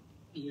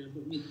 Yeah,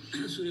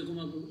 Surya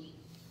Kumar.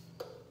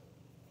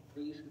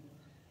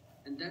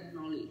 And that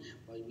knowledge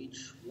by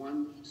which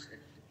one is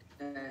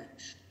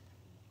attached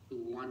to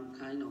one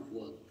kind of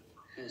work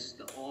has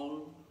the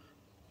all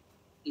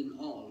in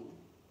all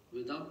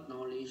without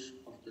knowledge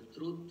of the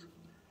truth,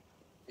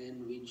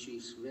 and which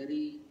is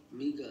very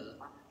meager,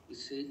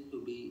 is said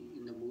to be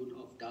in the mood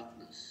of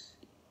darkness.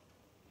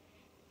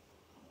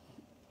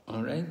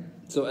 All right,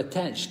 so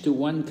attached to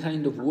one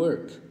kind of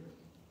work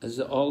as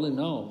the all in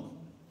all.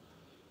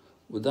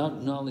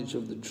 without knowledge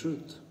of the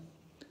truth.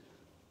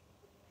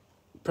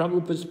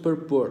 Prabhupada's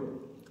purport: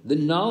 the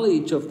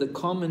knowledge of the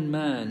common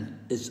man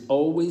is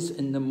always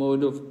in the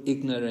mode of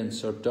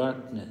ignorance or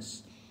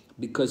darkness,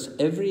 because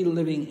every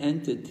living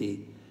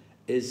entity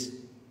is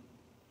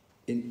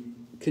in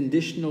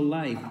conditional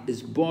life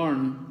is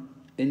born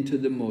into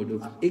the mode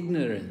of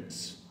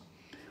ignorance.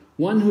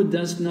 One who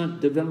does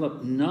not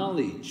develop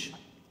knowledge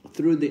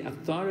through the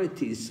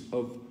authorities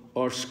of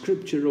or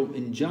scriptural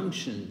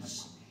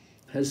injunctions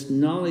has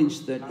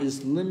knowledge that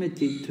is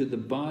limited to the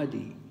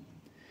body.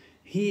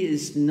 He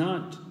is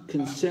not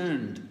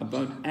concerned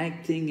about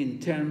acting in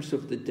terms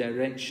of the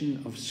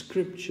direction of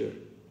scripture.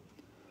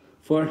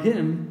 For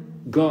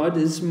him, God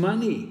is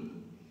money,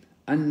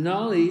 and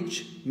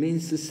knowledge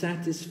means the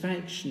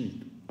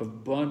satisfaction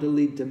of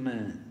bodily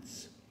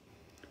demands.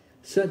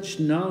 Such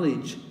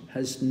knowledge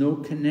has no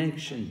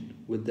connection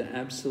with the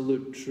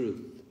absolute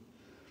truth.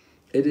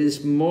 It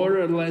is more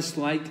or less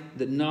like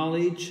the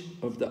knowledge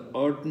of the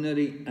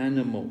ordinary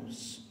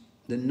animals,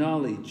 the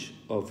knowledge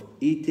of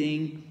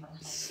eating,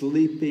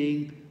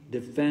 sleeping,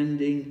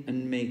 defending,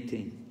 and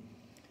mating.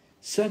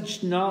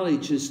 Such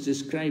knowledge is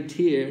described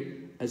here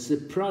as the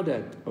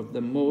product of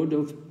the mode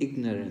of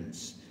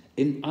ignorance.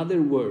 In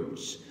other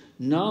words,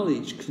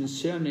 knowledge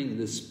concerning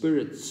the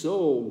spirit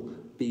soul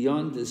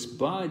beyond this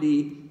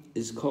body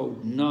is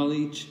called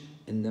knowledge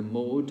in the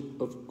mode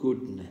of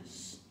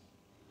goodness.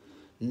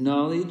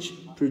 Knowledge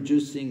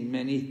producing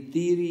many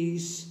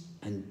theories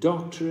and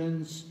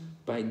doctrines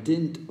by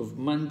dint of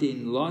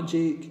mundane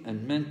logic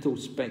and mental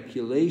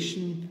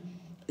speculation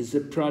is the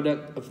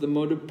product of the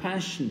mode of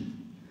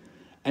passion,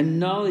 and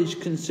knowledge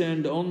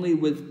concerned only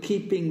with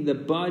keeping the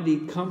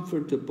body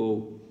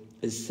comfortable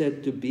is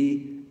said to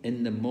be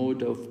in the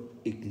mode of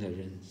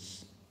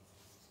ignorance.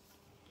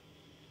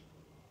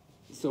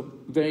 So,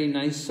 very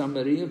nice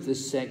summary of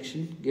this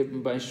section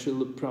given by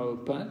Srila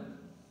Prabhupada.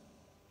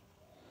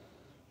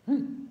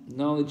 Right.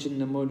 Knowledge in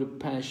the mode of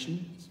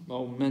passion,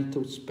 all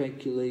mental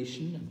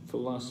speculation and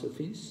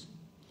philosophies.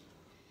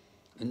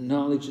 And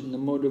knowledge in the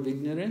mode of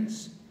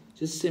ignorance,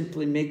 just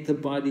simply make the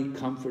body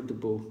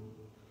comfortable.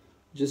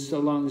 Just so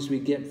long as we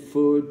get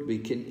food, we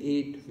can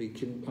eat, we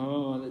can,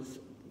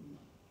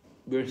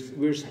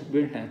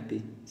 we're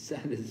happy,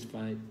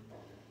 satisfied.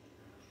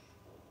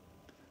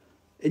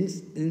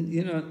 And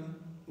you know,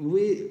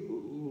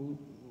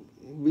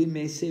 we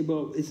may say,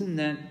 well, isn't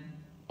that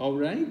all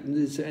right?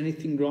 Is there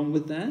anything wrong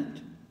with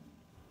that?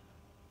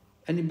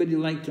 Anybody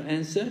like to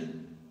answer?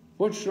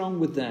 What's wrong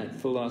with that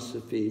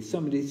philosophy?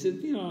 Somebody said,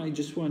 you know, I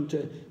just want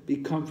to be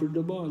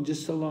comfortable, and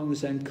just so long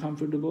as I'm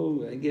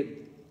comfortable, I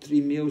get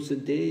 3 meals a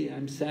day,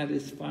 I'm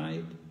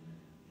satisfied.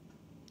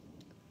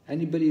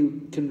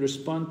 Anybody can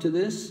respond to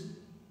this?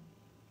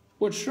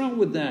 What's wrong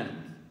with that?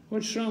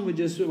 What's wrong with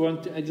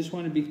I just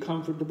want to be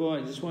comfortable,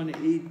 I just want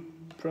to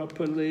eat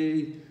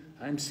properly,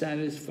 I'm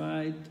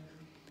satisfied.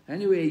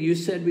 Anyway, you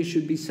said we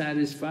should be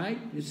satisfied.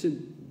 You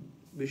said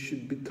we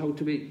should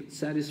cultivate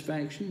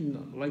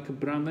satisfaction like a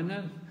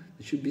brahmana.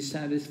 I should be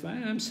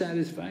satisfied. I'm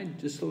satisfied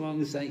just so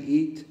long as I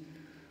eat.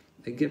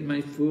 I get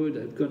my food,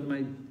 I've got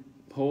my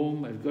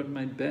home, I've got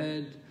my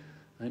bed,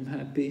 I'm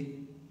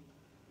happy.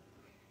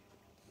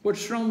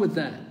 What's wrong with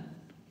that?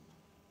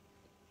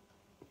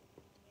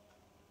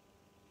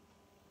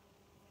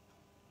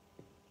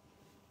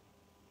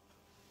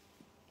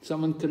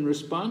 Someone can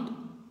respond?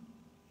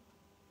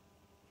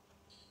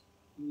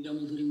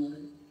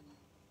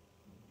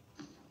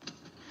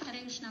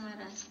 Hare Krishna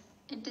Maharaj.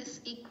 It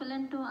is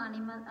equivalent to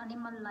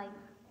animal life,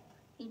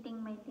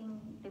 eating,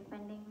 mating,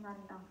 depending on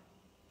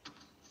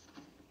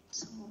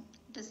so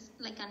it is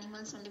like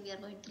animals only we are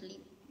going to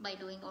live by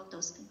doing all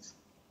those things.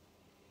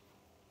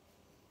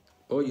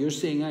 Oh, you're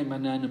saying I'm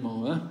an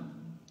animal, huh?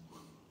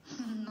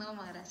 No,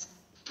 Maharaj.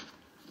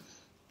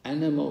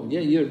 Animal, yeah,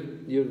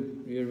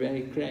 you're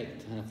very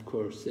correct, of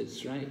course,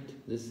 that's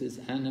right. This is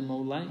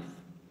animal life.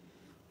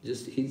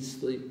 Just eat,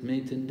 sleep,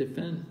 mate, and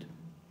defend.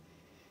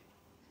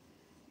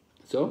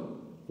 So,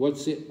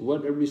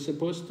 what are we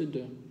supposed to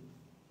do?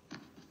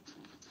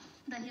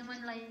 The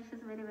human life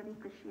is very, very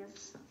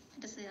precious.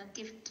 It is a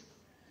gift.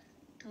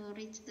 To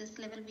reach this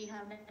level, we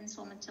have done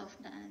so much of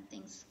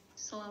things.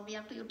 So we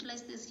have to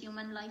utilize this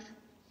human life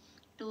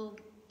to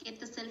get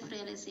the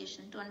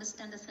self-realization, to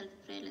understand the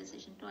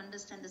self-realization, to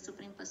understand the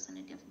Supreme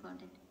Personality of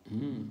Godhead.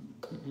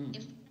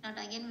 If not,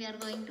 again we are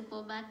going to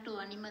go back to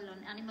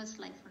animal's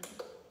life only.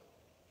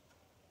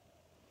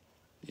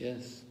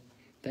 Yes,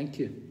 thank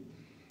you.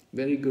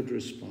 Very good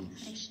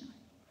response. Hare Krishna.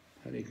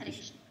 Hare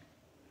Krishna.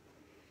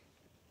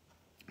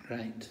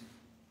 Right.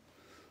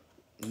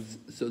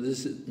 So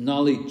this is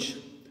knowledge.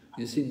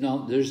 You see,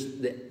 there's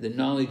the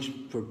knowledge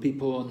for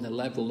people on the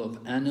level of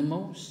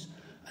animals,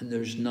 and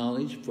there's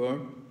knowledge for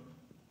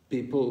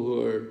people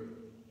who are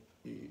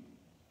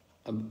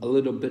a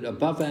little bit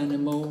above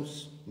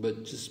animals,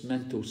 but just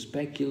mental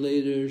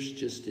speculators,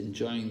 just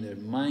enjoying their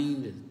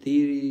mind and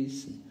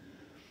theories.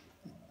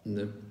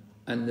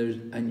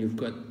 And you've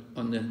got,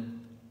 on the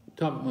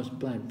topmost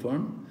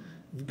platform,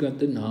 you've got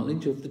the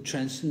knowledge of the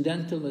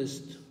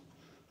transcendentalist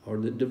or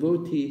the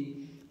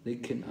devotee they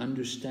can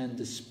understand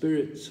the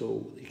spirit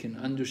soul, they can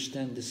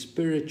understand the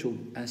spiritual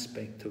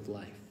aspect of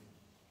life.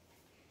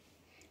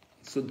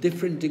 So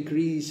different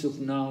degrees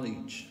of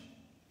knowledge.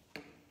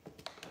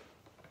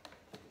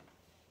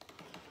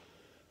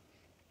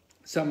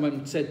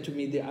 Someone said to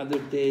me the other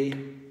day,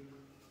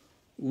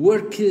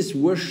 work is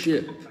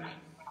worship.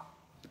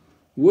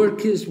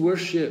 Work is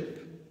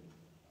worship.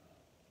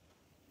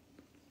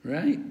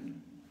 Right?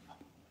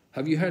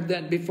 Have you heard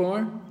that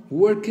before?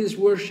 Work is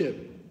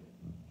worship.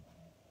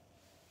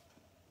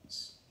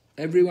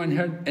 Everyone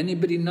heard,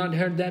 anybody not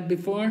heard that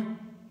before?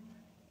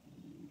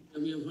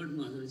 We have heard,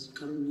 Mother, it's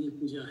karma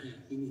puja hai,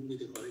 in Hindi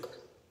they call it.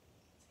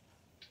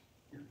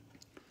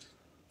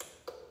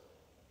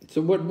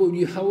 So what will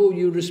you, how will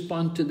you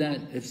respond to that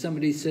if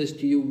somebody says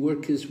to you,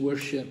 work is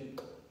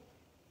worship?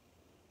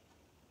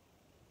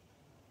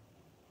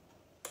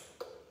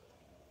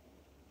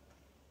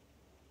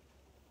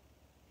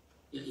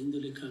 Yeah, in the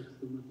lekha,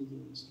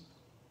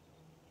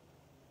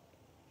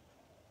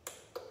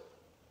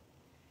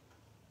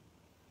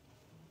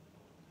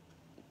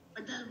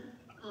 but the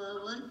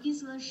work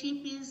is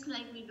worship is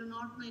like we do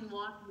not know in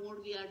what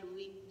mode we are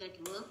doing that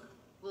work.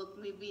 Work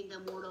may be in the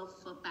mode of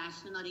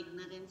passion or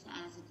ignorance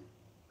as it is.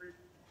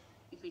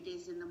 If it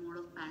is in the mode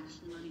of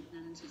passion or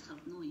ignorance, it's of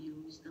no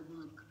use, the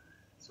work.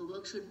 So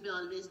work should be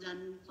always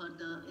done for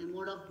the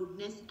mode of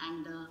goodness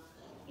and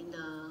in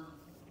the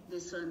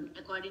this one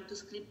according to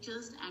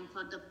scriptures and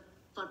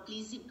for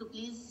please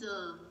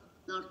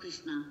Lord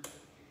Krishna.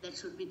 That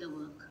should be the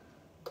work.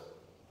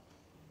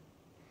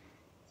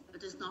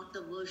 It is not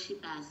the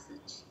worship as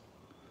such.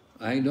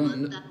 I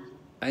don't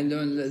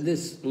know.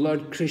 This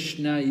Lord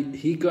Krishna,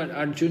 he got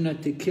Arjuna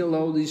to kill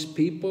all these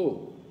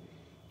people.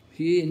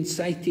 He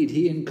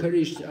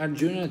encouraged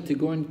Arjuna to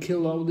go and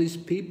kill all these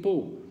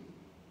people.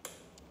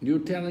 You're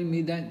telling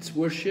me that's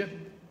worship?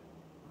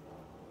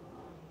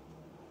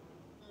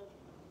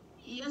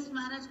 Yes,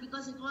 Maharaj,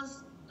 because it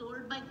was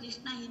told by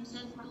Krishna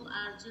himself to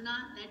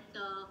Arjuna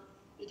that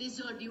it is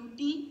your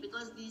duty,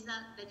 because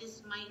that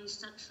is my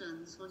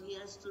instruction. So he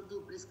has to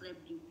do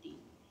prescribed duty.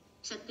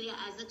 Kshatriya,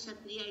 as a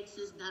Kshatriya, it's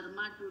his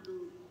dharma to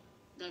do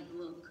that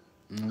work.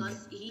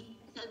 Because he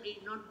himself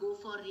did not go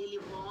for really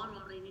war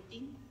or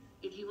anything.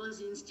 He was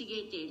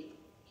instigated.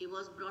 He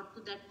was brought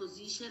to that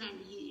position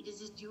and it is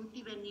his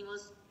duty when he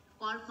was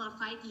called for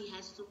fight, he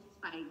has to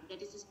fight.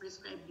 That is his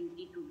prescribed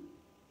duty to do.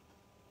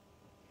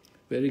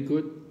 Very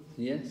good.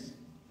 Yes.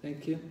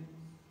 Thank you.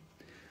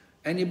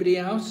 Anybody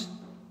else?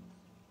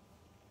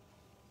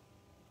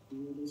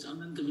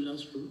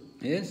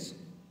 Yes.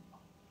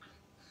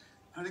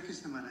 Hare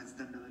Krishna Maharaj,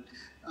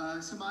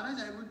 Dandavad. So Maharaj,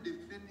 I would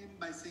defend him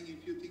by saying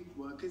if you think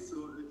work is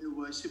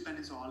worship and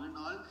is all in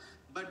all,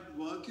 but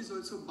work is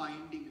also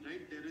binding,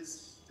 right? There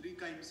is three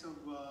kinds of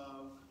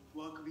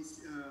work.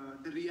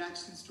 The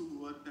reactions to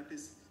work, that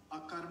is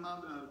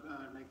akarma,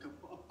 like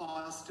a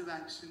positive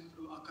action,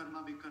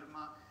 akarma,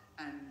 vikarma,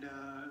 and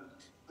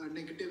a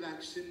negative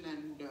action,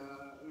 and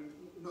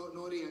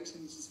no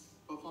reaction, which is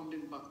performed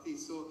in bhakti.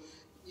 So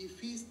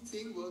if he's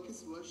saying work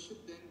is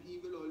worship, then he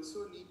will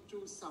also need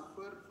to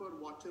suffer for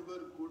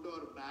whatever good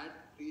or bad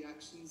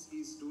reactions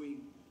he's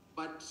doing.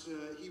 But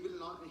he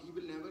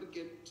will never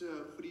get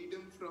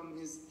freedom from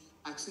his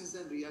actions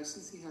and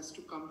reactions. He has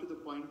to come to the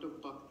point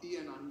of bhakti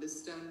and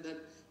understand that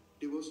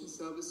devotion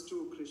service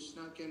to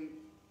Krishna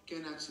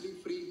can actually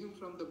free him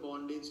from the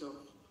bondage of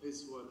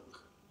his work.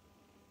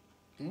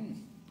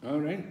 All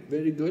right,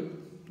 very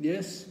good.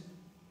 Yes.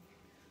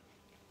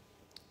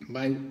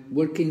 By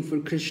working for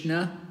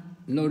Krishna,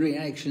 no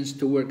reactions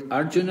to work.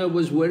 Arjuna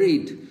was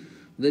worried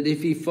that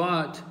if he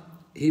fought,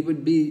 he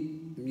would be,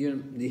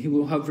 he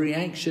will have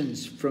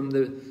reactions from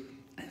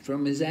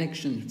his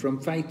action, from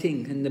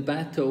fighting in the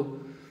battle.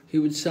 He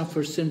would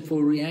suffer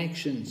sinful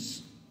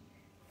reactions.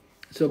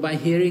 So by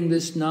hearing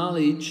this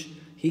knowledge,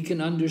 he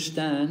can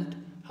understand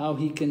how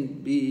he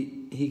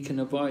can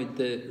avoid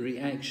the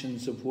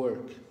reactions of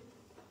work.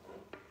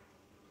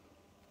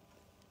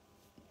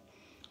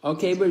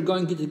 Okay, we're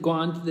going to go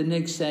on to the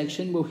next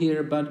section. We'll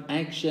hear about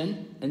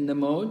action in the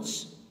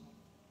modes.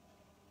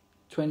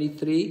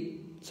 23.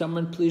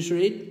 Someone please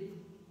read.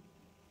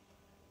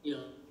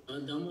 Yeah,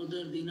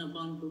 Damodar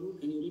Dinapan Prabhu,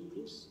 can you read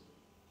please?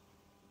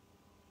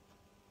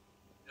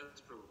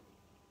 Yes, Prabhu.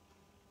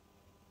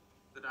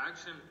 That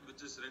action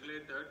which is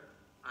regulated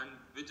and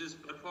which is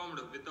performed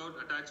without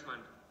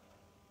attachment,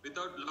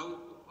 without love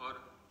or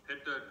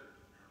hatred,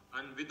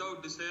 and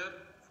without desire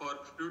for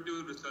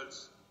fruitive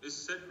results is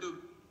said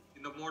to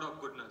in the mode of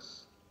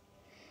goodness.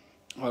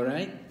 All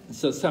right,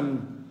 so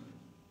some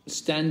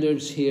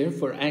standards here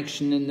for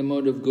action in the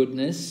mode of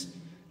goodness.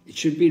 It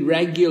should be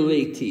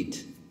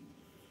regulated.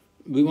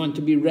 We want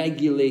to be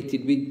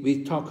regulated.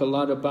 We talk a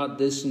lot about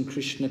this in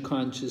Krishna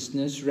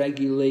consciousness.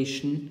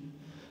 Regulation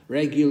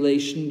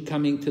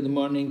coming to the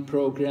morning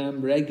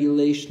program,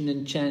 regulation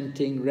in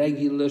chanting,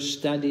 regular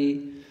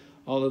study,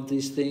 all of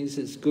these things.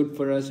 It's good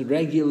for us.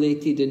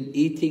 Regulated in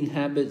eating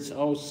habits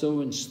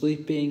also, and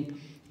sleeping.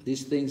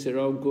 These things are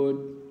all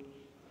good.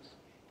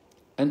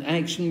 An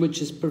action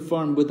which is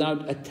performed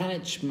without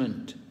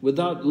attachment,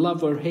 without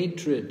love or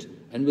hatred,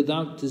 and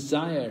without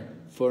desire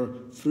for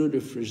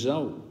fruitive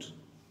result.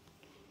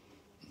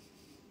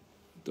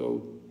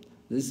 So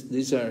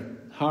these are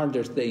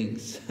harder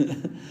things.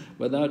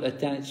 Without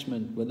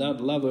attachment,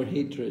 without love or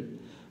hatred,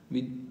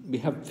 we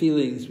have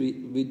feelings.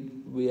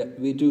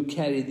 We do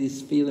carry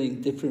these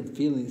different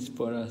feelings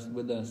for us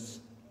with us.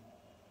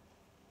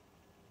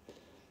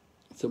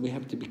 So we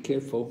have to be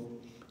careful.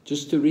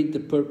 Just to read the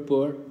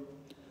purport.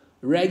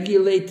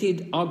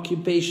 Regulated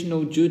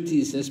occupational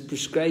duties as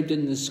prescribed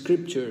in the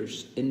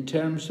scriptures in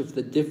terms of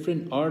the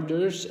different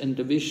orders and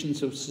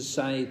divisions of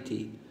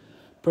society,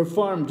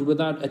 performed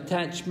without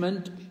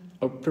attachment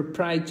or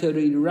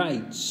proprietary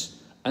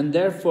rights, and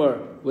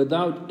therefore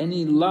without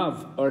any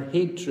love or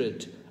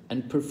hatred,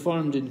 and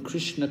performed in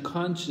Krishna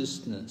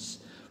consciousness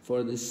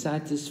for the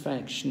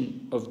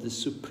satisfaction of the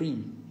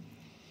Supreme.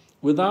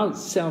 Without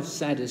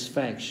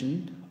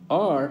self-satisfaction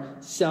or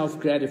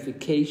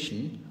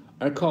self-gratification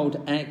are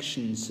called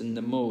actions in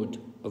the mode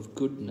of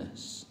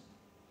goodness.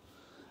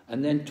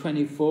 And then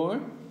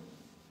 24,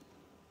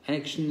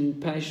 action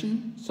and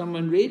passion.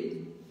 Someone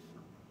read?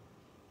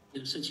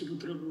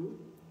 Sachiputra Guru.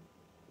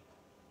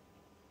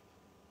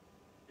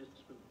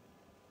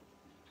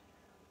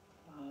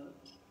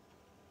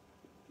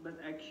 But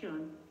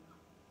action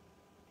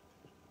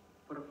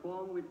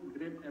performed with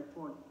great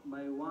effort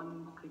by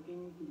one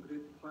seeking to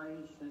gratify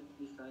his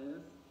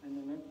desires and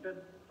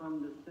enacted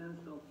from the sense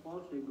of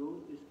false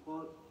ego is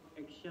called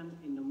action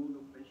in the mode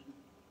of passion.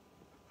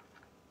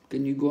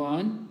 Can you go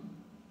on?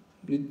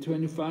 Read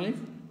 25.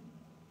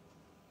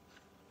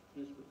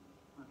 Yes,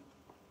 sir.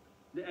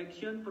 The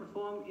action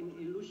performed in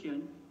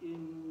illusion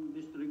in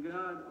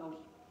disregard of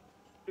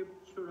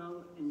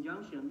scriptural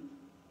injunction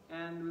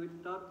and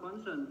without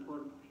concern for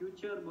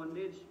future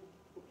bondage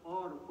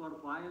or for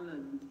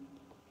violence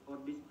or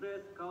distress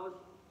caused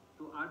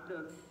to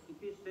others,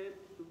 it is said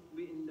to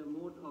be in the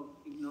mode of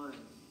ignorance.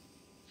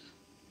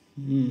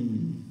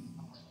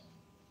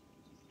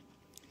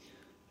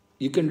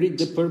 You can read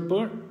the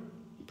purport,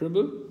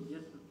 Prabhu? Yes,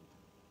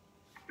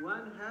 sir.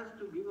 One has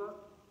to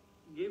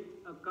give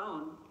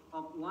account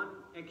of one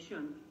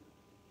action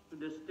to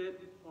the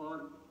state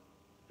or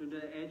to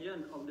the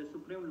agent of the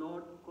Supreme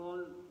Lord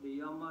called the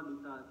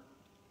Yamadutas.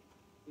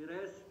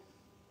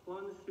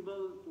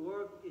 Irresponsible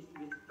work is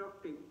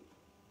destructive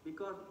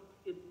because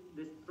it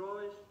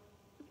destroys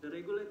the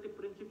regulative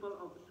principle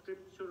of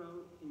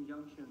scriptural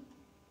injunction.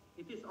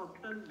 It is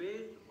often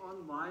based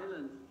on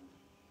violence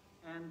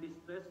and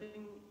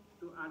distressing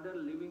to other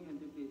living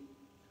entities.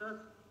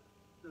 Such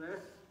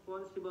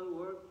responsible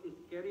work is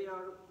carried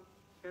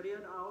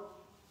out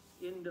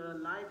in the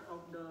light of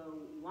the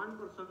one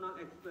personal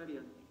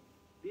experience.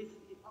 This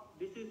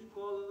is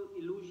called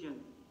illusion,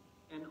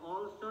 and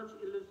all such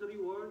illusory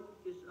work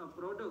is a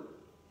product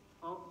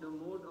of the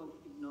mode of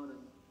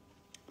ignorance.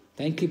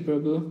 Thank you,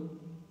 Prabhu.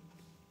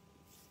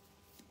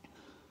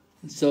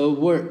 So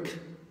work,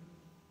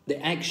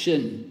 the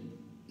action,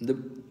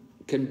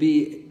 can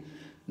be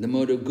the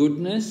mode of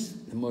goodness,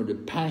 the mode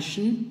of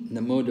passion,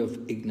 the mode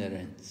of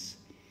ignorance.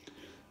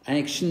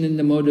 Action in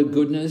the mode of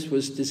goodness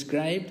was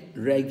described,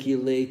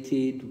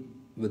 regulated,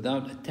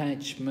 without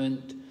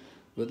attachment,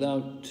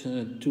 without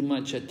too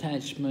much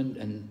attachment,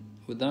 and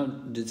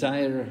without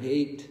desire or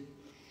hate,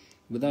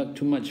 without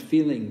too much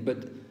feeling.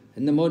 But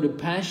in the mode of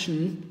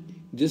passion,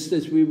 just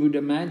as we would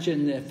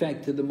imagine the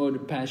effect of the mode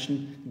of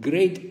passion,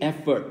 great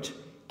effort.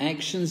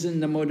 Actions in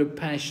the mode of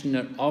passion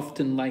are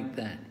often like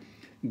that.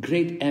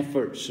 Great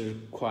efforts are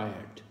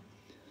required.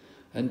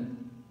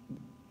 And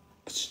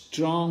a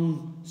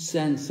strong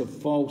sense of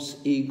false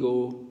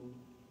ego.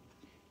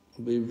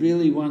 We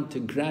really want to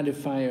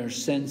gratify our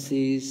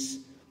senses.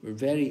 We're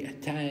very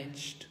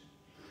attached.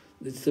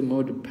 It's the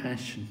mode of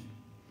passion.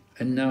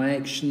 And now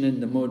action in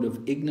the mode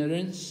of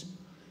ignorance.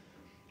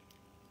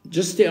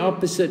 Just the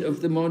opposite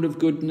of the mode of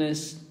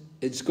goodness.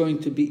 It's going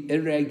to be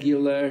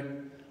irregular,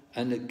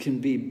 and it can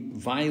be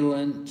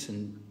violent,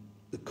 and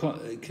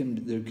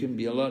there can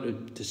be a lot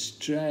of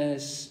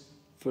distress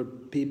for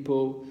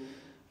people,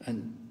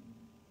 and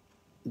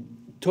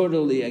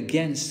totally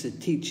against the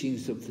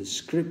teachings of the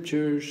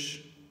scriptures.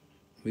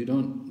 They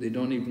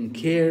don't even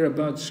care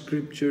about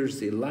scriptures.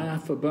 They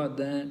laugh about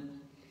that.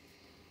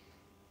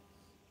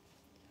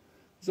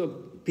 So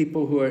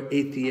people who are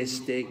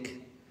atheistic,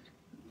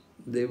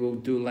 they will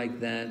do like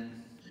that.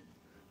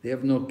 They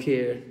have no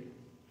care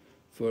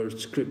for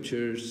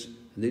scriptures.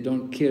 They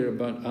don't care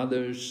about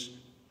others.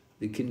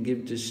 They can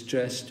give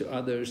distress to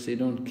others. They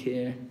don't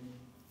care.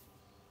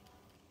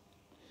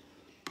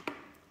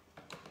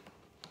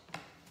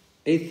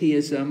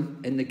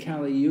 Atheism in the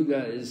Kali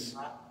Yuga is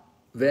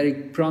very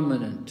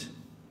prominent.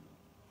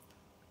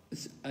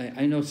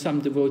 I know some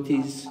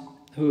devotees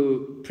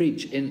who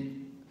preach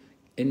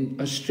in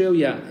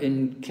Australia,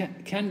 in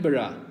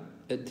Canberra,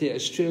 at the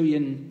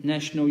Australian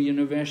National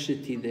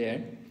University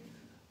there,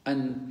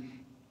 and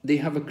they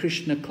have a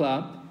Krishna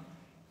club,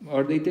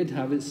 or they did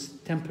have, it's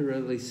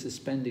temporarily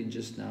suspended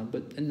just now,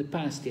 but in the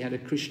past they had a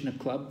Krishna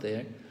club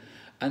there,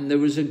 and there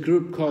was a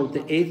group called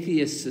the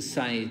Atheist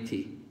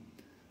Society.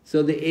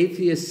 So the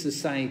Atheist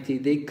Society,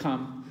 they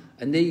come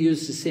And they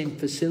use the same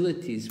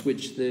facilities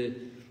which the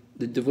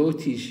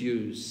devotees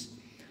use.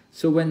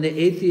 So when the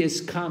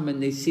atheists come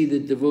and they see the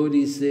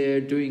devotees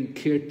there doing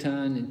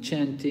kirtan and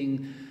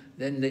chanting,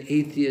 then the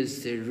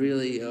atheists, they're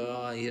really,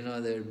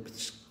 they're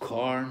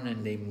scorn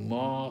and they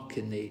mock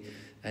and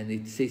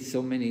they say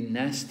so many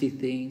nasty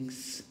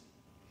things.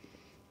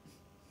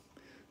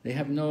 They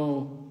have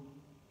no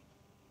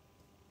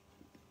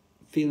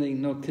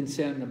feeling, no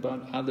concern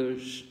about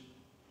others.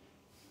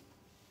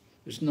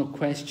 There's no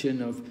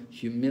question of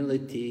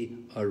humility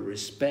or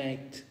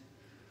respect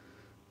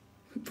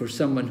for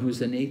someone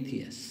who's an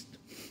atheist,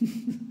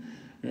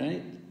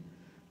 right?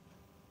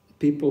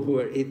 People who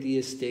are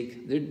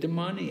atheistic, they're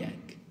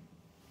demoniac.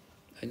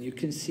 And you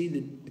can see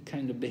the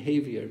kind of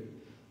behavior,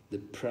 the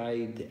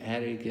pride, the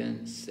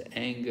arrogance, the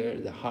anger,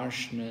 the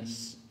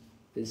harshness.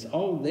 It's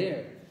all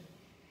there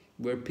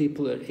where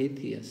people are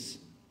atheists.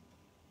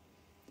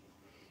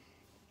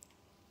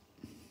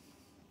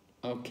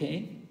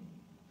 Okay?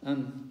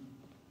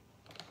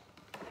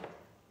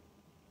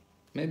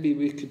 Maybe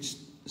we could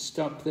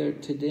stop there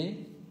today.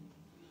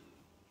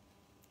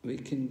 We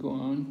can go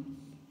on.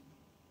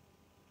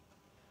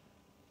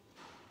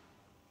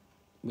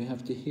 We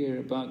have to hear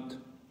about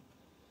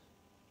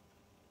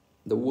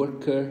the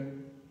worker.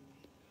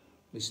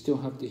 We still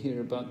have to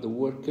hear about the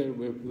worker.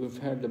 We've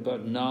heard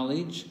about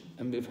knowledge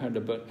and we've heard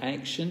about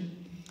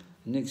action.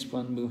 The next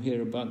one we'll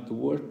hear about the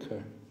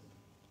worker.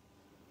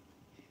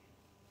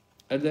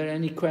 Are there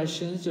any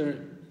questions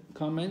or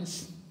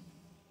comments?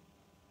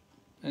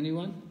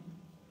 Anyone?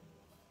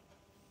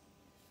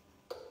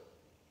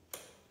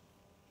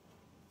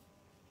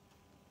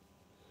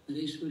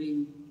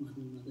 Hareshwari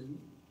Madan.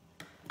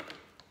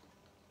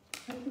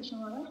 Hare Krishna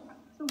Maharaj.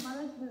 So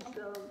Maharaj, this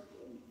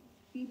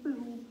people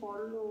who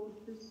follow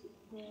this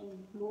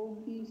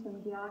yogis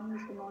and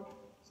dhyanis and all,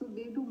 so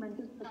they do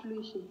mental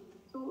speculation.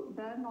 So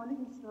their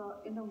knowledge is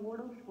in a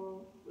mode of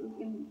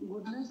in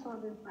goodness or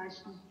in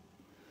passion.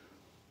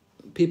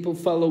 People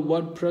follow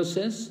what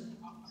process?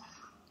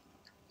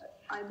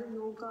 Either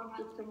yoga,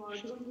 system, or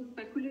because they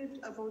speculate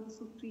about the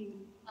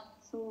Supreme.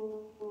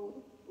 So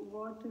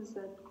what is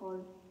that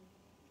called?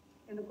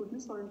 In the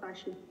goodness or in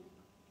passion?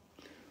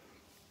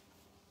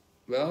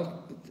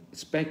 Well,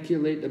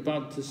 speculate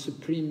about the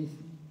Supreme.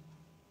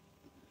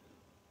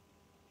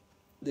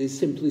 They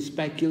simply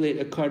speculate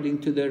according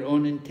to their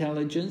own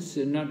intelligence.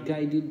 They're not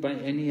guided by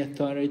any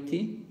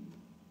authority.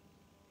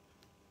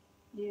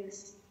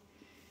 Yes.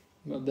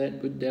 Well,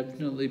 that would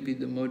definitely be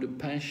the mode of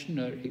passion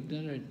or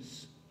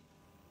ignorance.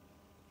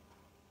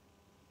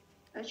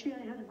 Actually,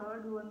 I had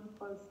heard one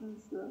person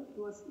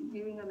who was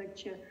giving a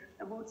lecture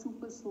about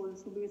super soul.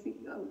 So basically,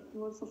 he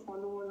was a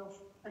follower of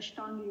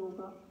Ashtanga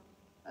Yoga.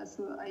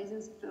 So I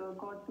just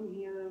got to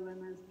hear when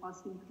I was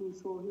passing through.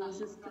 So he was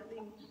just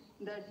telling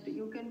that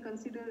you can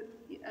consider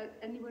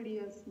anybody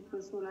as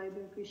super soul,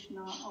 either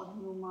Krishna or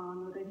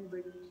Hanuman or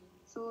anybody.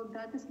 So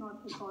that is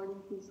not according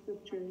to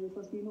scripture,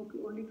 because we know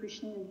only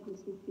Krishna is the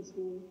super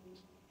soul.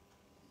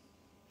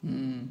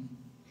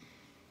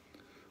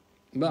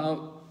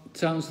 Well, it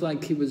sounds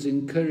like he was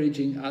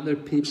encouraging other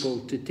people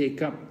to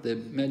take up the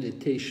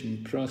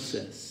meditation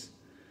process.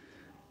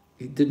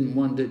 He didn't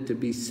want it to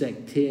be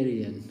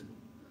sectarian.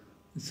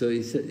 So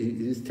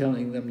he's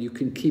telling them, you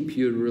can keep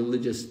your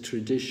religious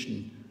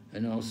tradition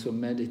and also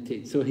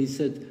meditate. So he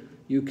said,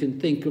 you can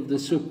think of the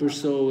super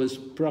soul as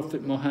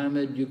Prophet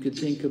Muhammad, you could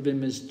think of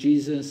him as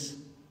Jesus.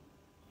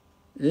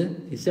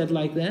 He said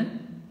like that?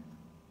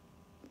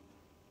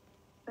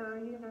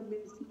 Yeah,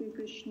 basically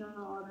Krishna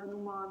or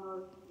Hanuman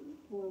or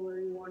whoever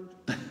you want.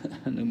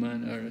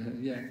 Hanuman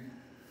or, yeah.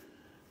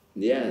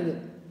 Yeah,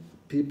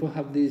 people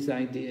have these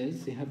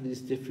ideas, they have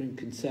these different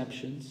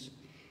conceptions.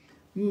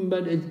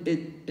 But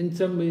in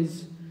some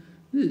ways,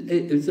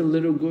 it was a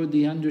little good.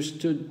 He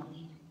understood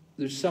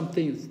there's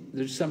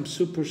some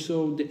super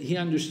soul. He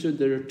understood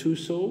there are two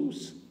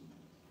souls.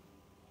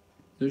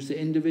 There's the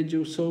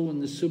individual soul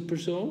and the super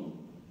soul.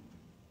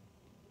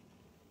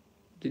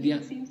 Did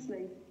he? Seems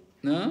like.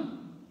 No?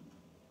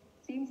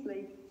 Seems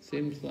like.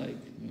 Seems like.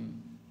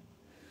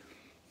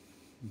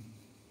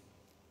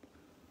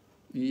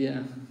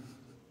 Yeah.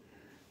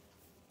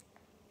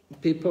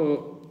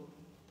 People...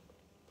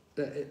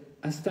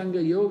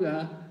 Ashtanga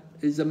Yoga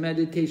is a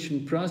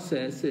meditation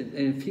process, and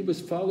if he was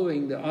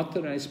following the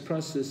authorized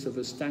process of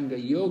Ashtanga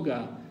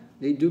Yoga,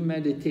 they do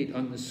meditate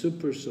on the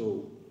super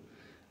soul.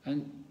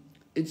 And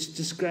it's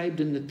described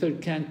in the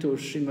 3rd canto of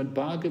Srimad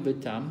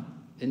Bhagavatam,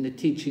 in the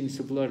teachings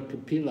of Lord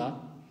Kapila,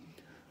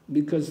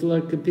 because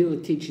Lord Kapila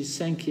teaches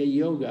Sankhya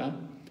Yoga.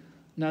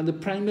 Now the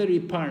primary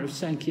part of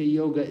Sankhya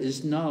Yoga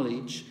is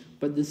knowledge,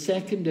 but the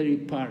secondary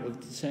part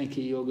of the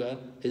Sankhya Yoga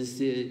is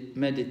the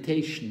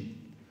meditation.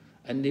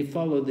 And they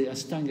follow the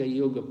Ashtanga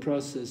Yoga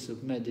process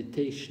of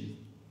meditation.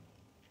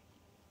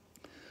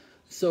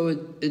 So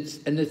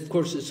and of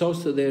course it's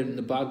also there in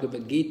the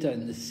Bhagavad Gita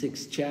in the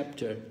 6th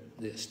chapter,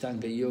 the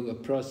Ashtanga Yoga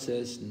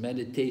process and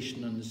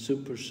meditation on the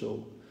super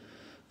soul.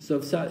 So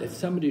if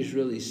somebody's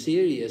really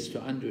serious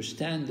to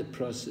understand the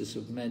process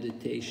of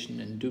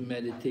meditation and do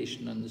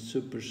meditation on the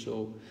super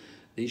soul,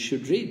 they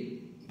should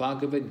read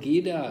Bhagavad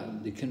Gita,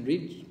 they can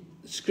read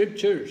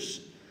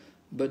scriptures,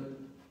 but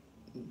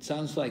it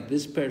sounds like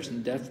this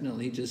person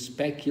definitely just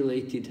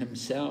speculated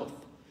himself.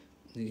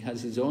 He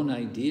has his own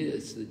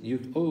ideas that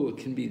it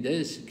can be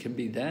this, it can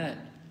be that.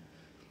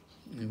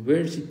 And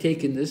where's he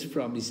taken this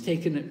from? He's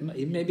taken it,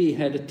 maybe he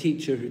had a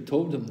teacher who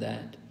told him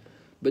that,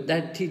 but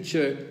that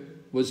teacher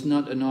was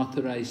not an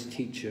authorized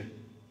teacher.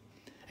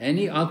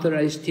 Any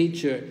authorized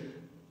teacher,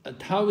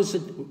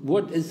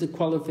 what is the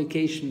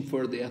qualification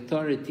for the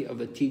authority of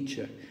a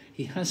teacher?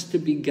 He has to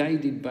be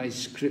guided by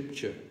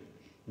scripture.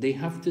 They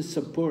have to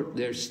support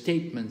their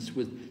statements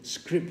with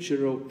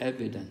scriptural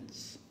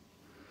evidence.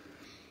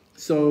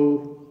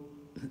 So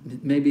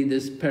maybe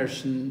this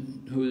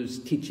person who's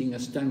teaching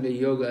Ashtanga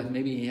Yoga,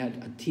 maybe he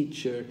had a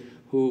teacher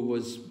who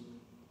was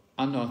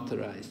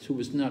unauthorized, who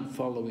was not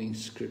following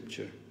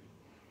scripture.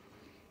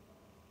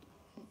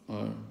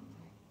 Or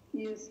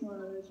yes,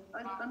 Maharaj.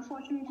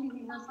 Unfortunately,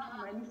 he has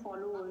many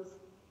followers.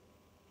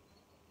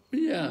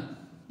 Yeah,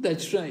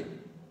 that's right.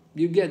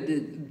 You get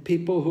the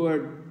people who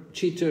are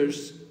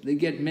cheaters, they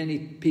get many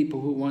people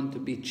who want to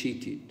be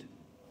cheated.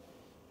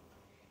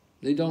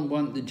 They don't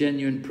want the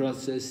genuine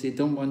process, they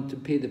don't want to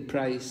pay the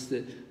price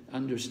to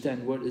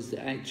understand what is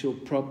the actual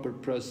proper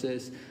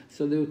process,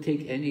 so they'll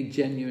take any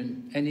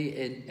genuine,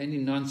 any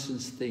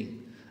nonsense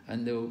thing,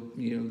 and they'll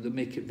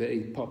make it very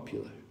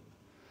popular.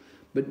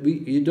 But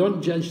you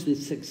don't judge the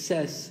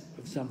success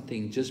of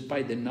something just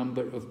by the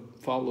number of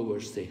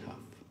followers they have.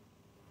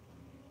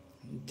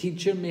 A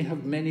teacher may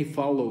have many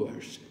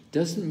followers.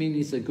 Doesn't mean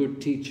he's a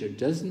good teacher.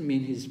 Doesn't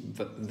mean he's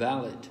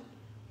valid.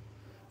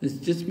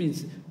 It just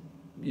means,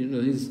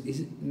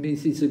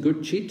 he's a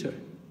good cheater.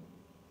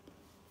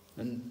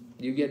 And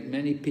you get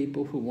many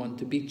people who want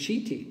to be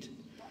cheated.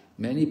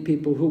 Many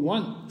people who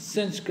want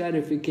sense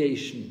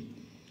gratification.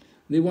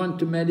 They want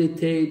to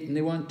meditate and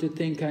they want to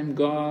think I'm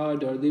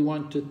God, or they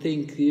want to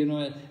think,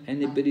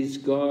 anybody's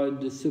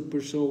God. The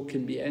super soul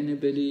can be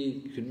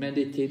anybody. You can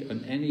meditate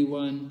on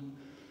anyone.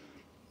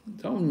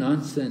 It's all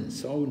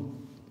nonsense, all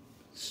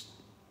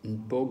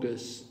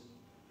bogus.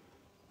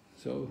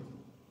 So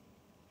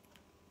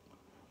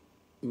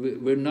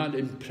we're not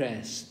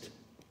impressed.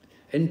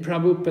 In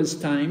Prabhupada's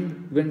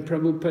time, when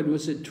Prabhupada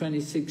was at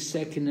 26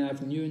 Second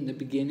Avenue in the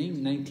beginning,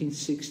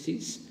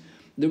 1960s,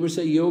 there was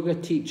a yoga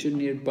teacher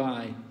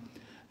nearby.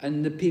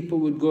 And the people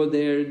would go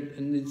there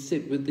and they'd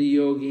sit with the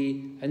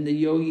yogi, and the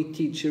yogi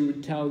teacher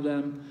would tell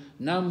them,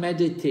 now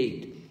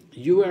meditate,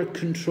 you are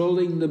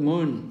controlling the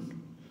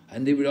moon.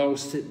 And they would all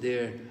sit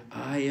there,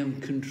 I am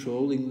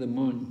controlling the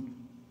moon.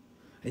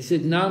 He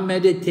said, now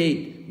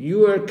meditate,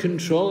 you are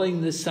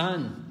controlling the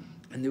sun.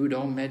 And they would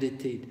all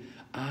meditate,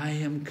 I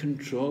am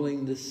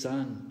controlling the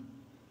sun.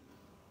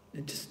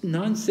 It's just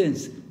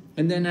nonsense.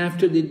 And then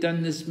after they'd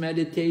done this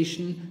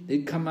meditation,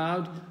 they'd come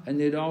out and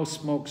they'd all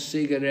smoke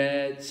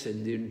cigarettes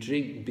and they'd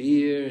drink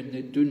beer and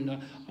they'd do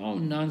all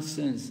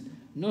nonsense.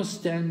 No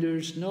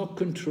standards, no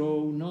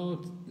control,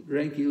 no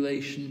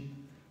regulation,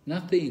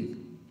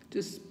 nothing.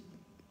 Just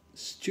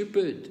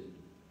stupid.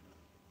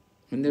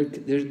 And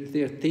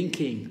they're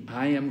thinking,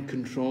 I am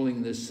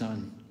controlling the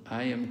sun,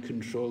 I am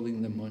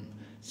controlling the moon.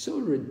 So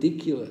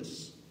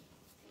ridiculous.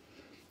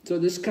 So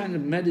this kind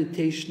of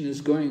meditation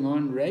is going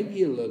on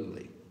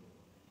regularly.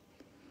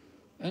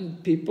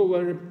 And people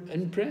are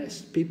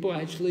impressed. People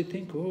actually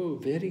think, oh,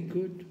 very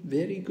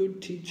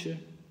good teacher.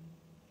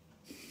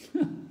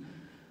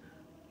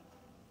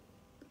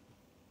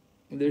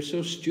 They're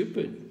so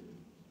stupid.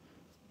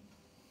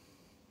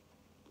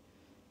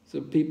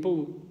 So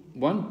people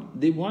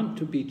want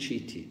to be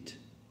cheated.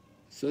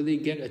 So they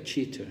get a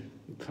cheater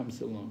who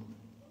comes along.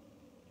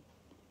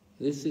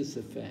 This is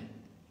the fact.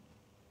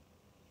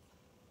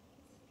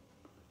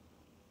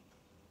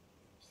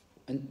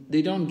 And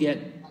they don't get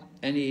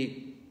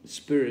any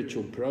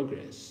spiritual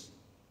progress.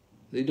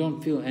 They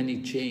don't feel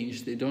any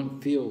change. They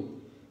don't feel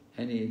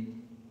any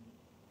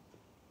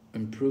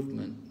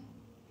improvement.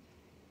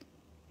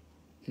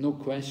 No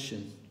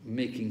question,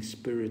 making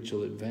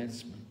spiritual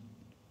advancement.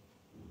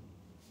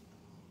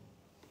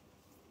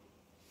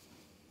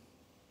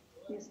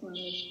 Yes,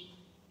 Maharaj.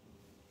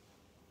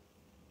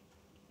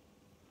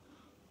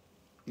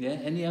 Yeah,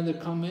 any other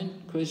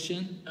comment,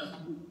 question?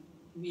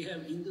 We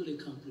have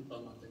Indulekha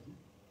Prabhupada.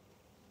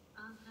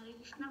 Hare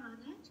Krishna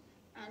Maharaj,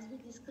 as we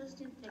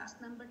discussed in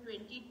text number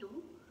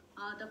 22,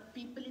 the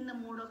people in the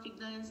mode of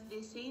ignorance,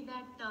 they say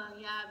that,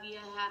 we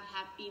are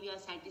happy, we are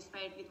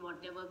satisfied with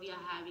whatever we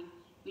are having.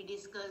 We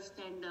discussed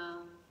and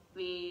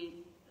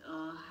we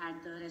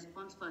had the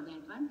response for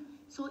that one.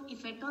 So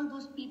if at all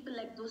those people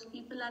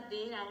are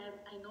there,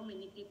 I know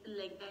many people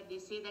like that, they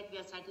say that we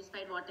are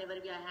satisfied whatever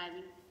we are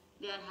having.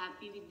 They are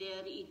happy with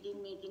their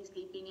eating, making,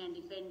 sleeping and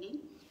defending.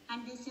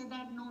 And they say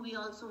that no, we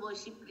also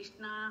worship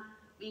Krishna,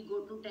 we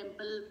go to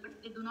temple, but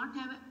they do not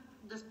have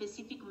the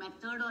specific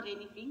method or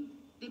anything.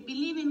 They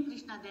believe in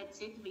Krishna, that's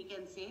it, we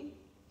can say.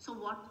 So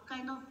what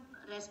kind of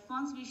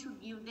response we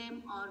should give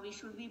them, or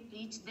should we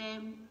preach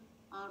them,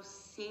 or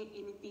say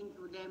anything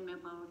to them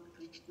about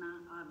Krishna,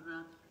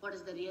 or what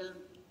is the real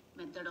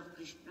method of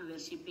Krishna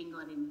worshipping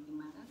or anything,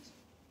 Maharaj?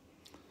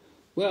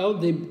 Well,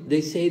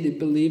 they say they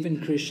believe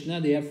in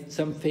Krishna, they have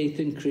some faith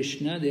in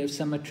Krishna, they have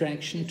some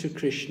attraction to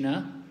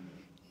Krishna.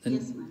 And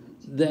yes, Maharaj.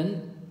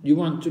 Then you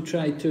want to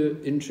try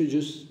to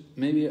introduce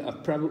maybe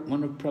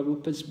one of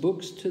Prabhupada's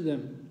books to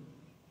them.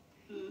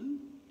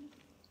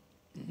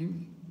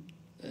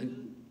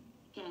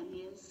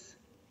 Yes.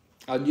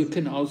 Or you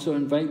can also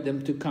invite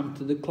them to come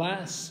to the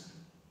class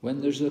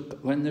when there's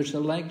a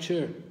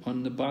lecture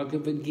on the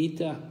Bhagavad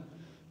Gita.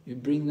 You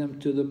bring them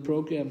to the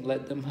program,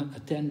 let them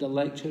attend a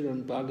lecture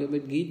on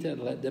Bhagavad Gita,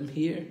 let them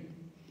hear.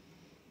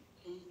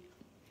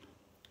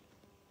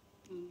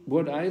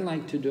 What I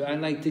like to do, I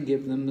like to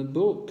give them the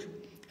book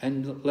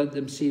and let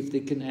them see if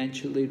they can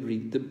actually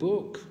read the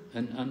book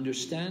and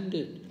understand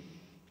it.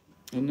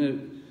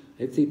 And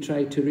if they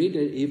try to read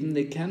it, even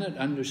they cannot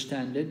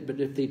understand it,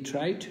 but if they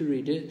try to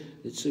read it,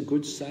 it's a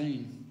good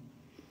sign.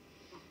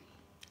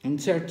 And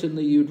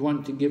certainly you'd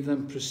want to give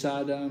them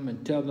prasadam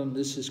and tell them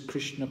this is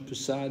Krishna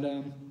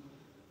prasadam.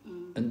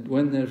 And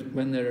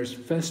when there's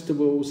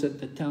festivals at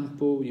the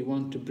temple, you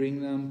want to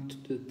bring them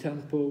to the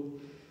temple.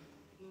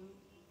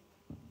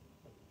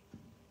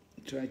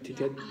 Try to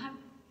get...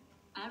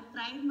 I have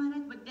tried,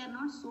 Maharaj, but they are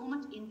not so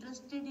much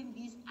interested in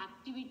these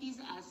activities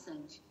as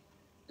such.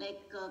 Like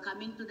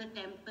coming to the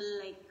temple,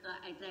 I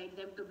tried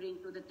them to bring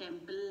to the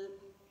temple,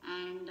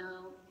 and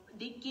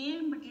they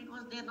came, but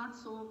they're not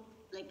so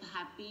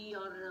happy,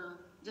 or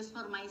just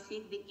for my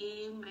sake they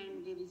came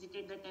and they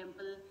visited the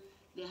temple,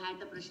 they had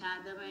the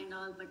prasadam and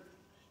all, but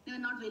they were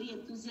not very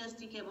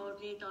enthusiastic about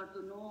it or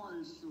to know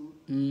also.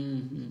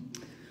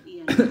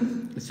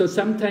 Yes. So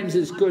sometimes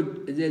it's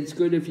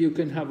good if you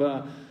can have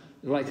a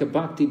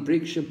Bhakti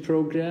Briksha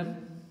program.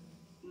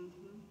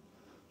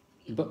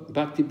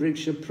 Bhakti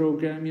Briksha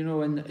program,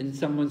 in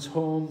someone's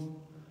home.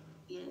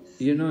 Yes.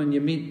 And you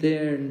meet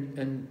there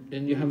and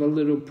you have a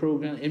little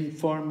program,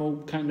 informal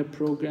kind of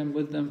program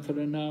with them for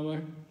an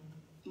hour.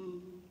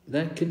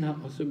 That can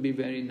also be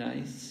very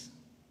nice,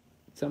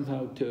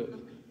 somehow to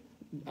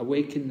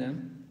awaken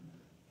them,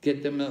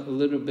 get them a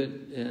little bit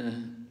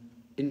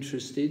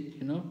interested,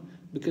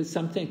 because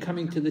sometimes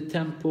coming to the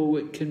temple,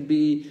 it can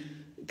be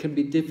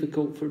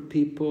difficult for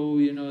people,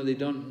 they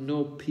don't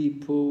know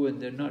people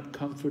and they're not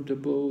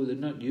comfortable, they're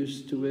not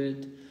used to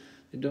it,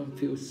 they don't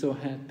feel so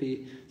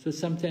happy. So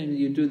sometimes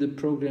you do the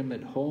program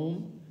at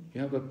home,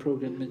 you have a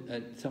program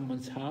at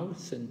someone's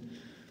house, and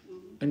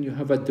you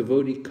have a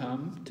devotee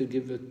come to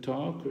give a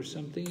talk or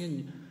something,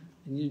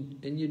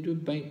 and you do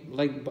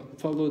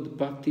follow the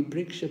Bhakti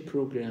Briksha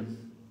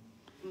program,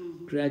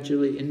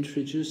 gradually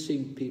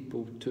introducing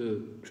people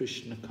to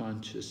Krishna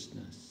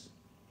consciousness.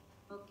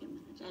 Okay,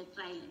 Maharaj, I'll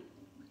try it.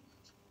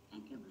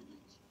 Thank you,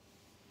 Maharaj.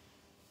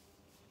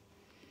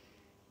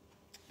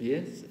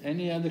 Yes,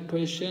 any other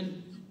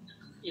question?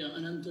 Yeah,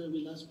 Ananta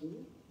Vilas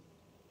Guru.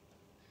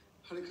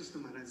 Hare Krishna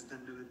Maharaj,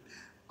 Dandavat.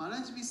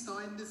 Maharaj, we saw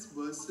in this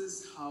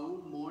verses how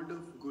mode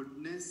of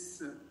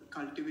goodness,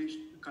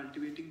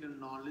 cultivating the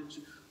knowledge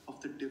of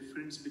the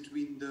difference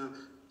between the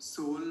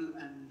soul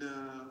and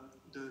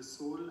the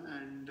soul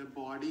and the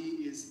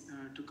body is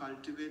to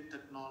cultivate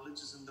that knowledge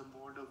is in the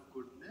mode of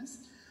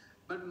goodness.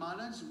 But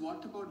Maharaj,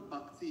 what about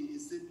bhakti?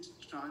 Is it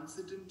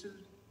transcendental,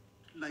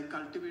 like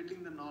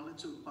cultivating the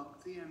knowledge of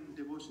bhakti and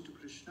devotion to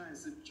Krishna?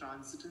 Is it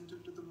transcendental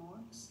to the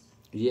modes?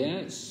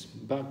 Yes,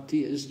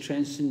 bhakti is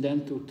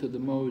transcendental to the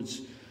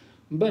modes.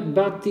 But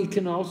bhakti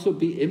can also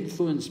be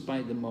influenced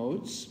by the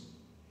modes.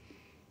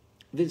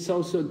 That's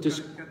also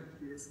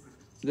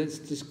that's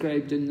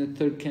described in the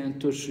 3rd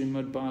canto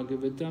Srimad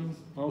Bhagavatam,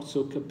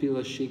 also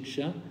Kapila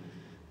Shiksha.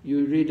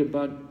 You read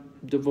about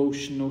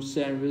devotional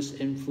service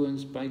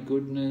influenced by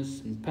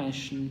goodness and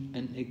passion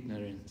and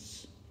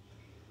ignorance.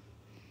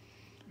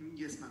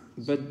 Yes, ma'am.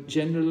 But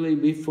generally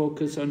we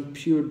focus on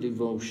pure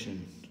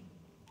devotion.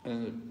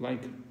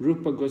 Like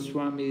Rupa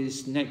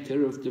Goswami's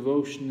Nectar of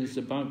Devotion is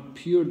about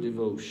pure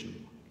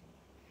devotion.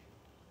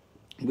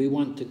 We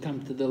want to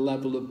come to the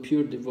level of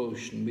pure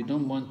devotion. We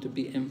don't want to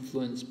be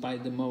influenced by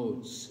the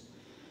modes.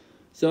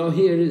 So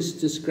here it's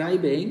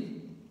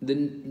describing the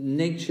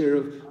nature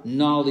of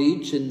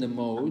knowledge in the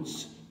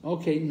modes.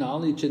 Okay,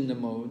 knowledge in the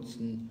modes,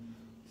 and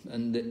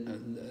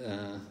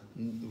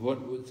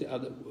what was the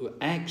other?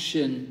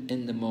 Action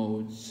in the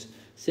modes.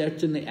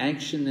 Certainly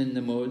action in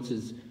the modes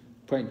is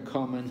quite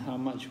common, how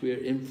much we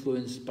are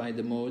influenced by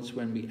the modes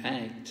when we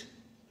act.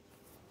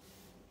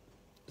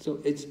 So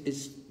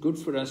it's good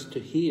for us to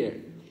hear.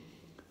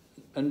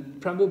 And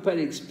Prabhupada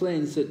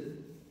explains that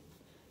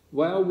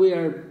while we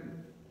are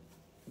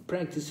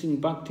practicing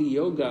bhakti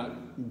yoga,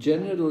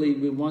 generally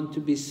we want to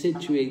be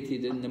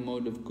situated in the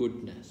mode of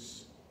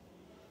goodness.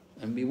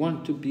 And we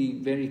want to be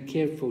very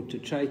careful to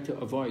try to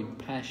avoid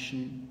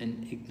passion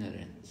and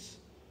ignorance.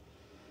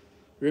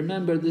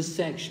 Remember, this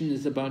section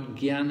is about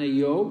Jnana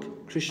Yoga.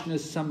 Krishna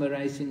is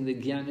summarizing the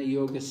Jnana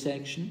Yoga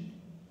section.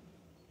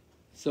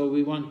 So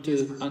we want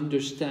to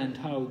understand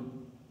how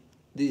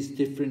these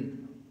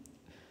different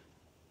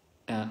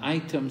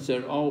items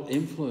are all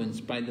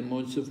influenced by the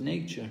modes of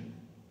nature.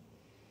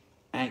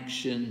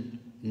 Action,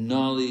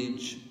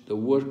 knowledge, the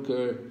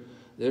worker,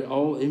 they're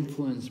all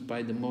influenced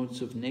by the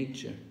modes of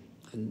nature.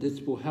 And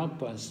this will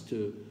help us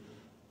to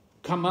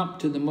come up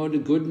to the mode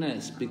of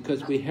goodness,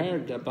 because we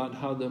heard about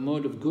how the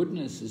mode of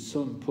goodness is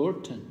so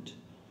important,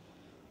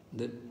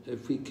 that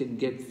if we can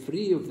get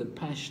free of the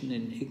passion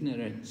and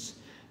ignorance,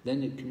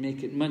 then it can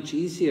make it much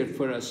easier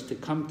for us to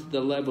come to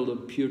the level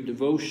of pure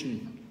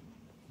devotion,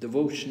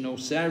 devotional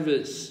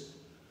service.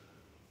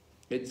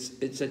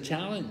 It's a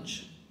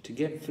challenge to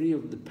get free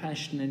of the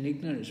passion and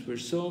ignorance. We're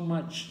so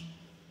much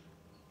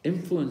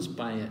influenced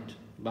by it,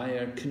 by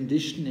our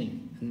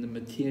conditioning in the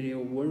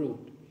material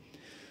world.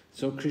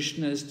 So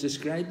Krishna is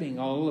describing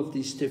all of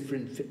these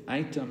different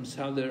items,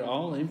 how they're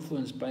all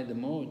influenced by the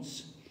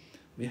modes.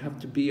 We have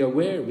to be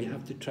aware, we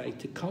have to try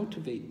to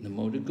cultivate the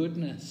mode of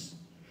goodness.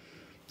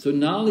 So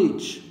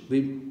knowledge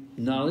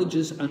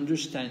is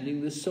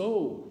understanding the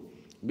soul.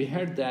 We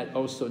heard that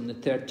also in the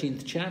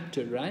 13th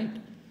chapter, right?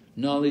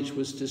 Knowledge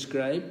was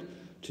described.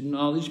 To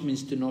knowledge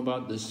means to know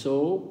about the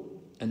soul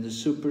and the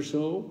super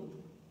soul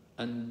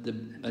and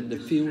the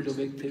field of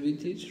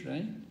activities,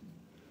 right?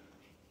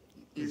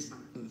 Yes.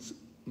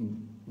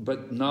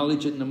 But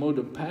knowledge in the mode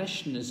of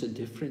passion is a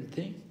different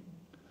thing.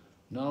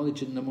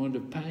 Knowledge in the mode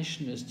of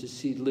passion is to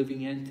see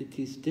living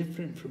entities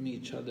different from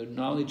each other.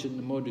 Knowledge in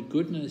the mode of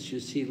goodness,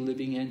 you see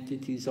living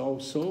entities, all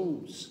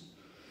souls.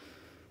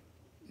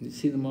 You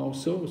see them all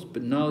souls.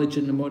 But knowledge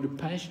in the mode of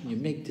passion, you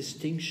make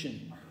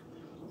distinction.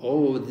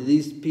 Oh,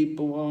 these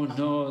people, oh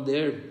no,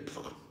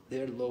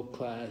 they're low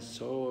class.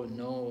 Oh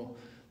no,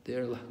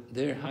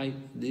 we're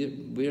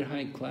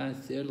high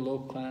class, they're low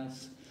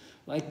class.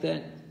 Like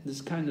that, this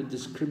kind of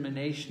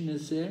discrimination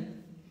is there.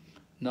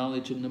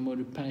 Knowledge in the mode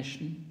of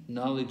passion,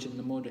 knowledge in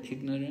the mode of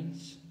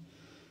ignorance,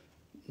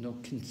 no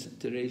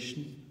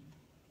consideration,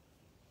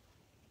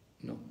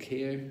 no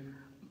care.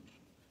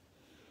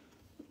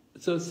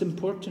 So it's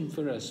important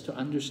for us to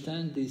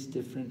understand these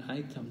different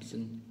items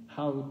and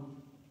how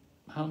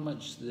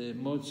much the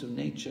modes of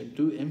nature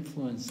do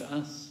influence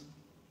us.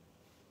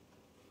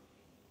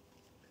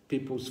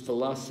 People's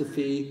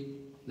philosophy,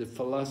 the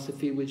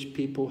philosophy which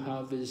people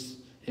have is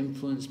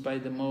influenced by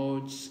the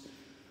modes,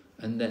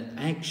 and the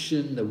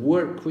action, the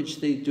work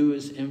which they do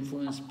is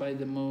influenced by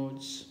the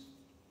modes.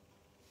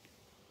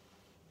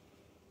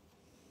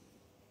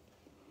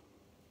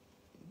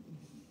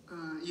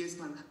 Yes,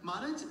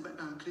 Maharaj,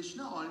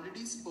 Krishna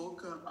already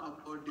spoke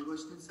about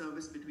devotional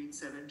service between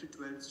 7 to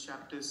 12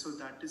 chapters, so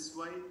that is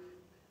why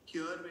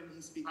here when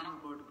he's speaking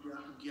about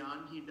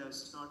Gyan, he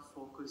does not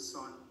focus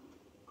on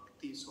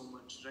Bhakti so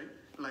much, right?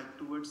 Like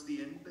towards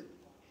the end,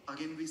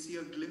 again we see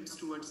a glimpse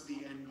towards the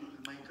end.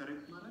 Am I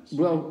correct, Maharaj?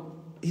 Well,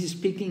 he's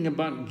speaking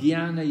about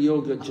Jnana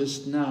Yoga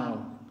just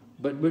now,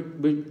 but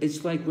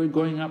it's like we're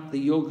going up the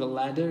yoga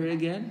ladder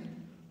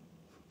again.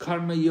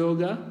 Karma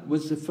Yoga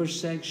was the first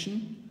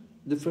section,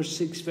 the first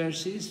 6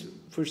 verses,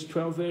 first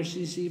 12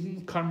 verses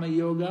even, Karma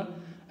Yoga,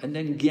 and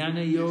then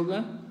Jnana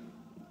Yoga,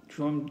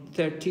 from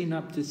 13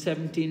 up to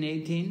 17,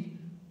 18,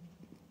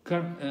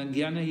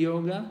 Jnana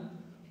Yoga,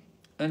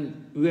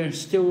 and we're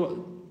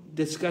still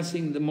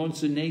discussing the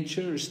modes of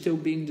nature, are still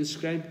being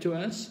described to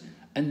us,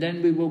 and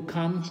then we will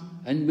come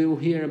and we'll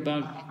hear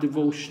about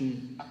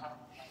devotion.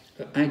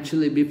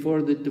 Actually,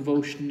 before the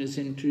devotion is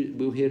introduced,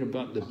 we'll hear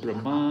about the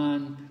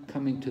Brahman,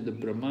 coming to the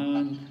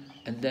Brahman,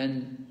 and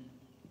then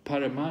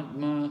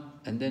Paramatma,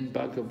 and then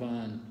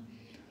Bhagavan.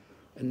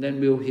 And then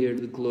we'll hear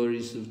the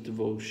glories of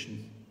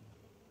devotion.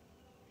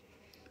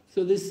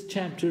 So this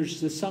chapter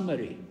is the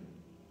summary,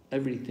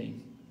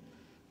 everything.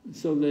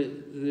 So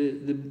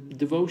the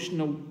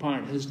devotional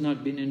part has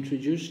not been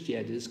introduced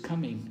yet, it's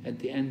coming at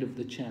the end of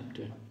the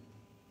chapter.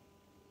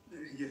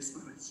 Yes,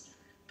 Maharaj.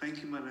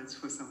 Thank you, Maharaj,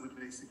 for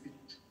summarizing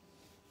it.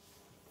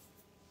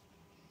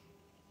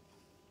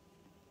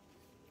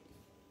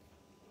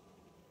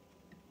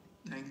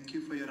 Thank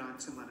you for your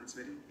answer, Maharaj.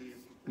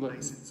 Very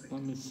nice insight.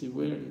 Let me see,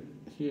 where,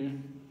 here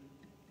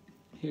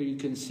you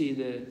can see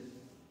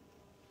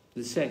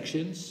the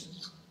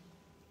sections.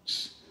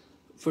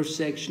 First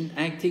section,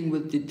 acting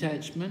with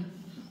detachment,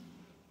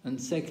 and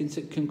second,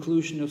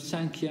 conclusion of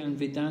Sankhya and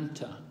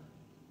Vedanta.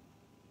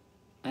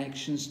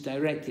 Actions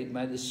directed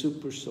by the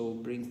super soul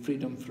bring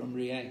freedom from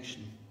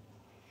reaction.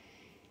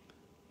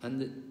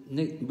 And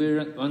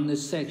we're on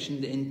this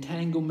section, the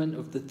entanglement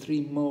of the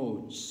 3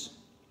 modes.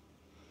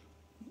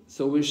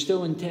 So we're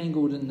still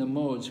entangled in the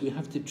modes. We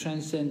have to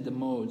transcend the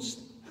modes.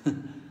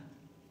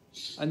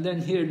 And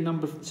then here,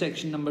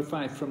 section number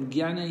 5, from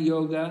Jnana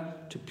Yoga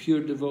to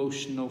pure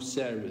devotional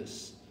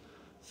service.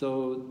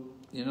 So,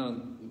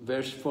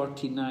 verse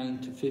 49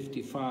 to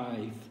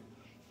 55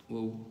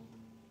 will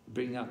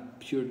bring up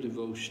pure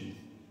devotion.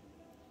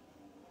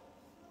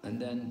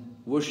 And then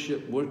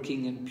worship,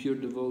 working in pure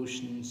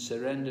devotion,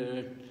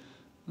 surrender,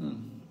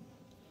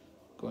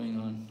 going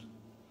on.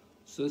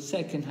 So the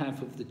second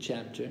half of the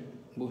chapter,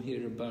 we'll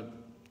hear about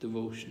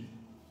devotion.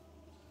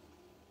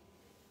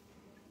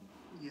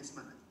 Yes,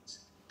 Maharaj.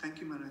 Thank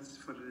you, Maharaj,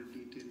 for the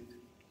detailed.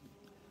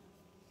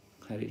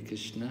 Hare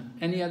Krishna.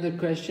 Any other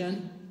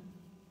question?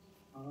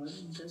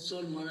 That's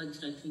all, Maharaj.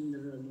 I think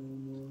there are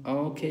no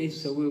more. Okay,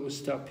 so we will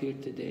stop here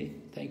today.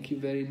 Thank you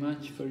very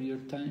much for your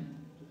time.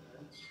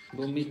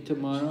 We'll meet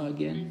tomorrow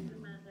again.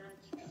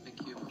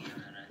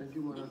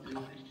 Thank you,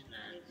 Maharaj.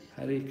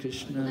 Hare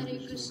Krishna.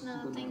 Hare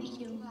Krishna. Thank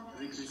you.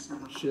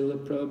 Srila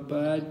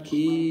Prabhupada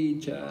ki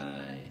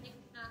jai.